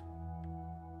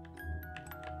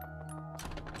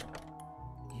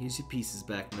 Here's your pieces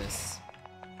back, miss.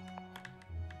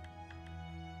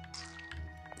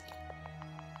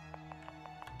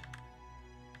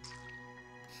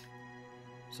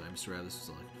 Sorry, Mr. Rabbit, this was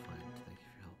all I could find. Thank you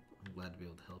for your help. I'm glad to be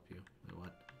able to help you. Wait,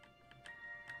 what?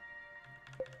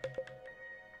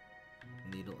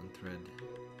 Needle and thread.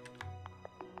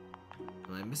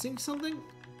 Am I missing something?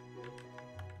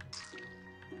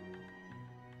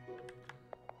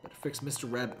 Better fix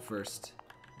Mr. Rabbit first.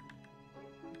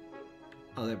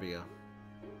 Oh, there we go.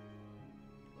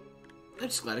 I'm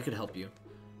just glad I could help you.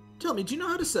 Tell me, do you know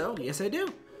how to sew? Yes, I do.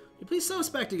 Will you please sew us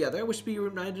back together? I wish to be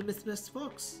reunited with Miss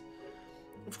Fox.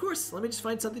 Of course. Let me just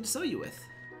find something to sew you with.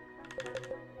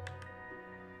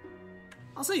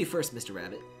 I'll sew you first, Mr.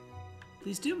 Rabbit.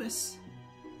 Please do, miss.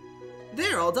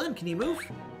 There, all done. Can you move?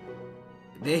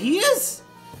 There he is!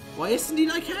 Why, yes,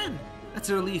 indeed I can. That's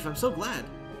a relief. I'm so glad.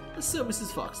 Let's sew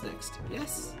Mrs. Fox next.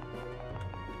 Yes?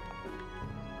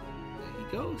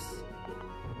 Goes.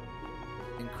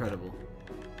 Incredible.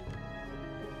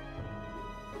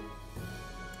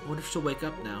 I wonder if she'll wake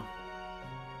up now.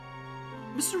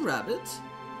 Mr. Rabbit?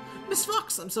 Miss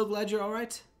Fox, I'm so glad you're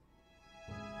alright.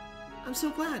 I'm so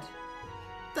glad.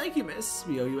 Thank you, miss.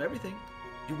 We owe you everything.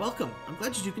 You're welcome. I'm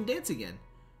glad you two can dance again.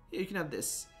 Here, you can have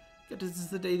this. This is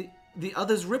the day the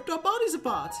others ripped our bodies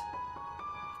apart.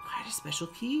 Quite a special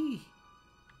key.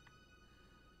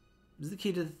 This is the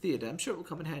key to the theater. I'm sure it will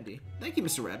come in handy. Thank you,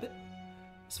 Mr. Rabbit.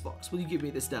 Miss Fox, will you give me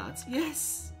this dance?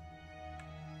 Yes!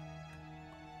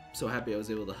 I'm so happy I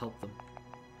was able to help them.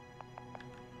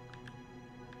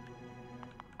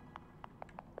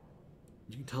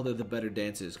 You can tell they're the better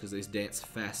dancers because they dance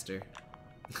faster.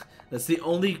 That's the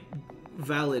only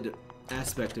valid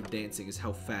aspect of dancing, is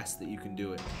how fast that you can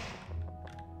do it.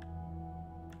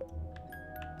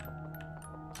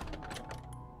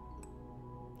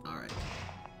 Alright.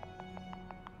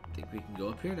 I think we can go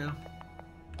up here now.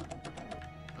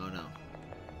 Oh no.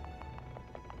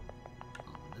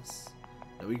 Ominous.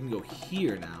 No, we can go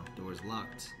here now. Door's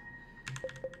locked.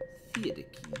 Theater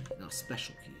key. No,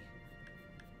 special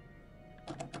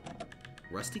key.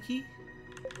 Rusty key?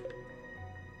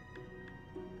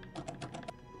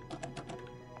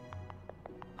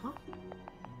 Huh?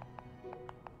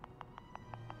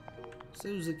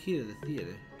 Said it was the key to the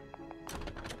theater.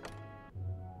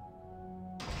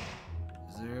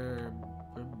 Is there...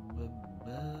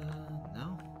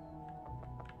 no?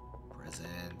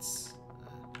 Presents.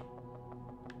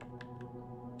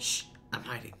 Shh! I'm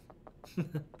hiding.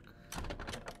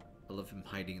 I love him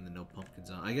hiding in the no pumpkin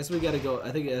zone. I guess we gotta go.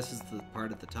 I think this is the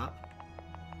part at the top.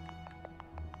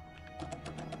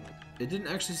 It didn't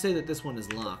actually say that this one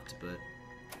is locked, but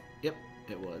yep,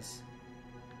 it was.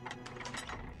 I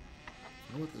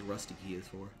don't know what this rusty key is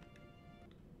for.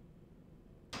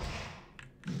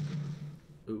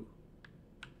 Ooh.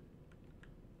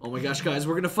 Oh my gosh, guys,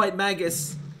 we're gonna fight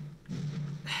Magus.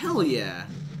 Hell yeah.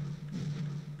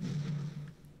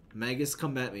 Magus,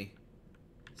 come at me.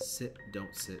 Sit,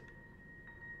 don't sit.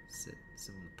 Sit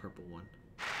on the purple one.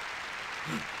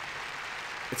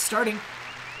 It's starting.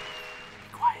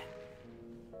 Be quiet.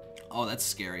 Oh, that's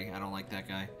scary. I don't like that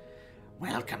guy.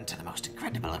 Welcome to the most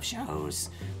incredible of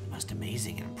shows. The most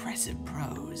amazing and impressive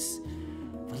prose.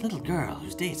 For a little girl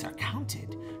whose days are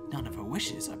counted, none of her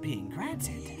wishes are being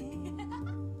granted.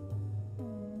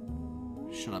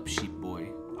 Shut up, sheep boy.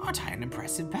 Aren't I an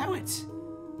impressive poet?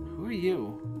 Who are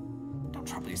you? Don't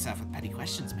trouble yourself with petty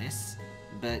questions, miss.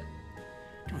 But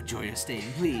to enjoy your stay,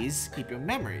 please keep your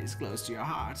memories close to your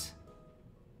heart.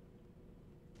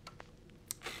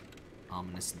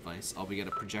 Ominous advice. Oh, we got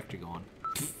a projector going.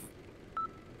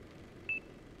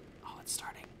 Oh, it's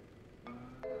starting.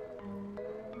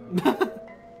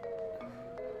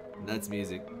 That's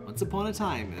music. Once upon a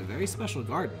time, in a very special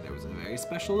garden, there was a very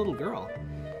special little girl.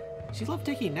 She loved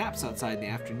taking naps outside in the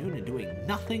afternoon and doing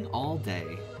nothing all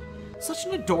day. Such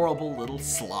an adorable little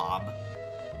slob.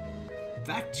 In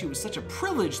fact, she was such a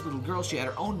privileged little girl, she had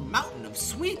her own mountain of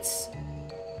sweets.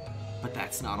 But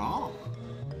that's not all.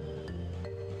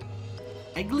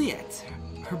 Egliette,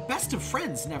 her best of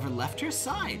friends, never left her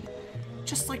side.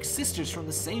 Just like sisters from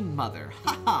the same mother.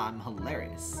 Haha, I'm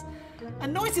hilarious. A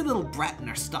noisy little brat and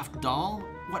her stuffed doll.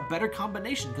 What better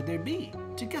combination could there be?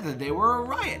 Together they were a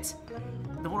riot.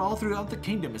 Known all throughout the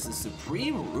kingdom as the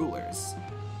supreme rulers.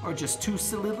 Or just two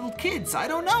silly little kids, I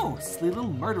don't know. Silly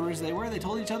little murderers they were. They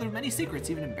told each other many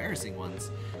secrets, even embarrassing ones.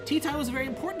 Tea time was a very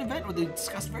important event where they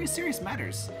discussed very serious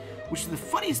matters. Which is the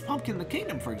funniest pumpkin in the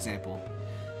kingdom, for example.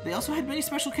 They also had many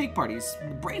special cake parties,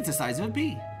 the brains the size of a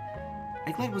bee.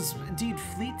 Egglet was indeed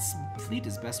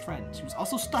Fleeta's best friend. She was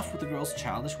also stuffed with the girl's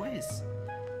childish ways.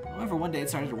 However, one day it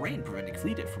started to rain, preventing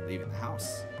Fleeta from leaving the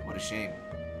house. What a shame.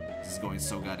 This is going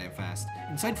so goddamn fast.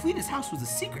 Inside Fleeta's house was a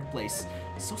secret place.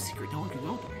 So secret no one could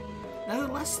go there.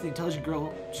 Nevertheless, the intelligent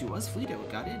girl she was, Fleeta,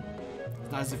 got in.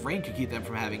 It's not as if rain could keep them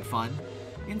from having fun.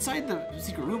 Inside the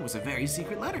secret room was a very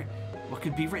secret letter. What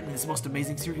could be written in this most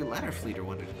amazing secret letter, Fleeta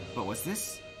wondered. But what's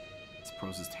this? This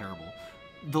prose is terrible.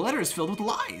 The letter is filled with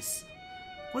lies.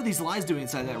 What are these lies doing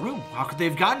inside that room? How could they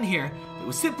have gotten here? There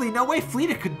was simply no way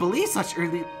Fleeta could believe such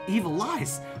early evil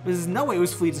lies. There's no way it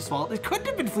was Fleeta's fault. It couldn't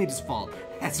have been Fleeta's fault.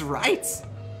 That's right.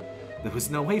 There was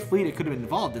no way Fleeta could have been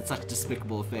involved in such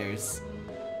despicable affairs.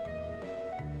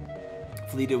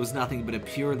 Fleeta was nothing but a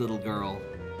pure little girl.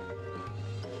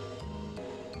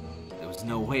 There was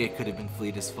no way it could have been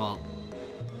Fleeta's fault.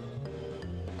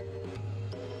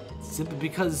 Simply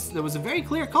because there was a very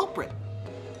clear culprit.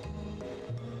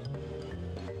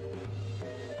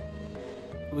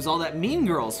 It was all that mean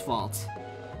girl's fault.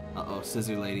 Uh-oh,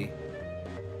 Scissor Lady.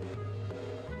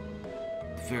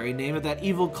 The very name of that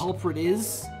evil culprit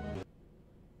is...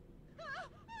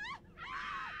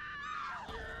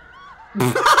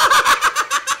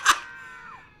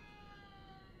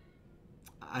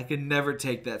 I can never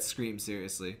take that scream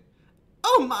seriously.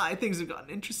 Oh my, things have gotten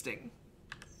interesting.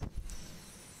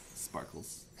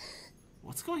 Sparkles.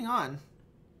 What's going on?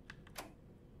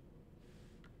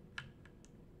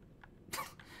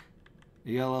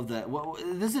 You gotta love that. Well,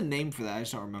 there's a name for that. I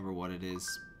just don't remember what it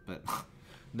is. But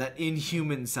that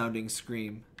inhuman sounding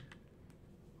scream.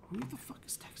 Who the fuck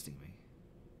is texting me?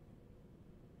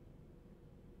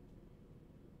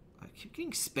 I keep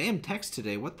getting spam text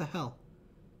today. What the hell?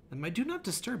 And my do not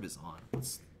disturb is on.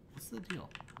 What's the deal?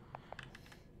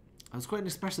 It was quite an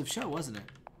expressive show, wasn't it?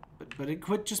 But it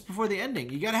quit just before the ending.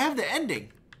 You gotta have the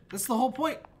ending. That's the whole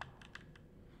point.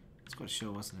 It's quite a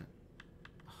show, wasn't it?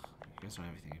 Ugh, you guys don't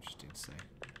have anything interesting to say.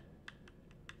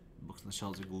 The books on the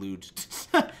shelves are glued.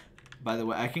 By the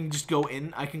way, I can just go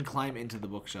in. I can climb into the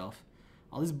bookshelf.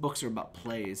 All these books are about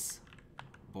plays.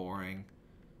 Boring.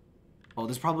 Oh,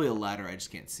 there's probably a ladder. I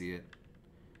just can't see it.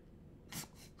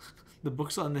 The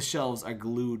books on the shelves are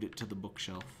glued to the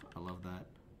bookshelf. I love that.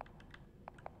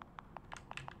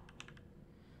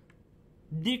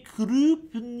 Die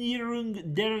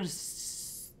Gruppenierung der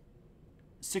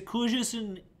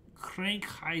psychischen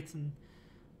Krankheiten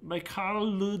by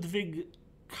Carl Ludwig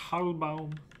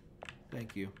Karlbaum.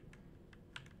 Thank you.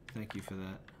 Thank you for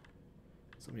that.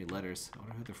 So many letters. I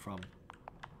wonder who they're from.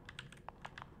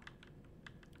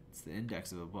 It's the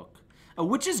index of a book. A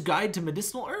Witch's Guide to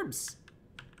Medicinal Herbs.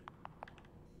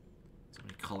 So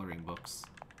many coloring books.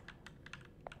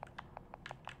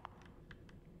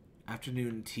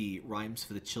 Afternoon Tea, Rhymes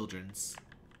for the Children's.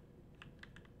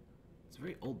 It's a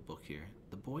very old book here.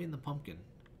 The Boy and the Pumpkin.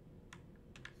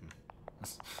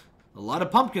 A lot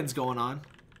of pumpkins going on.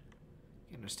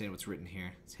 Can't understand what's written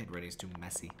here. This handwriting is too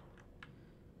messy.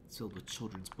 It's filled with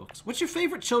children's books. What's your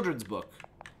favorite children's book?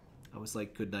 I always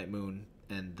like Goodnight Moon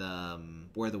and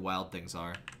Where the Wild Things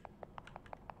Are.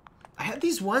 I had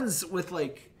these ones with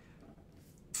like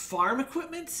farm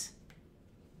equipment.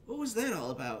 What was that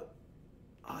all about?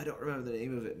 Oh, I don't remember the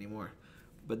name of it anymore.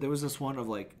 But there was this one of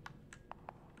like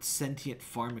sentient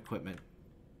farm equipment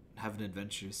having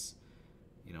adventures,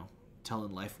 you know,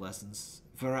 telling life lessons.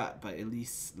 Verrat by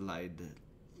Elise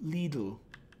Liedl.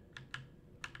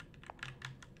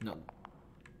 No,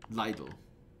 Liedl.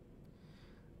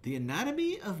 The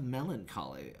Anatomy of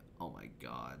Melancholy. Oh my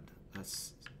god,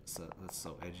 that's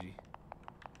so edgy.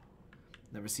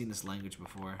 Never seen this language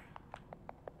before.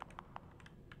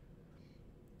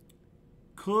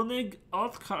 König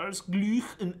Otkars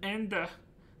Glück und Ende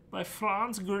by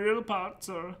Franz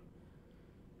Grillparzer.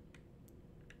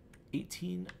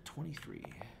 1823.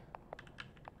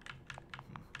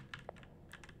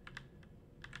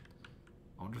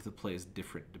 I wonder if the play is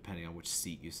different depending on which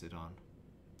seat you sit on.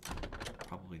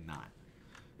 Probably not.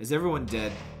 Is everyone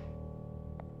dead?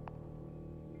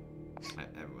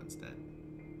 Everyone's dead.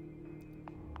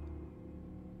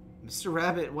 Mr.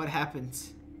 Rabbit, what happened?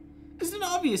 Isn't it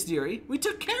obvious, dearie? We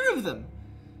took care of them.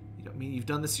 You don't mean you've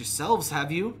done this yourselves,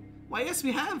 have you? Why, yes,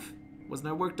 we have. Wasn't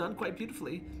our work done quite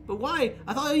beautifully? But why?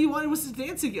 I thought all you wanted was to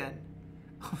dance again.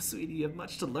 Oh, sweetie, you have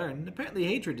much to learn. Apparently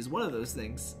hatred is one of those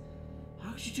things.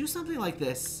 How could you do something like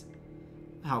this?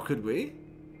 How could we?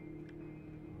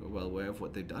 We're well aware of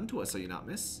what they've done to us, are you not,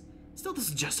 miss? Still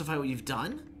doesn't justify what you've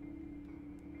done.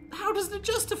 How doesn't it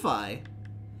justify?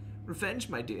 Revenge,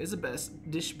 my dear, is a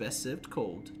dish best served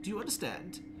cold. Do you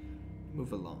understand?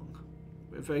 Move along.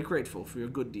 We're very grateful for your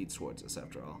good deeds towards us,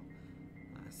 after all.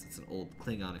 It's an old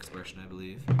Klingon expression, I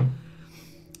believe.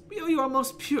 We owe you our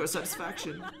most pure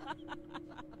satisfaction.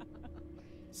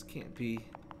 This can't be.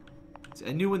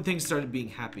 I knew when things started being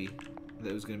happy that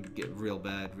it was going to get real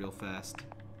bad real fast.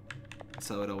 That's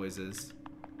how it always is.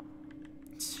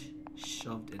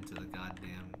 Shoved into the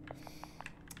goddamn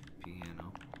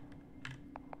piano.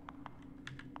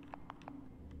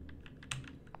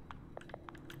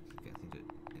 I can't think to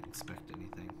inspect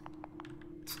anything.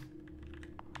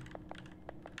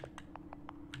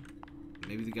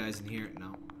 Maybe the guy's in here?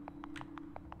 No.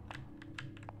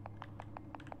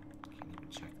 Can't even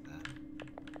check that.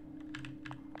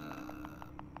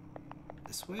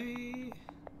 This way?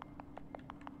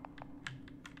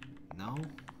 No.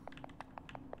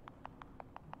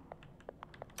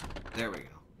 There we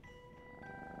go.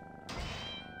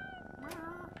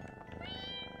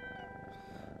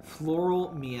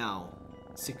 Floral Meow,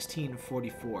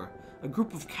 1644. A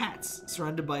group of cats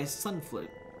surrounded by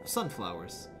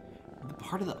sunflowers. The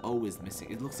part of the O is missing.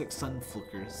 It looks like sun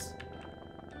flickers.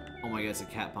 Oh my god, it's a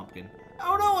cat pumpkin.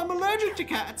 Oh no, I'm allergic to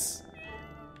cats!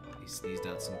 He sneezed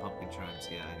out some pumpkin charms.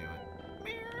 Yeah, I knew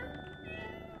it.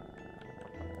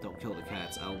 Don't kill the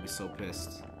cats. I will be so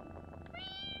pissed.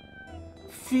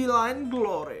 Feline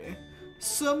glory.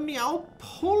 Sir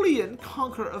Meowpolian,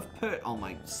 conqueror of oh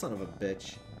my son of a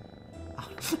bitch.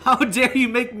 How dare you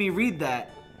make me read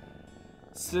that?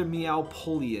 Sir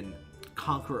Meowpolian,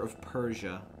 conqueror of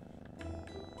Persia.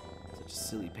 Such a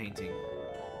silly painting.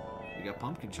 We got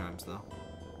pumpkin charms though.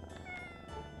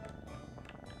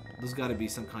 There's gotta be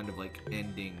some kind of like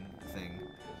ending thing.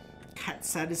 Cat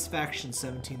Satisfaction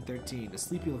 1713. A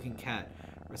sleepy-looking cat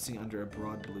resting under a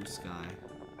broad blue sky.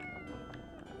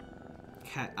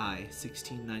 Cat Eye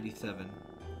 1697.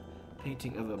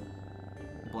 Painting of a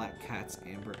black cat's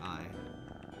amber eye.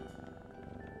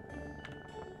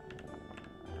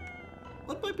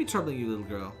 What might be troubling you, little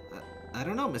girl? I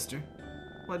don't know, mister.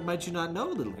 What might you not know,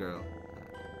 little girl?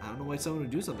 I don't know why someone would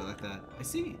do something like that. I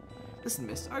see. Listen,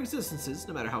 miss, our existences,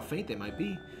 no matter how faint they might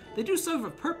be, they do serve a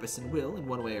purpose and will, in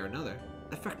one way or another,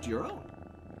 affect your own.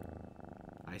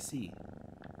 I see.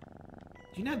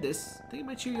 Do you have this? I think it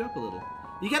might cheer you up a little.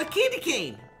 You got a candy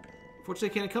cane! Fortunately,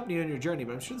 I can't accompany you on your journey,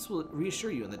 but I'm sure this will reassure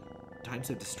you in the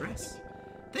times of distress.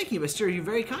 Thank you, mister. You're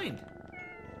very kind.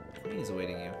 The queen is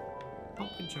awaiting you.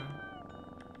 Pumpkin charm.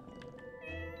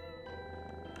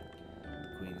 The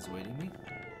queen is awaiting me.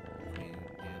 The queen,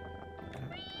 yeah. Okay.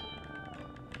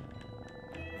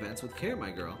 Advance with care,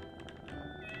 my girl.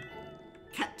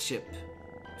 Cat chip.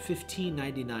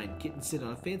 $15.99. Kittens sit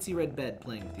on a fancy red bed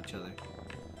playing with each other.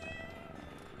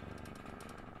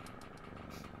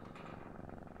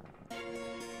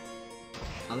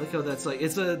 I like how that's like,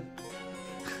 it's like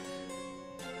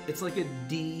a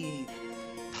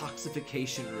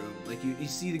detoxification room. Like you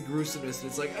see the gruesomeness and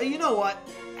it's like, oh, you know what?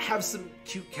 Have some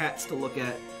cute cats to look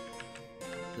at.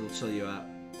 It'll chill you out.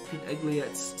 Queen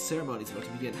Egliette's ceremony is about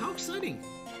to begin. How exciting!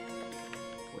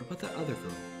 What about that other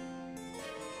girl?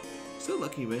 So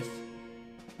lucky, miss.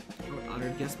 I'm an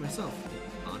honored guest myself.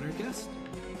 Honored guest?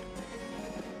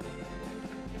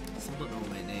 I still don't know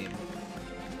my name.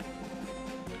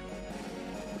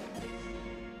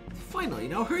 Finally,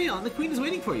 now hurry on, the queen is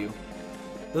waiting for you.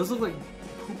 Those look like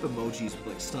poop emojis with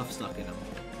like stuff stuck in them.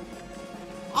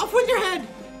 Off with your head!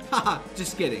 Haha,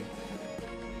 just kidding.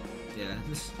 Yeah,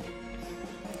 this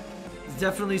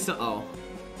definitely some. Oh.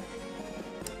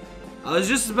 I was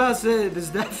just about to say, there's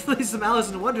definitely some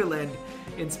Alice in Wonderland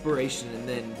inspiration, and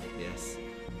then, yes,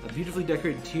 a beautifully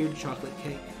decorated tiered chocolate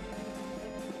cake.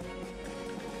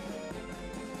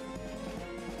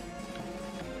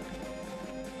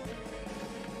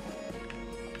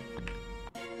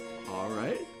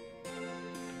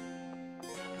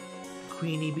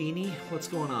 Queenie Beanie, what's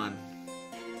going on?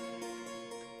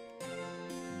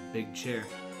 Big chair.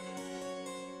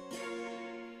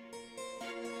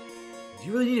 Do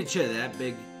you really need a chair that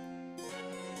big?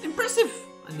 Impressive!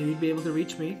 I knew you'd be able to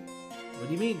reach me. What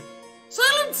do you mean?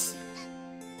 Silence!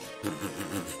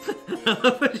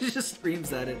 She just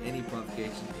screams that at any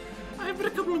provocation. I have but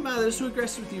a couple of matters to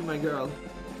address with you, my girl.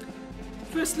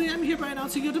 Firstly, I'm hereby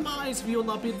announcing your demise if you will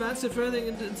not be advanced further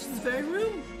into this very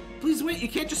room. Please wait, you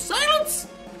can't just silence!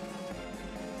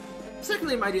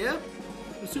 Secondly, my dear,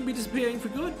 you'll soon be disappearing for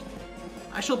good.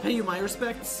 I shall pay you my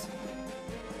respects.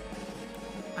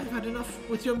 I've had enough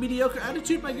with your mediocre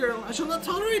attitude, my girl. I shall not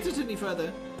tolerate it any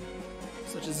further.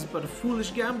 Such as is but a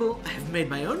foolish gamble. I have made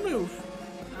my own move.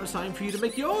 Now it's time for you to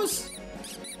make yours.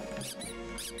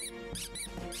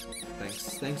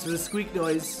 Thanks for the squeak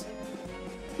noise.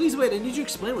 Please wait, I need you to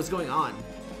explain what's going on.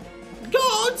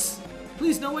 Gods!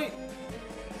 Please, no, wait.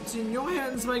 It's in your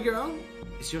hands, my girl.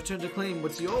 It's your turn to claim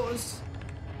what's yours.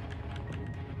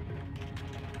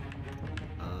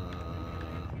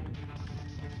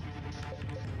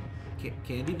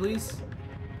 Candy, please?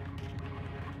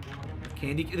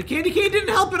 The candy cane didn't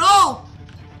help at all!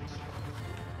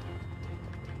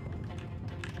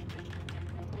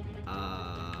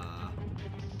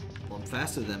 Well, I'm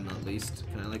faster than them, at least.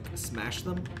 Can I, like, smash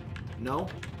them? No?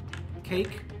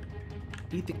 Cake?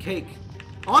 Eat the cake.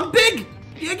 Oh, I'm big!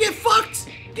 Yeah, get fucked!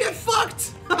 Get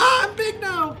fucked! I'm big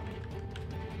now!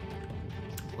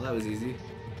 Well, that was easy.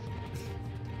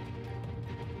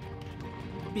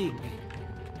 Big.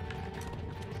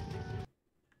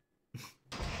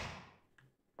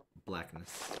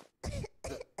 Blackness.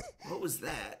 What was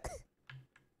that?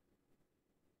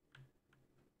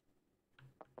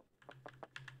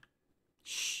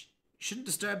 Shh. You shouldn't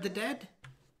disturb the dead.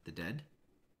 The dead?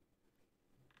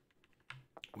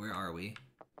 Where are we?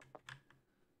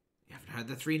 You haven't heard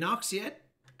the 3 knocks yet?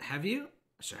 Have you?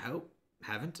 I sure hope.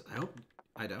 Haven't. I hope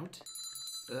I don't.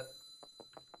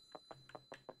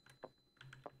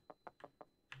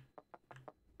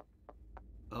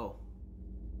 Oh.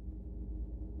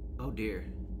 Oh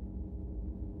dear.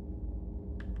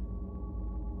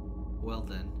 Well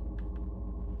then.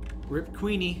 Rip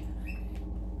Queenie.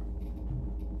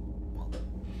 Well,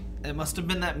 it must have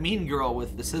been that mean girl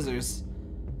with the scissors.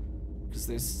 Because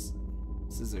there's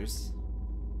scissors.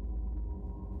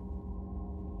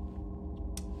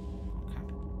 Okay.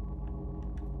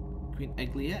 Queen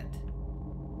Egliette.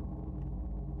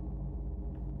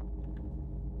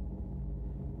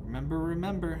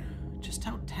 Remember, just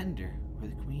how tender were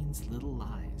the queen's little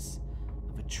eyes.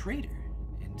 a traitor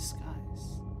in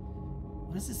disguise.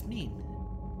 What does this mean?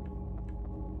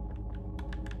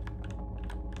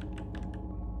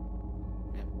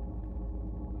 Yep.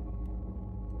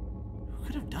 Who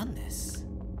could have done this?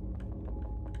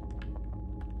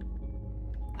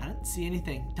 I didn't see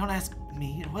anything. Don't ask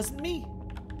me. It wasn't me.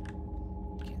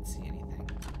 Can't see anything.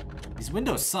 These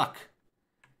windows suck.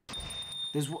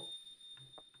 There's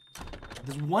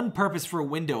one purpose for a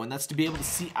window, and that's to be able to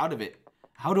see out of it.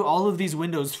 How do all of these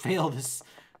windows fail this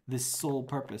sole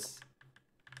purpose?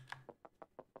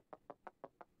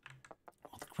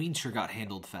 Well, the queen sure got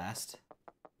handled fast.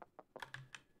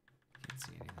 Can't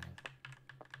see anything.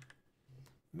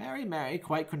 Mary, Mary,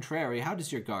 quite contrary, how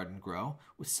does your garden grow?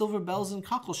 With silver bells and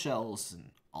cockle shells,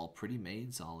 and all pretty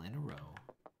maids all in a row.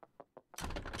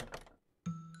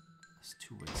 There's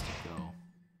 2 ways to go.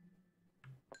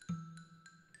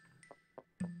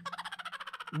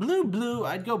 Blue, blue.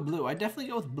 I'd go blue. I'd definitely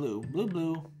go with blue. Blue,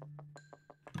 blue. Go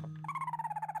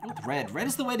with red. Red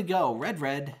is the way to go. Red,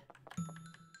 red.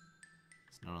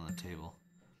 It's not on the table.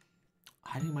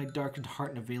 Hiding my darkened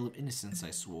heart in a veil of innocence,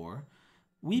 I swore.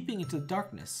 Weeping into the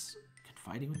darkness,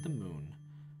 confiding with the moon.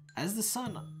 As the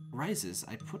sun rises,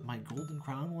 I put my golden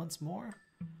crown once more,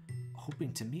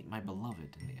 hoping to meet my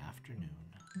beloved in the afternoon.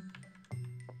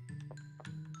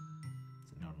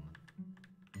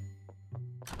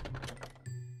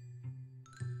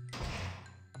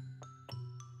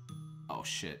 Oh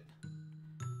shit.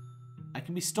 I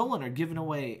can be stolen or given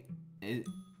away,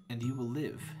 and you will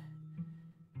live.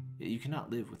 Yet you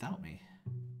cannot live without me.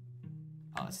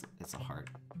 Oh, it's a heart.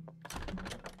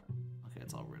 Okay,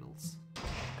 it's all riddles.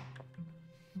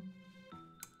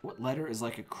 What letter is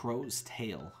like a crow's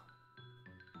tail?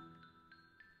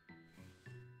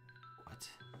 What?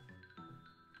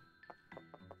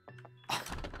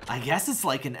 I guess it's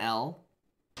like an L.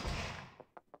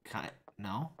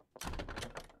 No?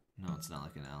 No, it's not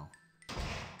like an L.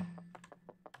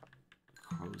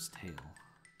 Crow's tail.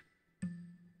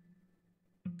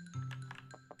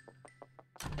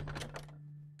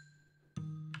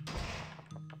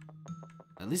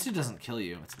 At least it doesn't kill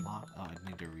you. It's locked. Oh, I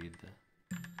need to read the...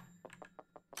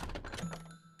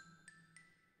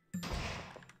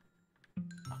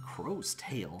 A crow's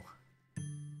tail?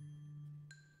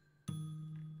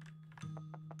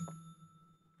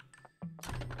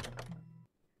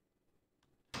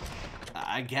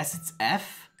 I guess it's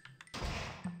F?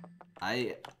 F.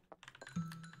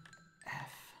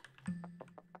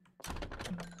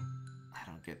 I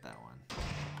don't get that one.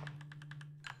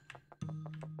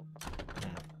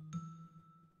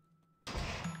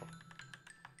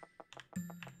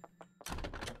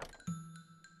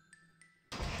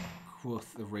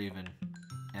 Quoth the raven.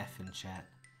 F in chat.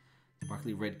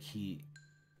 Sparkly red key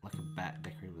like a bat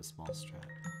decorated with a small strap.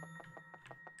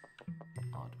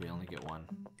 Oh, do we only get one?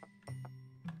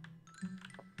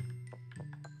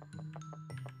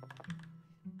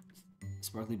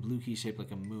 Sparkly blue key shaped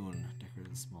like a moon, decorated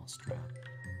with a small strap.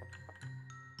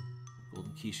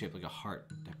 Golden key shaped like a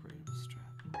heart, decorated with a strap.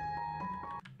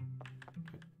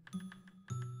 Good.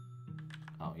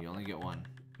 Oh, you only get one.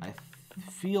 I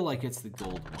feel like it's the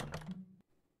gold one.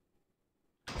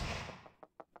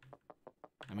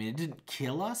 I mean, it didn't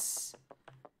kill us,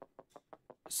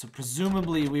 so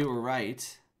presumably we were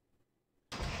right.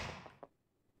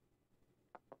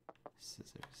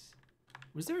 Scissors.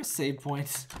 Was there a save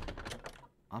point?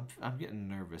 I'm getting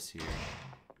nervous here.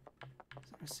 Is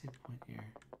there a save point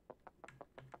here?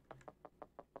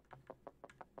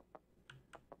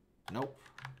 Nope.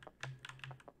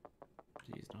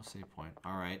 Jeez, no save point.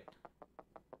 Alright.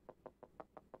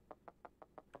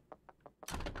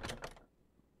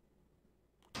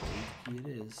 Gold key it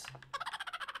is.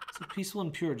 So peaceful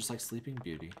and pure, just like Sleeping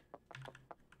Beauty.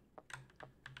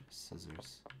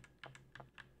 Scissors.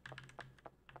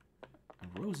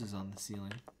 And roses on the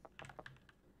ceiling.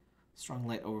 Strong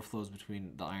light overflows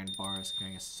between the iron bars,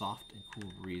 carrying a soft and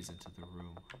cool breeze into the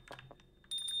room.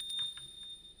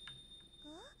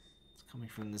 It's coming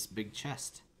from this big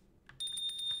chest.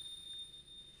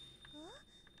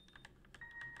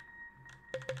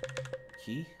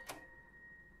 Key?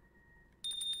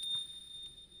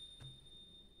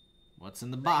 What's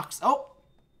in the box? Oh!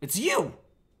 It's you!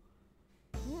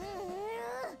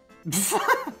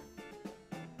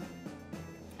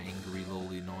 Angry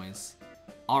lowly noise.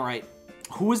 Alright,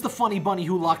 who is the funny bunny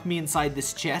who locked me inside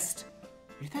this chest?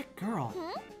 You're that girl.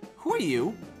 Who are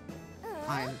you?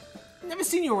 I've never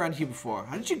seen you around here before.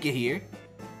 How did you get here?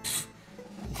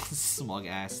 Smug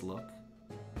ass look.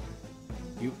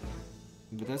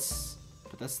 But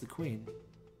that's the queen.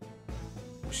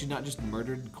 Was she not just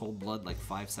murdered in cold blood like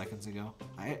 5 seconds ago?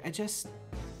 I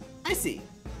see.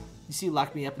 You see you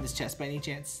locked me up in this chest by any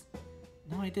chance?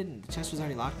 No, I didn't. The chest was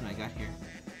already locked when I got here.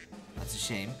 That's a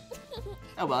shame.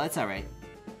 Oh well, that's alright.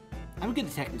 I'm a good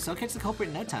detective, so I'll catch the culprit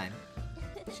in no time.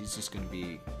 She's just gonna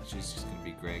be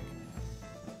Greg.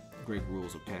 Greg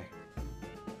rules, okay.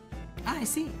 Ah, I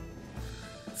see.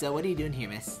 So what are you doing here,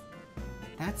 miss?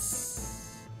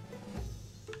 That's...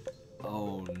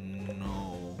 Oh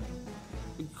no.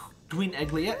 Queen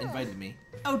Eglia invited me.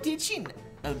 Oh, did she?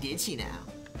 Oh, did she now?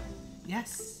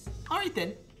 Yes. Alright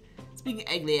then. Speaking of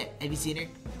Eglia, have you seen her?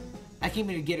 I came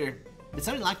here to get her, but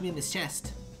somebody locked me in this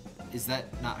chest. Is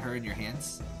that not her in your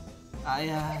hands?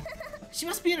 She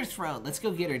must be in her throne. Let's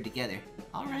go get her together.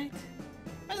 Alright.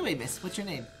 By the way, miss, what's your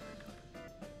name?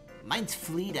 Mine's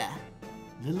Fleda.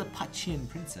 Lilliputian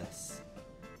princess.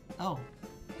 Oh.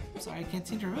 Sorry, I can't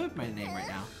seem to remember my name right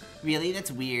now. Really?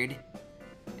 That's weird.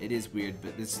 It is weird,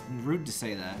 but it's rude to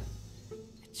say that.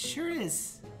 It sure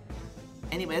is.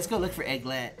 Anyway, let's go look for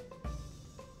Egglet.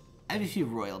 I have a few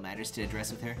royal matters to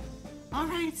address with her.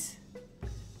 Alright.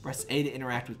 Press A to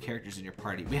interact with characters in your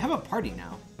party. We have a party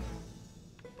now.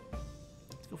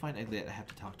 Let's go find Egglet. I have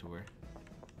to talk to her.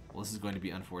 Well, this is going to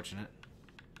be unfortunate.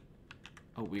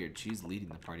 Oh, weird. She's leading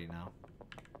the party now.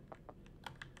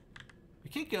 We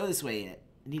can't go this way yet.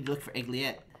 I need to look for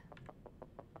Egglet.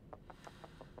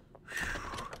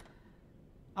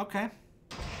 Okay.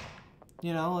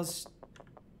 You know, let's...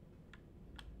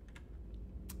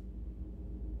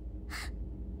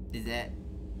 Is that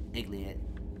Egglet?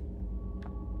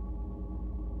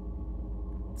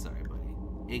 Sorry, buddy.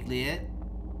 Egglet?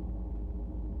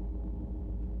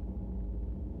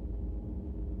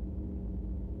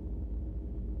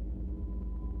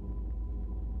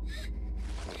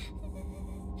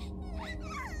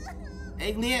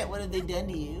 Egglet, what have they done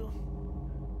to you?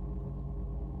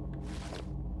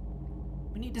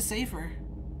 We need to save her.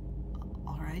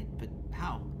 Alright, but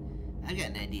how? I got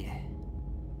an idea.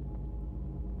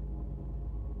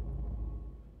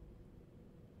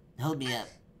 Hold me up.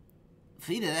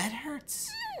 Fleda, that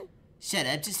hurts. Shut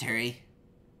up, just hurry.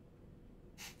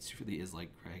 This really is like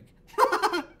Craig.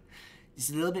 Just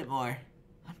a little bit more.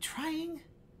 I'm trying.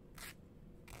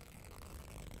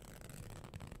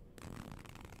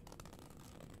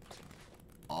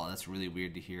 Oh, that's really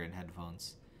weird to hear in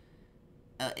headphones.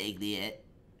 Oh, Egglet.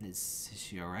 Is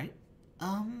she alright?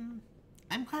 I'm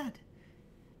glad.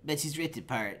 Bet she's ripped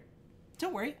apart.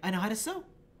 Don't worry, I know how to sew.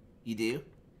 You do?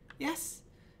 Yes.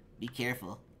 Be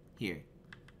careful. Here,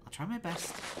 I'll try my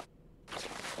best.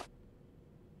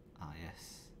 Ah,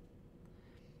 yes.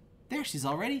 There, she's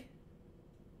all ready.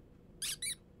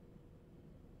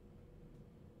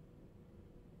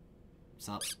 What's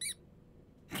up?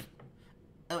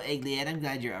 Oh, Egglet, I'm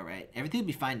glad you're alright. Everything will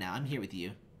be fine now. I'm here with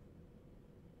you.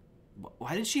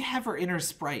 Why did she have her inner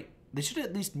sprite? They should have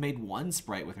at least made one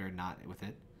sprite with her, not with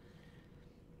it.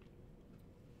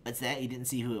 What's that? You didn't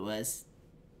see who it was?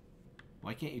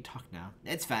 Why can't you talk now?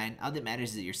 That's fine. All that matters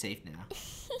is that you're safe now.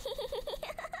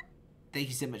 Thank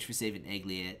you so much for saving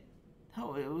Egglet.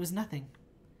 Oh, it was nothing.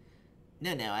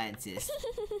 No, I insist.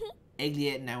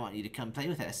 Egglet and I want you to come play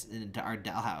with us in our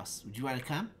dollhouse. Would you want to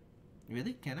come?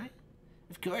 Really? Can I?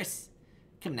 Of course.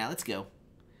 Come now, let's go.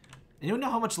 Anyone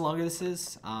know how much longer this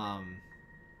is?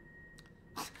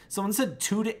 Someone said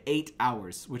 2 to 8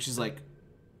 hours, which is like,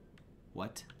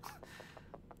 what?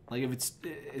 Like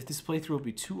if this playthrough will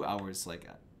be 2 hours, like,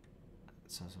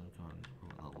 so I'm going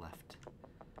on the left.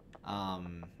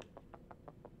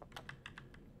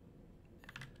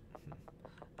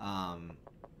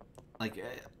 Like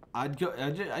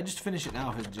I'd just finish it now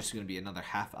if it's just gonna be another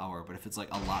half hour, but if it's like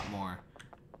a lot more,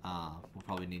 we'll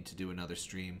probably need to do another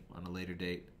stream on a later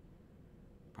date.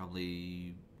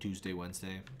 Probably Tuesday,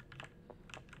 Wednesday.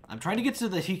 I'm trying to get to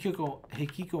the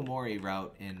Hikikomori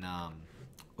route in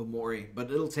Omori, but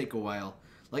it'll take a while.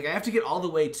 Like, I have to get all the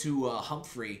way to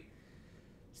Humphrey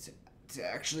to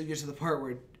actually get to the part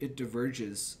where it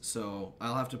diverges, so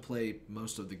I'll have to play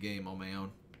most of the game on my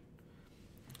own.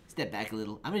 Step back a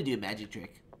little. I'm gonna do a magic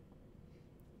trick.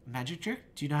 Magic trick?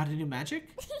 Do you know how to do magic?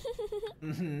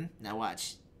 Mm-hmm. Now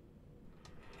watch.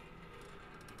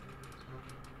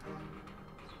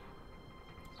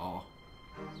 Oh.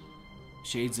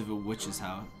 Shades of a witch's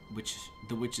house.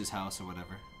 The witch's house or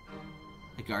whatever.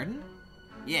 A garden?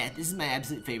 Yeah, this is my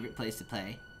absolute favorite place to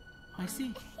play. Oh, I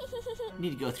see. I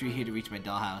need to go through here to reach my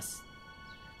dollhouse.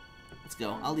 Let's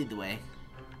go. I'll lead the way.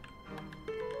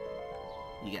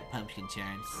 You got pumpkin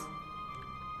charms.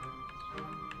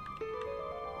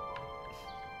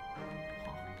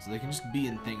 So they can just be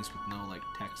in things with no, like,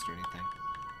 text or anything.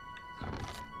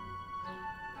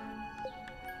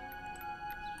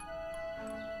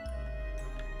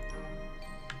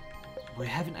 We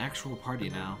have an actual party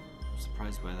now.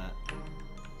 surprised by that.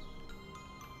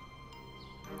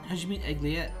 How'd you meet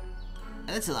Egglet?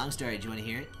 That's a long story. Do you want to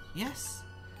hear it? Yes.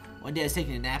 One day I was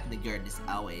taking a nap in the garden, as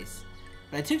always.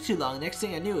 But I took too long. The next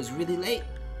thing I knew, it was really late.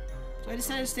 So I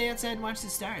decided to stay outside and watch the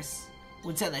stars.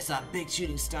 When suddenly I saw a big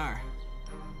shooting star.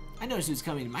 I noticed it was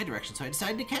coming in my direction, so I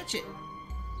decided to catch it.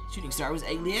 Shooting star was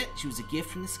Egglet. She was a gift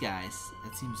from the skies.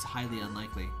 That seems highly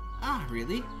unlikely. Ah,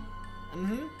 really?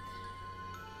 Mm-hmm.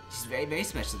 She's very, very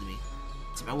special to me.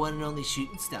 It's my one and only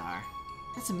shooting star.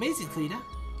 That's amazing, Cleta.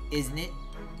 Isn't it?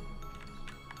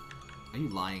 Are you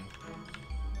lying?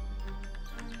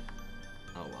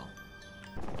 Oh, well.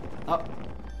 Oh.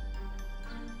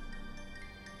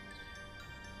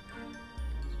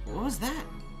 What was that?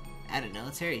 I don't know.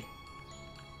 Let's hurry.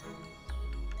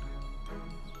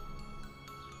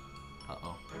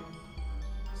 Uh-oh.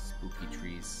 Spooky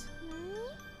trees.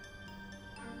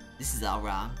 This is all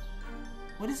wrong.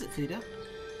 What is it, Cleta?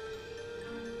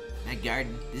 My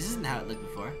garden. This isn't how it looked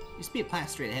before. Used to be a path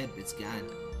straight ahead, but it's gone.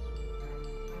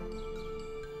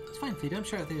 It's fine, Cleta. I'm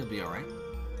sure I think it'll be alright.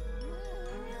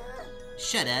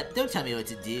 Shut up. Don't tell me what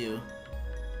to do.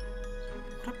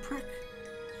 What a prick.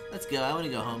 Let's go. I want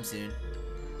to go home soon.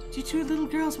 Do you two little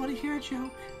girls want to hear a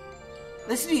joke?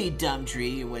 Listen to you, dumb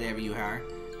tree, or whatever you are.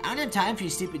 I don't have time for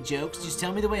your stupid jokes. Just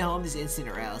tell me the way home this instant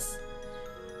or else.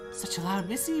 Such a loud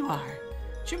missy you are.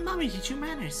 Did your mommy teach you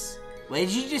manners? What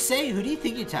did you just say? Who do you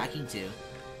think you're talking to?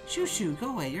 Shoo shoo,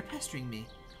 go away. You're pestering me.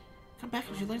 Come back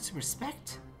and you learn some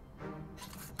respect.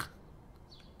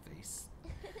 Face.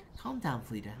 Calm down,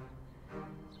 Cleta.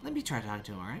 Let me try talking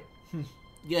to him, alright?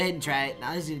 Go ahead and try it.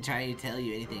 Not just gonna try to tell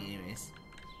you anything anyways.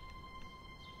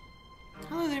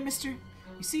 Hello there, mister.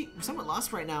 You see, we're somewhat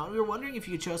lost right now, and we were wondering if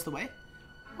you could show us the way.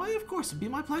 Why, of course, it'd be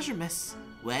my pleasure, miss.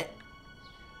 What?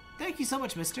 Thank you so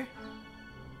much, mister.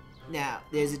 Now,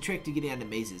 there's a trick to getting onto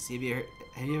mazes. Have you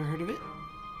ever heard of it?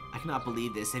 I cannot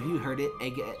believe this. Have you heard it,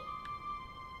 Egglet?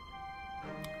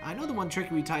 I know the one trick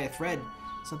where you tie a thread,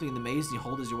 something in the maze, and you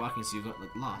hold as you're walking so you don't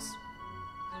look lost.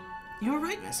 You're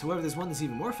right, miss. However, there's one that's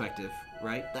even more effective,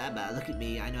 right? Blah, blah, look at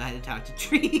me. I know how to talk to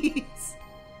trees.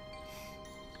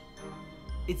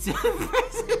 It's so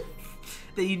impressive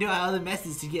that you know all the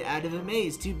methods to get out of a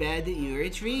maze. Too bad that you're a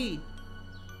tree.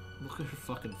 Look at her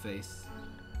fucking face.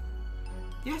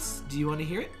 Yes, do you want to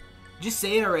hear it? Just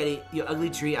say it already, you ugly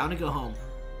tree. I want to go home.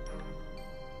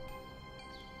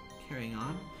 Carrying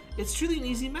on. It's truly an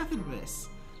easy method, miss.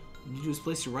 What you do is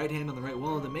place your right hand on the right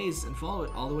wall of the maze and follow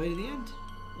it all the way to the end.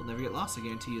 You'll never get lost, I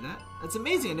guarantee you that. That's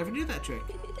amazing, I never knew that trick.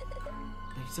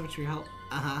 Thank you so much for your help.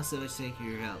 So much thank you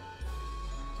for your help.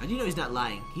 How do you know he's not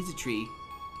lying? He's a tree.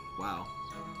 Wow.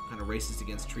 Kind of racist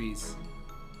against trees.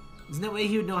 There's no way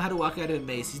he would know how to walk out of a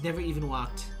maze. He's never even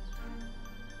walked.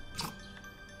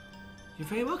 You're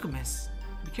very welcome, miss.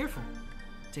 Be careful.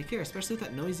 Take care, especially with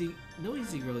that noisy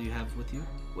girl you have with you.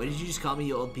 What did you just call me,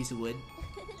 you old piece of wood?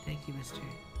 Thank you, mister.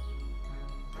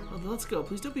 Well, then let's go.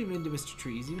 Please don't be mean to Mr.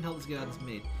 Tree. He's even helped us get out of this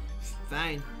maze.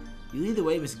 Fine. You lead the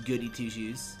way, Miss Goody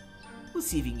Two-Shoes. We'll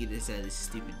see if you can get us out of this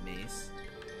stupid maze.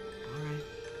 Alright.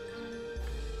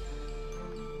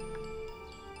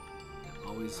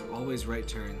 Always right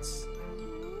turns.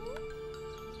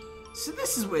 So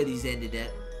this is where these ended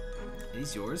up. Are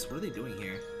these yours? What are they doing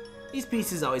here? These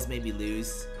pieces always made me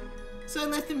lose. So I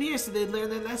left them here so they'd learn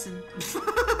their lesson.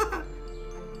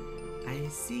 I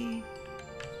see.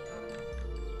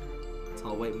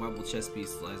 Tall white marble chess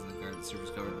piece lies in the garden, surface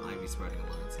covered in ivy sprouting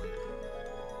along its length.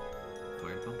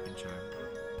 Acquired pumpkin charm.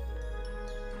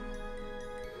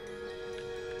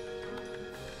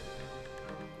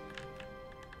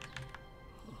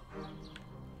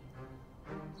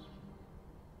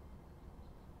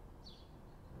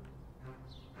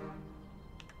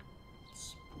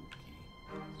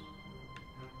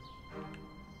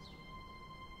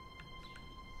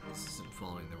 This isn't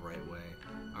following the right way.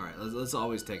 Alright, let's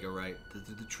always take a right.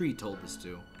 The tree told us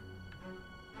to.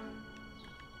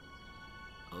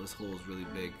 Oh, this hole is really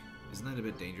big. Isn't that a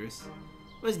bit dangerous?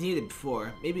 It wasn't needed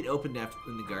before. Maybe it opened after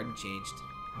when the garden changed.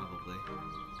 Probably.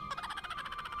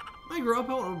 When I grow up,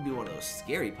 I want to be one of those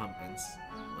scary pumpkins.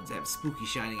 Ones that have spooky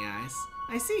shining eyes.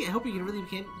 I see. I hope you can really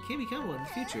can become one in the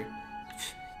future.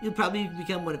 You'll probably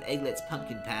become one of Egglet's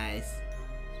pumpkin pies.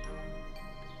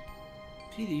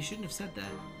 Peter, you shouldn't have said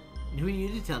that. And who are you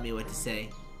to tell me what to say?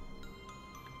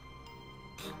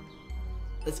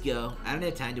 Let's go. I don't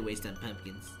have time to waste on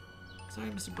pumpkins. Sorry,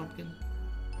 Mr. Pumpkin.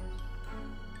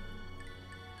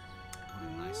 What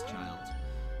a nice child.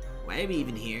 Why are we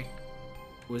even here?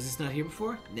 Was this not here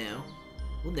before? No.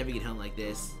 We'll never get home like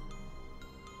this.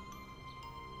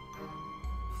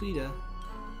 Fleta.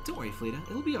 Don't worry, Fleta.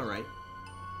 It'll be alright.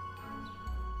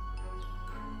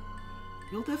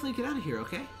 You'll definitely get out of here,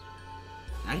 okay?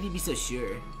 How can you be so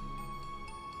sure?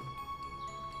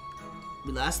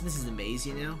 We lost and this is a maze,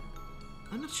 you know?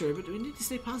 I'm not sure, but we need to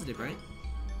stay positive, right?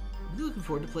 I'm really looking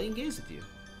forward to playing games with you.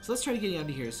 So let's try to get you out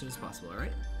of here as soon as possible,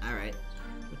 alright? Alright.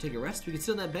 We'll take a rest. We can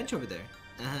sit on that bench over there.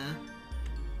 Uh-huh.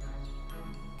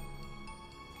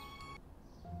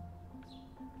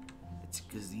 It's a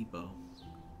gazebo.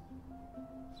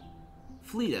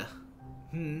 Fleeta.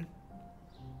 Do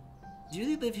you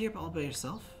really live here all by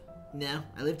yourself? No,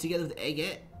 I live together with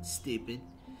Eggette. Stupid.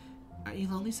 Aren't you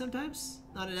lonely sometimes?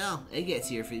 Not at all. Eggette's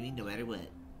here for me no matter what.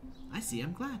 I see,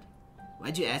 I'm glad.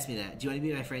 Why'd you ask me that? Do you want to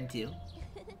be my friend too?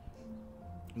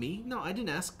 Me? No, I didn't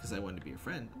ask because I wanted to be your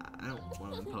friend. I don't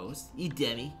want to impose. You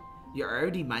dummy. You're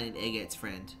already mine and Eggette's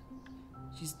friend.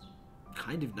 She's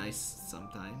kind of nice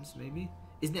sometimes, maybe.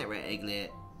 Isn't that right, Egglet?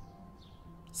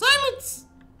 Silence!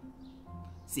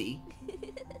 See?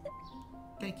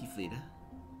 Thank you, Fleeta.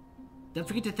 Don't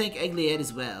forget to thank Egglet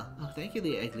as well. Oh, thank you,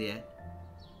 Egglet.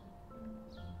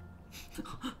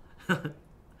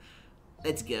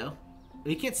 Let's go.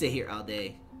 We can't stay here all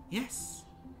day. Yes.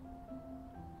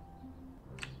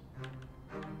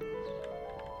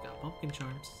 Got pumpkin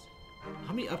charms.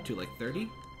 How many up to? Like 30?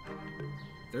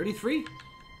 33? Alright.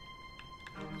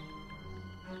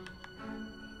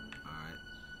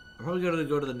 I'll probably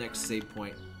go to the next save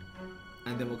point.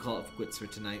 And then we'll call it quits for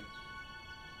tonight.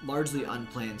 Largely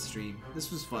unplanned stream.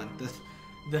 This was fun.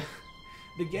 The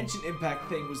Genshin Impact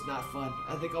thing was not fun.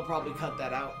 I think I'll probably cut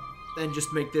that out. And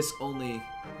just make this only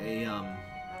a,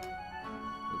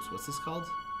 oops, what's this called?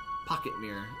 Pocket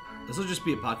mirror. This will just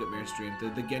be a pocket mirror stream.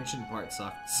 The Genshin part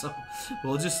sucked, so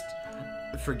we'll just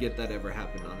forget that ever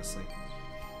happened, honestly.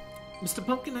 Mr.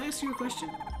 Pumpkin, can I ask you a question?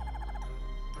 I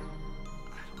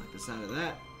don't like the sound of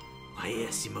that. Why,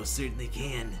 yes, you most certainly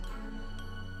can.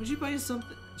 Would you by some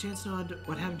chance know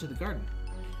what happened to the garden?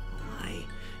 Why,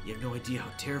 you have no idea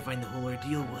how terrifying the whole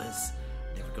ordeal was.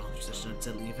 Never gone through such an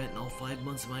unsettling event in all 5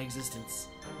 months of my existence.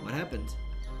 What happened?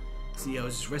 See, I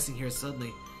was just resting here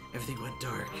suddenly. Everything went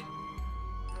dark.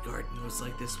 The garden was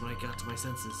like this when I got to my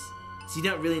senses. So you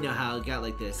don't really know how it got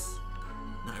like this?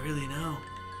 Not really, no.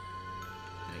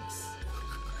 Thanks.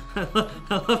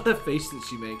 I love the face that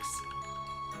she makes.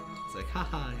 It's like,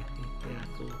 haha, yeah,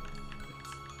 cool.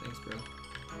 Thanks, bro.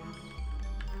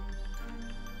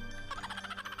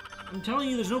 I'm telling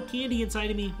you, there's no candy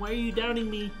inside of me. Why are you doubting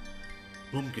me?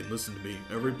 Pumpkin, listen to me.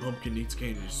 Every pumpkin needs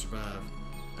candy to survive.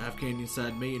 I have candy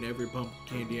inside me, and every pumpkin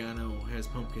candy I know has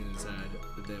pumpkin inside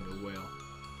them as well.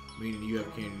 Meaning you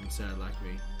have candy inside like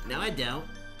me. No, I don't.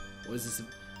 What's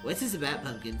this about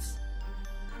pumpkins?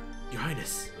 Your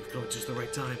Highness, you've come at just the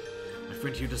right time. My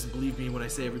friend here doesn't believe me when I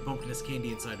say every pumpkin has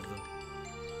candy inside of them.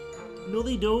 No,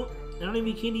 they don't. I don't have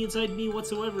any candy inside me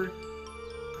whatsoever.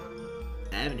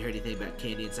 I haven't heard anything about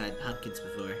candy inside pumpkins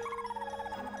before.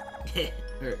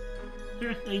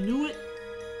 I knew it.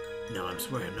 No, I'm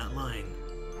swearing I'm not lying.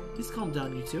 Please calm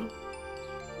down, you two.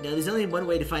 No, there's only one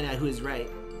way to find out who is right.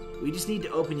 We just need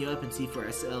to open you up and see for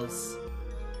ourselves.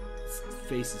 His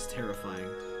face is terrifying.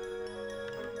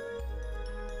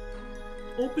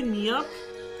 Open me up?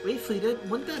 Wait, Fleeta,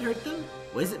 wouldn't that hurt them?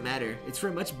 What does it matter? It's for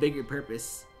a much bigger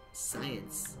purpose.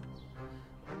 Science.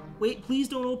 Wait, please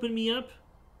don't open me up.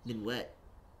 Then what?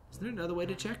 Is there another way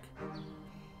to check?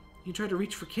 You try to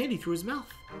reach for candy through his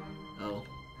mouth. Oh.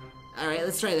 Alright,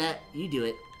 let's try that. You do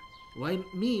it. Why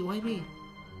me? Why me?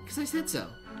 Because I said so.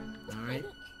 Alright.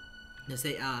 Now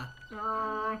say ah.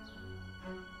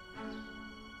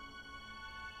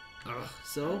 Ugh,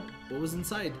 so, what was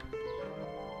inside?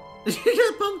 You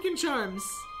got pumpkin charms!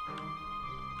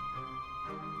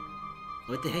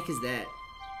 What the heck is that?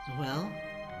 Well,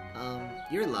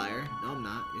 you're a liar. No, I'm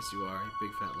not. Yes, you are. You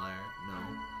big fat liar. No.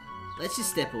 Let's just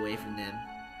step away from them.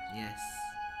 Yes.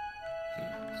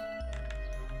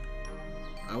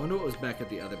 I wonder what was back at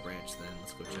the other branch then.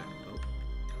 Let's go check. Oh.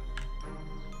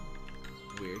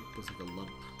 Weird. Looks like a lump.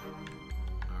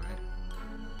 Alright.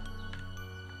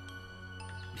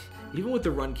 Even with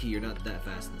the run key, you're not that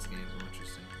fast in this game. Oh,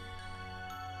 interesting.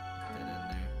 Dead end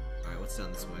there. Alright, what's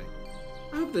down this way?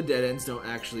 I hope the dead ends don't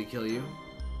actually kill you.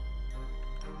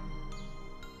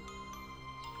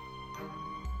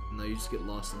 No, you just get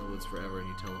lost in the woods forever and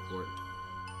you teleport.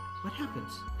 What happened?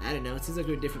 I don't know. It seems like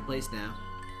we're in a different place now.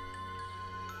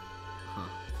 Huh.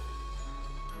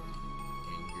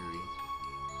 Angry.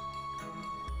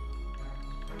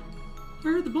 I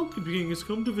heard the Pumpkin King has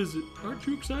come to visit. Aren't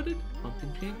you excited?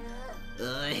 Pumpkin King?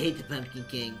 I hate the Pumpkin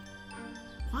King.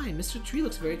 Why? Mr. Tree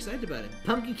looks very excited about him.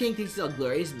 Pumpkin King thinks he's all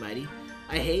glorious and mighty.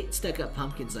 I hate stuck-up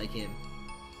pumpkins like him.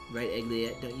 Right,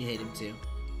 Egglet? Don't you hate him too?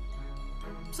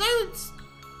 Silence!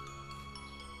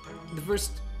 The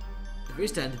The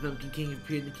first time the Pumpkin King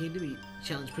appeared in the kingdom, he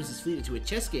challenged Princess Fleeta to a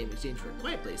chess game in exchange for a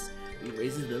quiet place where he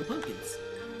raises little pumpkins.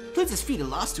 Princess Fleeta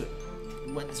lost to him.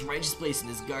 He won this righteous place in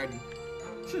his garden.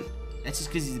 That's just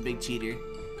because he's a big cheater.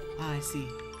 Ah, I see.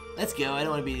 Let's go. I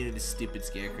don't want to be near this stupid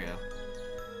scarecrow.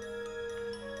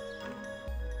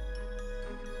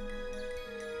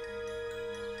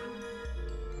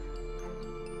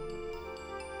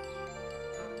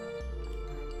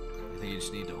 I think you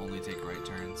just need to only take right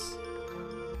turns.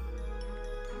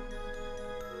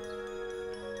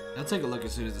 I'll take a look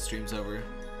as soon as the stream's over.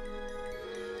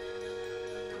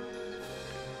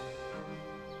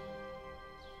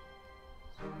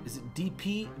 Is it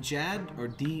DP Jad or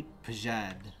D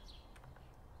Pajad?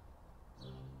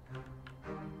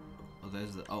 Oh,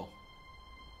 there's the. Oh.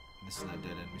 This is that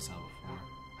dead end we saw before.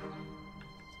 Let's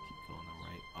keep going the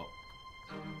right. Oh.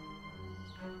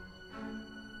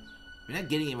 We're not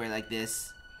getting anywhere like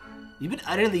this. You've been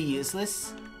utterly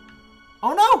useless.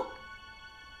 Oh no!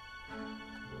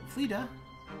 Fleeta.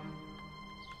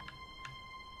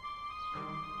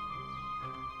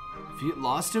 If you get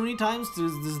lost too many times,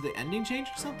 does the ending change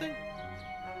or something?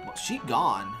 Well, she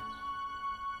gone.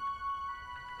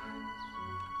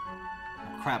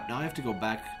 Oh, crap, now I have to go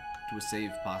back to a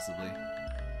save, possibly.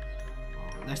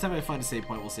 Well, next time I find a save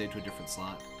point, we'll save to a different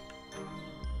slot.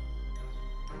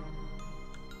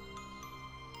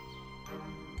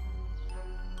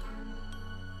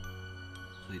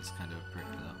 Fleeta's kind of a prick,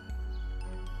 though.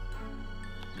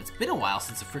 It's been a while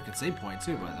since a freaking save point,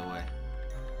 too, by the way.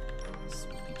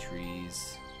 Spooky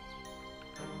trees.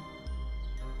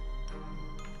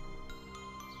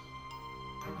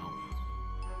 Oh.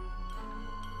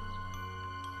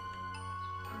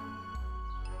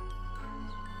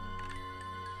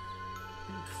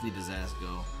 Fleeta's ass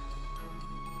go.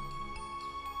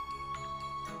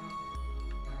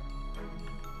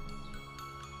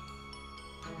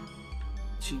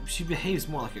 She behaves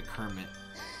more like a Kermit.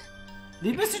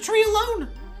 Leave Mr. Tree alone!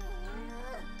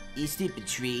 You stupid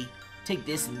tree. Take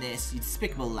this and this, you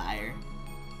despicable liar.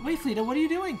 Wait, Fleeta, what are you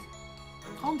doing?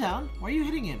 Calm down. Why are you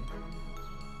hitting him?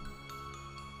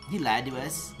 He lied to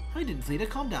us. No, he didn't, Fleeta.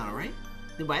 Calm down, alright?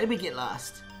 Then why did we get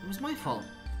lost? It was my fault.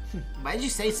 Why did you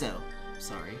say so?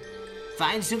 Sorry.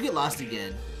 Fine, she'll get lost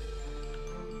again.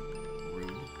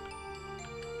 Rude.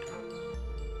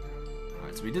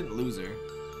 Alright, so we didn't lose her.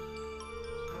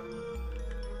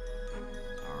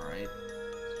 Alright.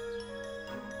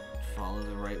 Follow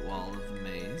the right wall of the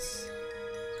maze.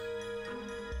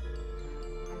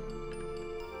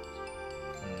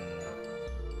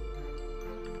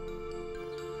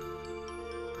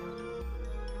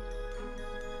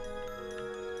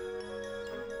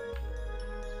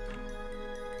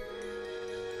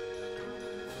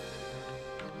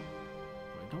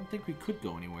 I don't think we could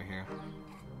go anywhere here.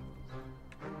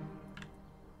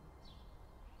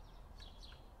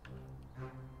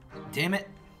 Damn it!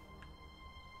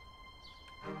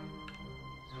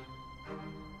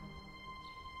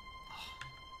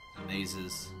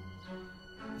 Mazes.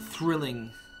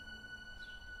 Thrilling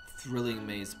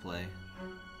maze play.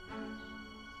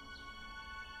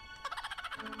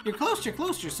 You're close,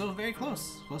 you're so very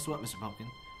close. Close to what, Mr. Pumpkin?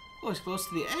 Close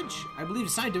to the edge. I believe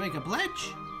it's time to make a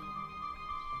pledge.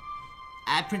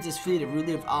 I, Princess Fleeta,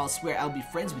 ruler of all, swear I'll be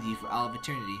friends with you for all of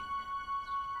eternity.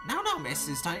 No, miss,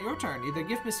 it's not your turn. Either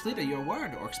give Miss Fleeta your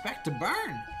word or expect to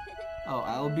burn. Oh,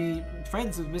 I'll be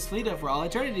friends with Miss Fleeta for all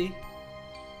eternity.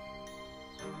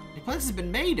 A pledge has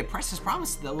been made, a precious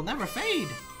promise that will never fade.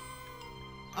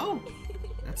 Oh,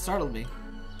 that startled me.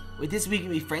 With this we can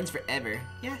be friends forever.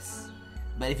 Yes.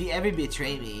 But if you ever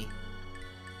betray me,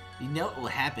 you know what will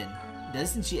happen.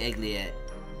 Doesn't she, Egliette?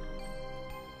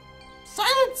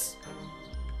 Silence!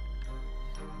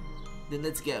 Then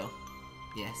let's go.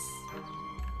 Yes.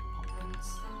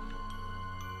 Pumpkins.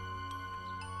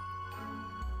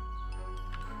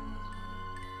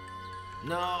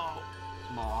 No.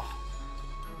 Aw.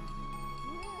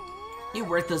 You're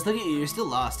worthless. Look at you. You're still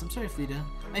lost. I'm sorry, Fleeta.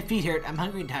 My feet hurt. I'm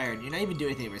hungry and tired. You're not even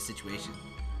doing anything about the situation.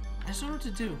 I just don't know what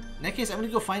to do. In that case, I'm gonna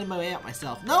go find my way out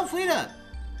myself. No, Fleeta!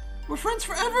 We're friends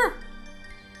forever!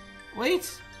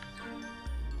 Wait.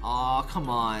 Aw, come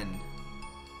on.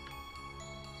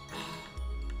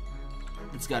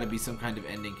 It's gotta be some kind of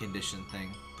ending condition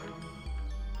thing.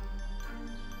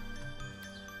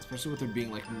 Especially with there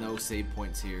being like no save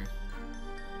points here.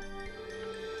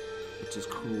 Which is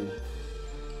cruel.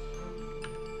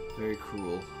 Very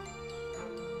cruel.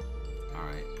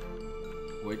 Alright.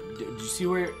 Wait, did you see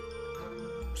where...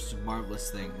 Just a marvelous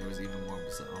thing. There was even more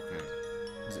beside... Okay.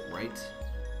 Was it right?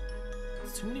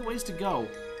 There's too many ways to go.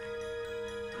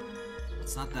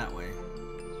 It's not that way.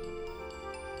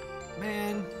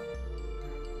 Man.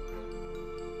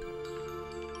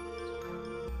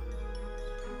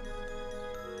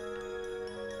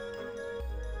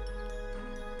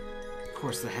 Of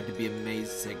course, there had to be a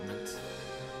maze segment.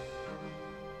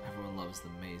 Everyone loves the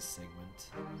maze segment.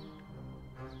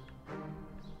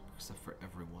 Except for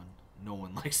everyone. No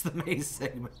one likes the maze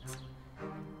segment.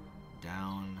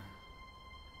 Down.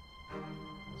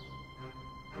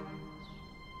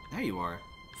 There you are.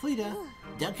 Fleeta,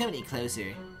 don't come any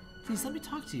closer. Please let me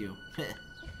talk to you.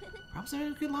 Promise I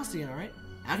don't get lost again, alright?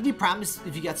 How can you promise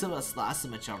if you got so much lost so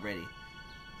much already?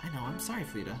 I know, I'm sorry,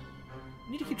 Fleeta.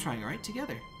 We need to keep trying, alright?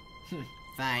 Together.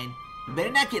 Fine. We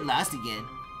better not get lost again.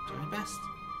 Try my best.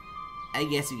 I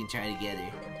guess we can try together.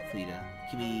 Fleeta.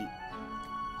 Can we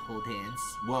hold hands?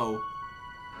 Whoa.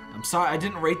 I'm sorry, I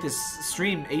didn't rate this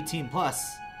stream 18+.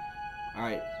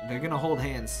 Alright, they're gonna hold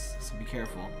hands, so be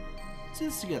careful. Let's do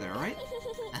this together, alright?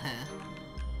 Uh-huh.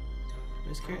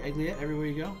 Just carry Egglyette everywhere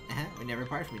you go. Uh-huh. We're never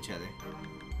apart from each other.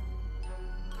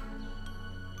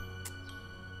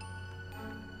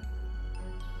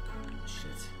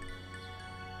 Shit.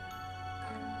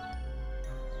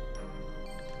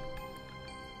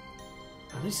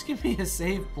 At least give me a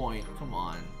save point. Come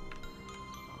on.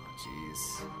 Oh,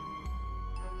 jeez.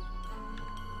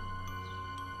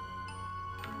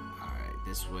 Alright,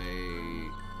 this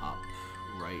way, up,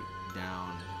 right,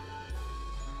 down.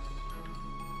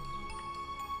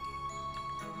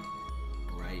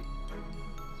 Right.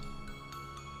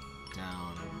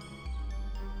 Down.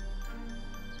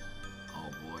 Oh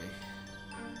boy.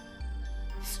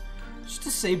 Just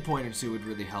a save point or two would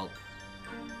really help.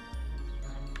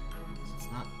 It's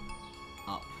not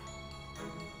up.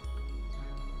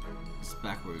 This is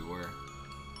back where we were.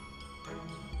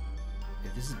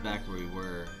 If this is back where we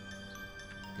were,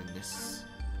 then this...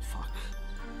 Fuck.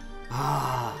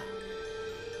 Ah!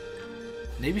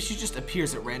 Maybe she just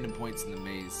appears at random points in the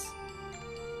maze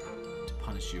to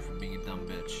punish you for being a dumb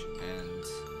bitch, and...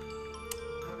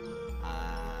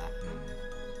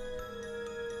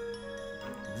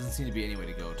 There doesn't seem to be any way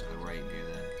to go to the right here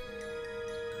then.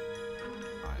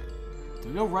 Alright. Do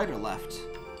we go right or left? I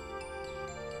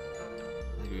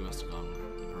think we must have gone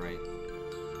right.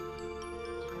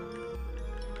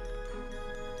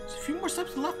 Just a few more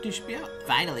steps to the left, you should be out.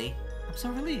 Finally. I'm so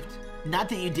relieved. Not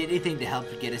that you did anything to help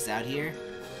get us out here.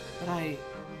 But oh,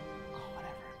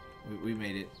 whatever. We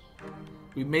made it.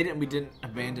 We made it and we didn't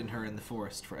abandon her in the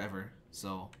forest forever.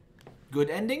 So, good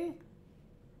ending?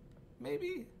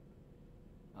 Maybe?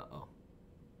 Uh-oh.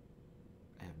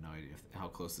 I have no idea how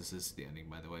close this is to the ending,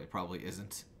 by the way. It probably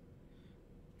isn't.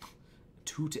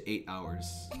 2 to 8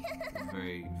 hours. A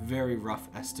very, very rough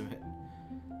estimate.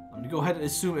 I'm gonna go ahead and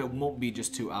assume it won't be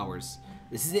just 2 hours.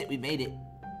 This is it. We made it.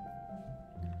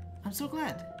 I'm so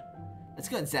glad. Let's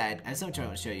go inside. I have so much I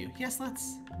want to show you. Yes,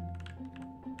 let's.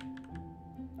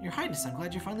 Your Highness, I'm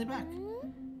glad you're finally back.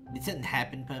 Did something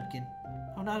happen, Pumpkin?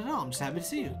 Oh, not at all. I'm just happy to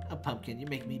see you. Oh, Pumpkin, you're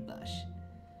making me blush.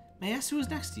 May I ask who is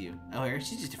next to you? Oh, her.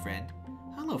 She's just a friend.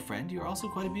 Hello, friend. You are also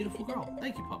quite a beautiful girl.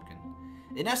 Thank you, Pumpkin.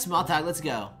 Enough small talk. Let's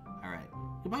go. Alright.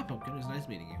 Goodbye, Pumpkin. It was nice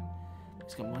meeting you.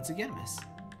 Please come once again, miss.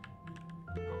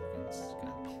 Pumpkins.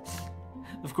 God.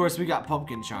 Of course, we got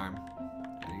Pumpkin Charm.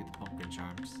 Gotta get the Pumpkin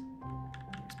Charms.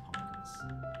 Where's Pumpkins?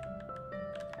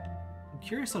 I'm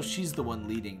curious how she's the one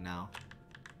leading now.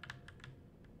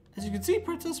 As you can see,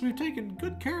 Princess, we've taken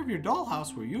good care of your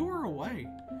dollhouse while you were away.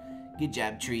 Good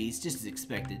job, trees. Just as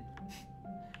expected.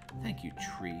 Thank you,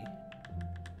 tree.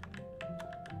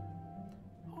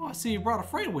 Oh, I see you brought a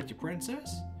friend with you,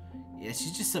 Princess. Yeah,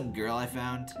 she's just some girl I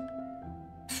found.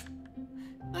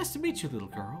 Nice to meet you, little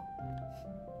girl.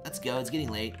 Let's go. It's getting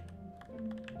late.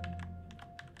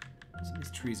 Some of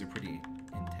these trees are pretty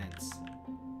intense.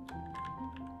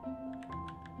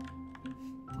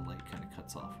 The light kind of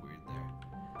cuts off weird there.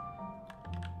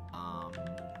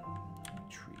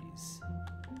 Trees.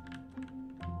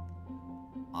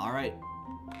 Alright.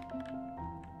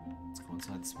 Let's go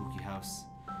inside the spooky house.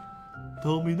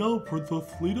 Tell me now, Princess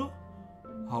Fleeta.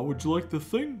 How would you like to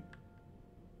sing?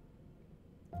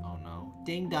 Oh no.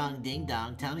 Ding dong, ding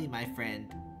dong. Tell me, my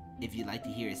friend, if you'd like to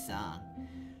hear a song.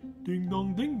 Ding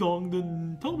dong,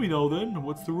 then tell me now then,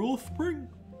 what's the rule of spring?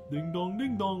 Ding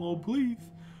dong, oh please.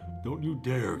 Don't you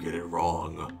dare get it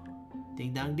wrong.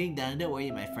 Ding dong, don't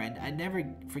worry, my friend. I never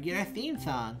forget our theme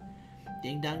song.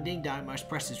 Ding dong, Marsh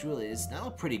Precious rule is not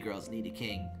all pretty girls need a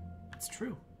king. It's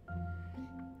true.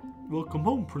 Welcome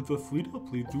home, Princess Fleeta.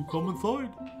 Please do come inside.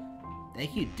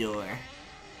 Thank you, door.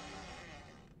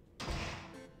 There's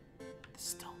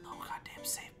still no goddamn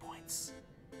save points.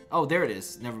 Oh, there it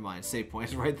is. Never mind. Save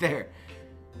points right there.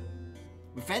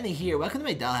 We're finally here. Welcome to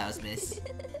my dollhouse, miss.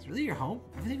 It's really your home?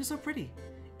 Everything is so pretty.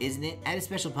 Isn't it? I had a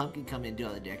special pumpkin come in and do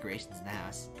all the decorations in the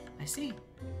house. I see.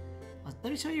 Well,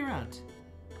 let me show you around.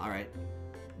 Alright.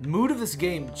 The mood of this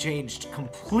game changed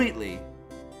completely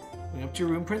Going up to your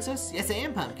room, princess? Yes, I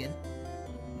am, Pumpkin.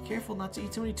 Be careful not to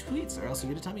eat too many sweets, or else you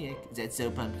get a tummy ache. Is that so,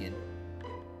 Pumpkin?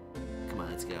 Come on,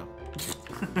 let's go.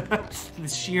 The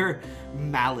sheer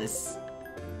malice.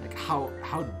 Like, how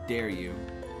dare you?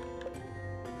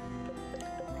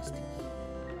 Rusty.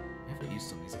 I haven't used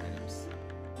some of these items.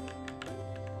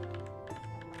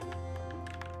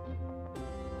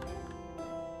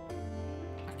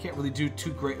 I can't really do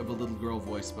too great of a little girl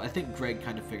voice, but I think Greg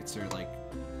kind of fits her, like,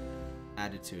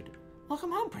 attitude.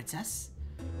 Welcome home, princess.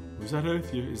 Who's that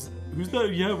with you? Who's that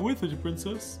you have with you,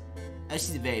 princess? Oh,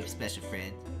 she's a very special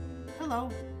friend. Hello.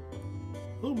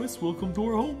 Hello, miss. Welcome to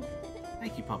our home.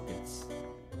 Thank you, pumpkins.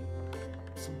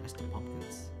 So nice to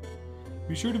pumpkins.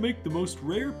 Be sure to make the most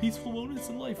rare, peaceful moments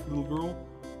in life, little girl.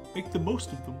 Make the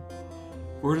most of them.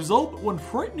 For it is all but one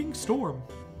frightening storm.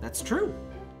 That's true.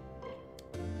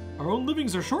 Our own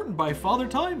livings are shortened by Father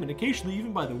Time and occasionally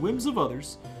even by the whims of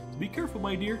others. So be careful,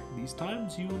 my dear. These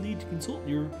times you will need to consult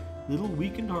your little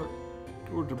weakened heart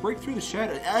in order to break through the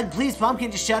shadows. Please,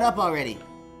 Pumpkin, just shut up already.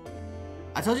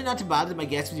 I told you not to bother my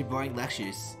guests with your boring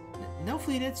lectures. No,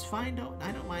 Fleet, it's fine.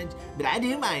 I don't mind. But I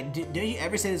do mind. Don't you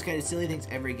ever say those kind of silly things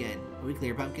ever again. Are we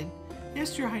clear, Pumpkin?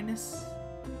 Yes, Your Highness.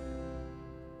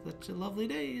 Such a lovely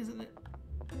day, isn't it?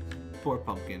 Poor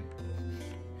Pumpkin.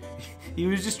 He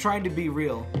was just trying to be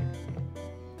real.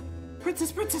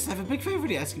 Princess, I have a big favor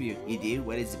to ask of you. You do?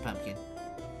 What is it, Pumpkin?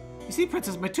 You see,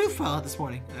 Princess, my tooth fell out this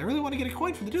morning. I really want to get a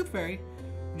coin from the Tooth Fairy.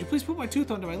 Would you please put my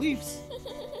tooth onto my leaves?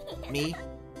 Me?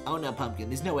 Oh no, Pumpkin.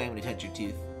 There's no way I'm going to touch your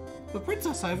tooth. But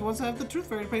Princess, I want to have the Tooth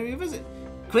Fairy to pay me a visit.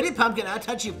 Quit it, Pumpkin. I'll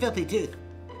touch your filthy tooth.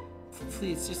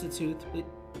 Please, it's just a tooth.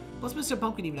 Plus, Mr.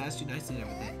 Pumpkin even asked you nicely and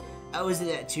everything. Oh, isn't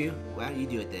that true? Why don't you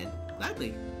do it then?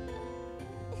 Gladly.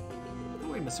 Don't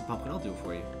worry, Mr. Pumpkin. I'll do it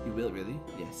for you. You will, really?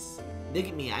 Yes. Look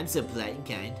at me. I'm so polite and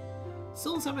kind.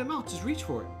 Still inside my mouth. Just reach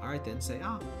for it. All right, then. Say,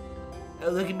 ah. Oh,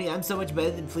 look at me. I'm so much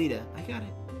better than Fleeta. I got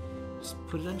it. Just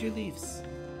put it under your leaves.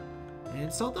 And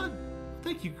it's all done.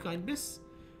 Thank you, kind miss.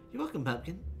 You're welcome,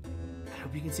 Pumpkin. I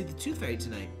hope you can see the Tooth Fairy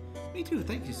tonight. Me too.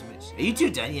 Thank you so much. Are you two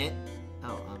done yet?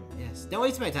 Oh, yes. Don't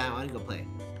waste my time. I want to go play.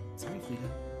 Sorry, Fleeta.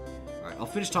 Alright, I'll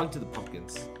finish talking to the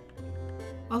pumpkins.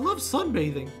 I love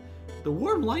sunbathing. The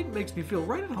warm light makes me feel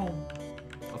right at home.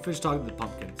 I'll finish talking to the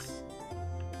pumpkins.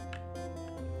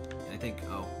 I think,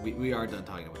 oh, we are done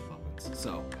talking about the pumpkins.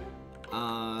 So,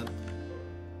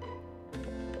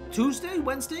 Tuesday,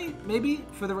 Wednesday, maybe,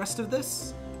 for the rest of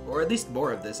this? Or at least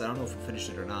more of this. I don't know if we'll finish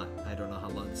it or not. I don't know how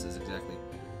long this is exactly.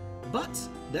 But,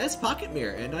 that's Pocket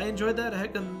Mirror, and I enjoyed that a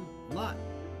heck of a lot.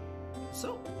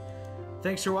 So,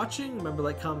 thanks for watching. Remember,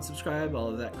 like, comment, subscribe, all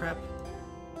of that crap.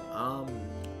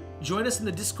 Join us in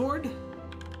the Discord.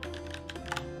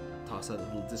 Toss out the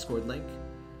little Discord link.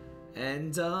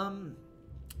 And,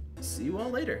 see you all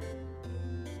later.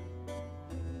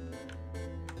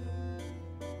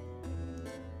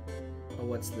 Oh,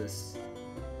 what's this?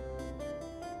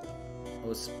 Oh,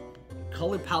 it's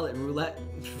color palette roulette.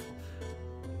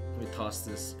 Let me toss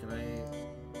this. Can I?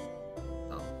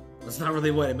 Oh, that's not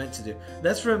really what I meant to do.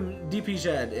 That's from DP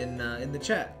Jad in the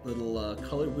chat. Little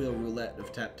color wheel roulette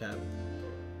of tap tap.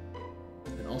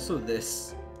 And also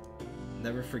this.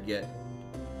 Never forget.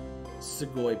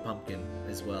 Sugary pumpkin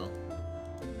as well.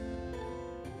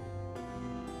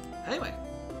 Anyway,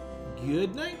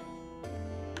 good night.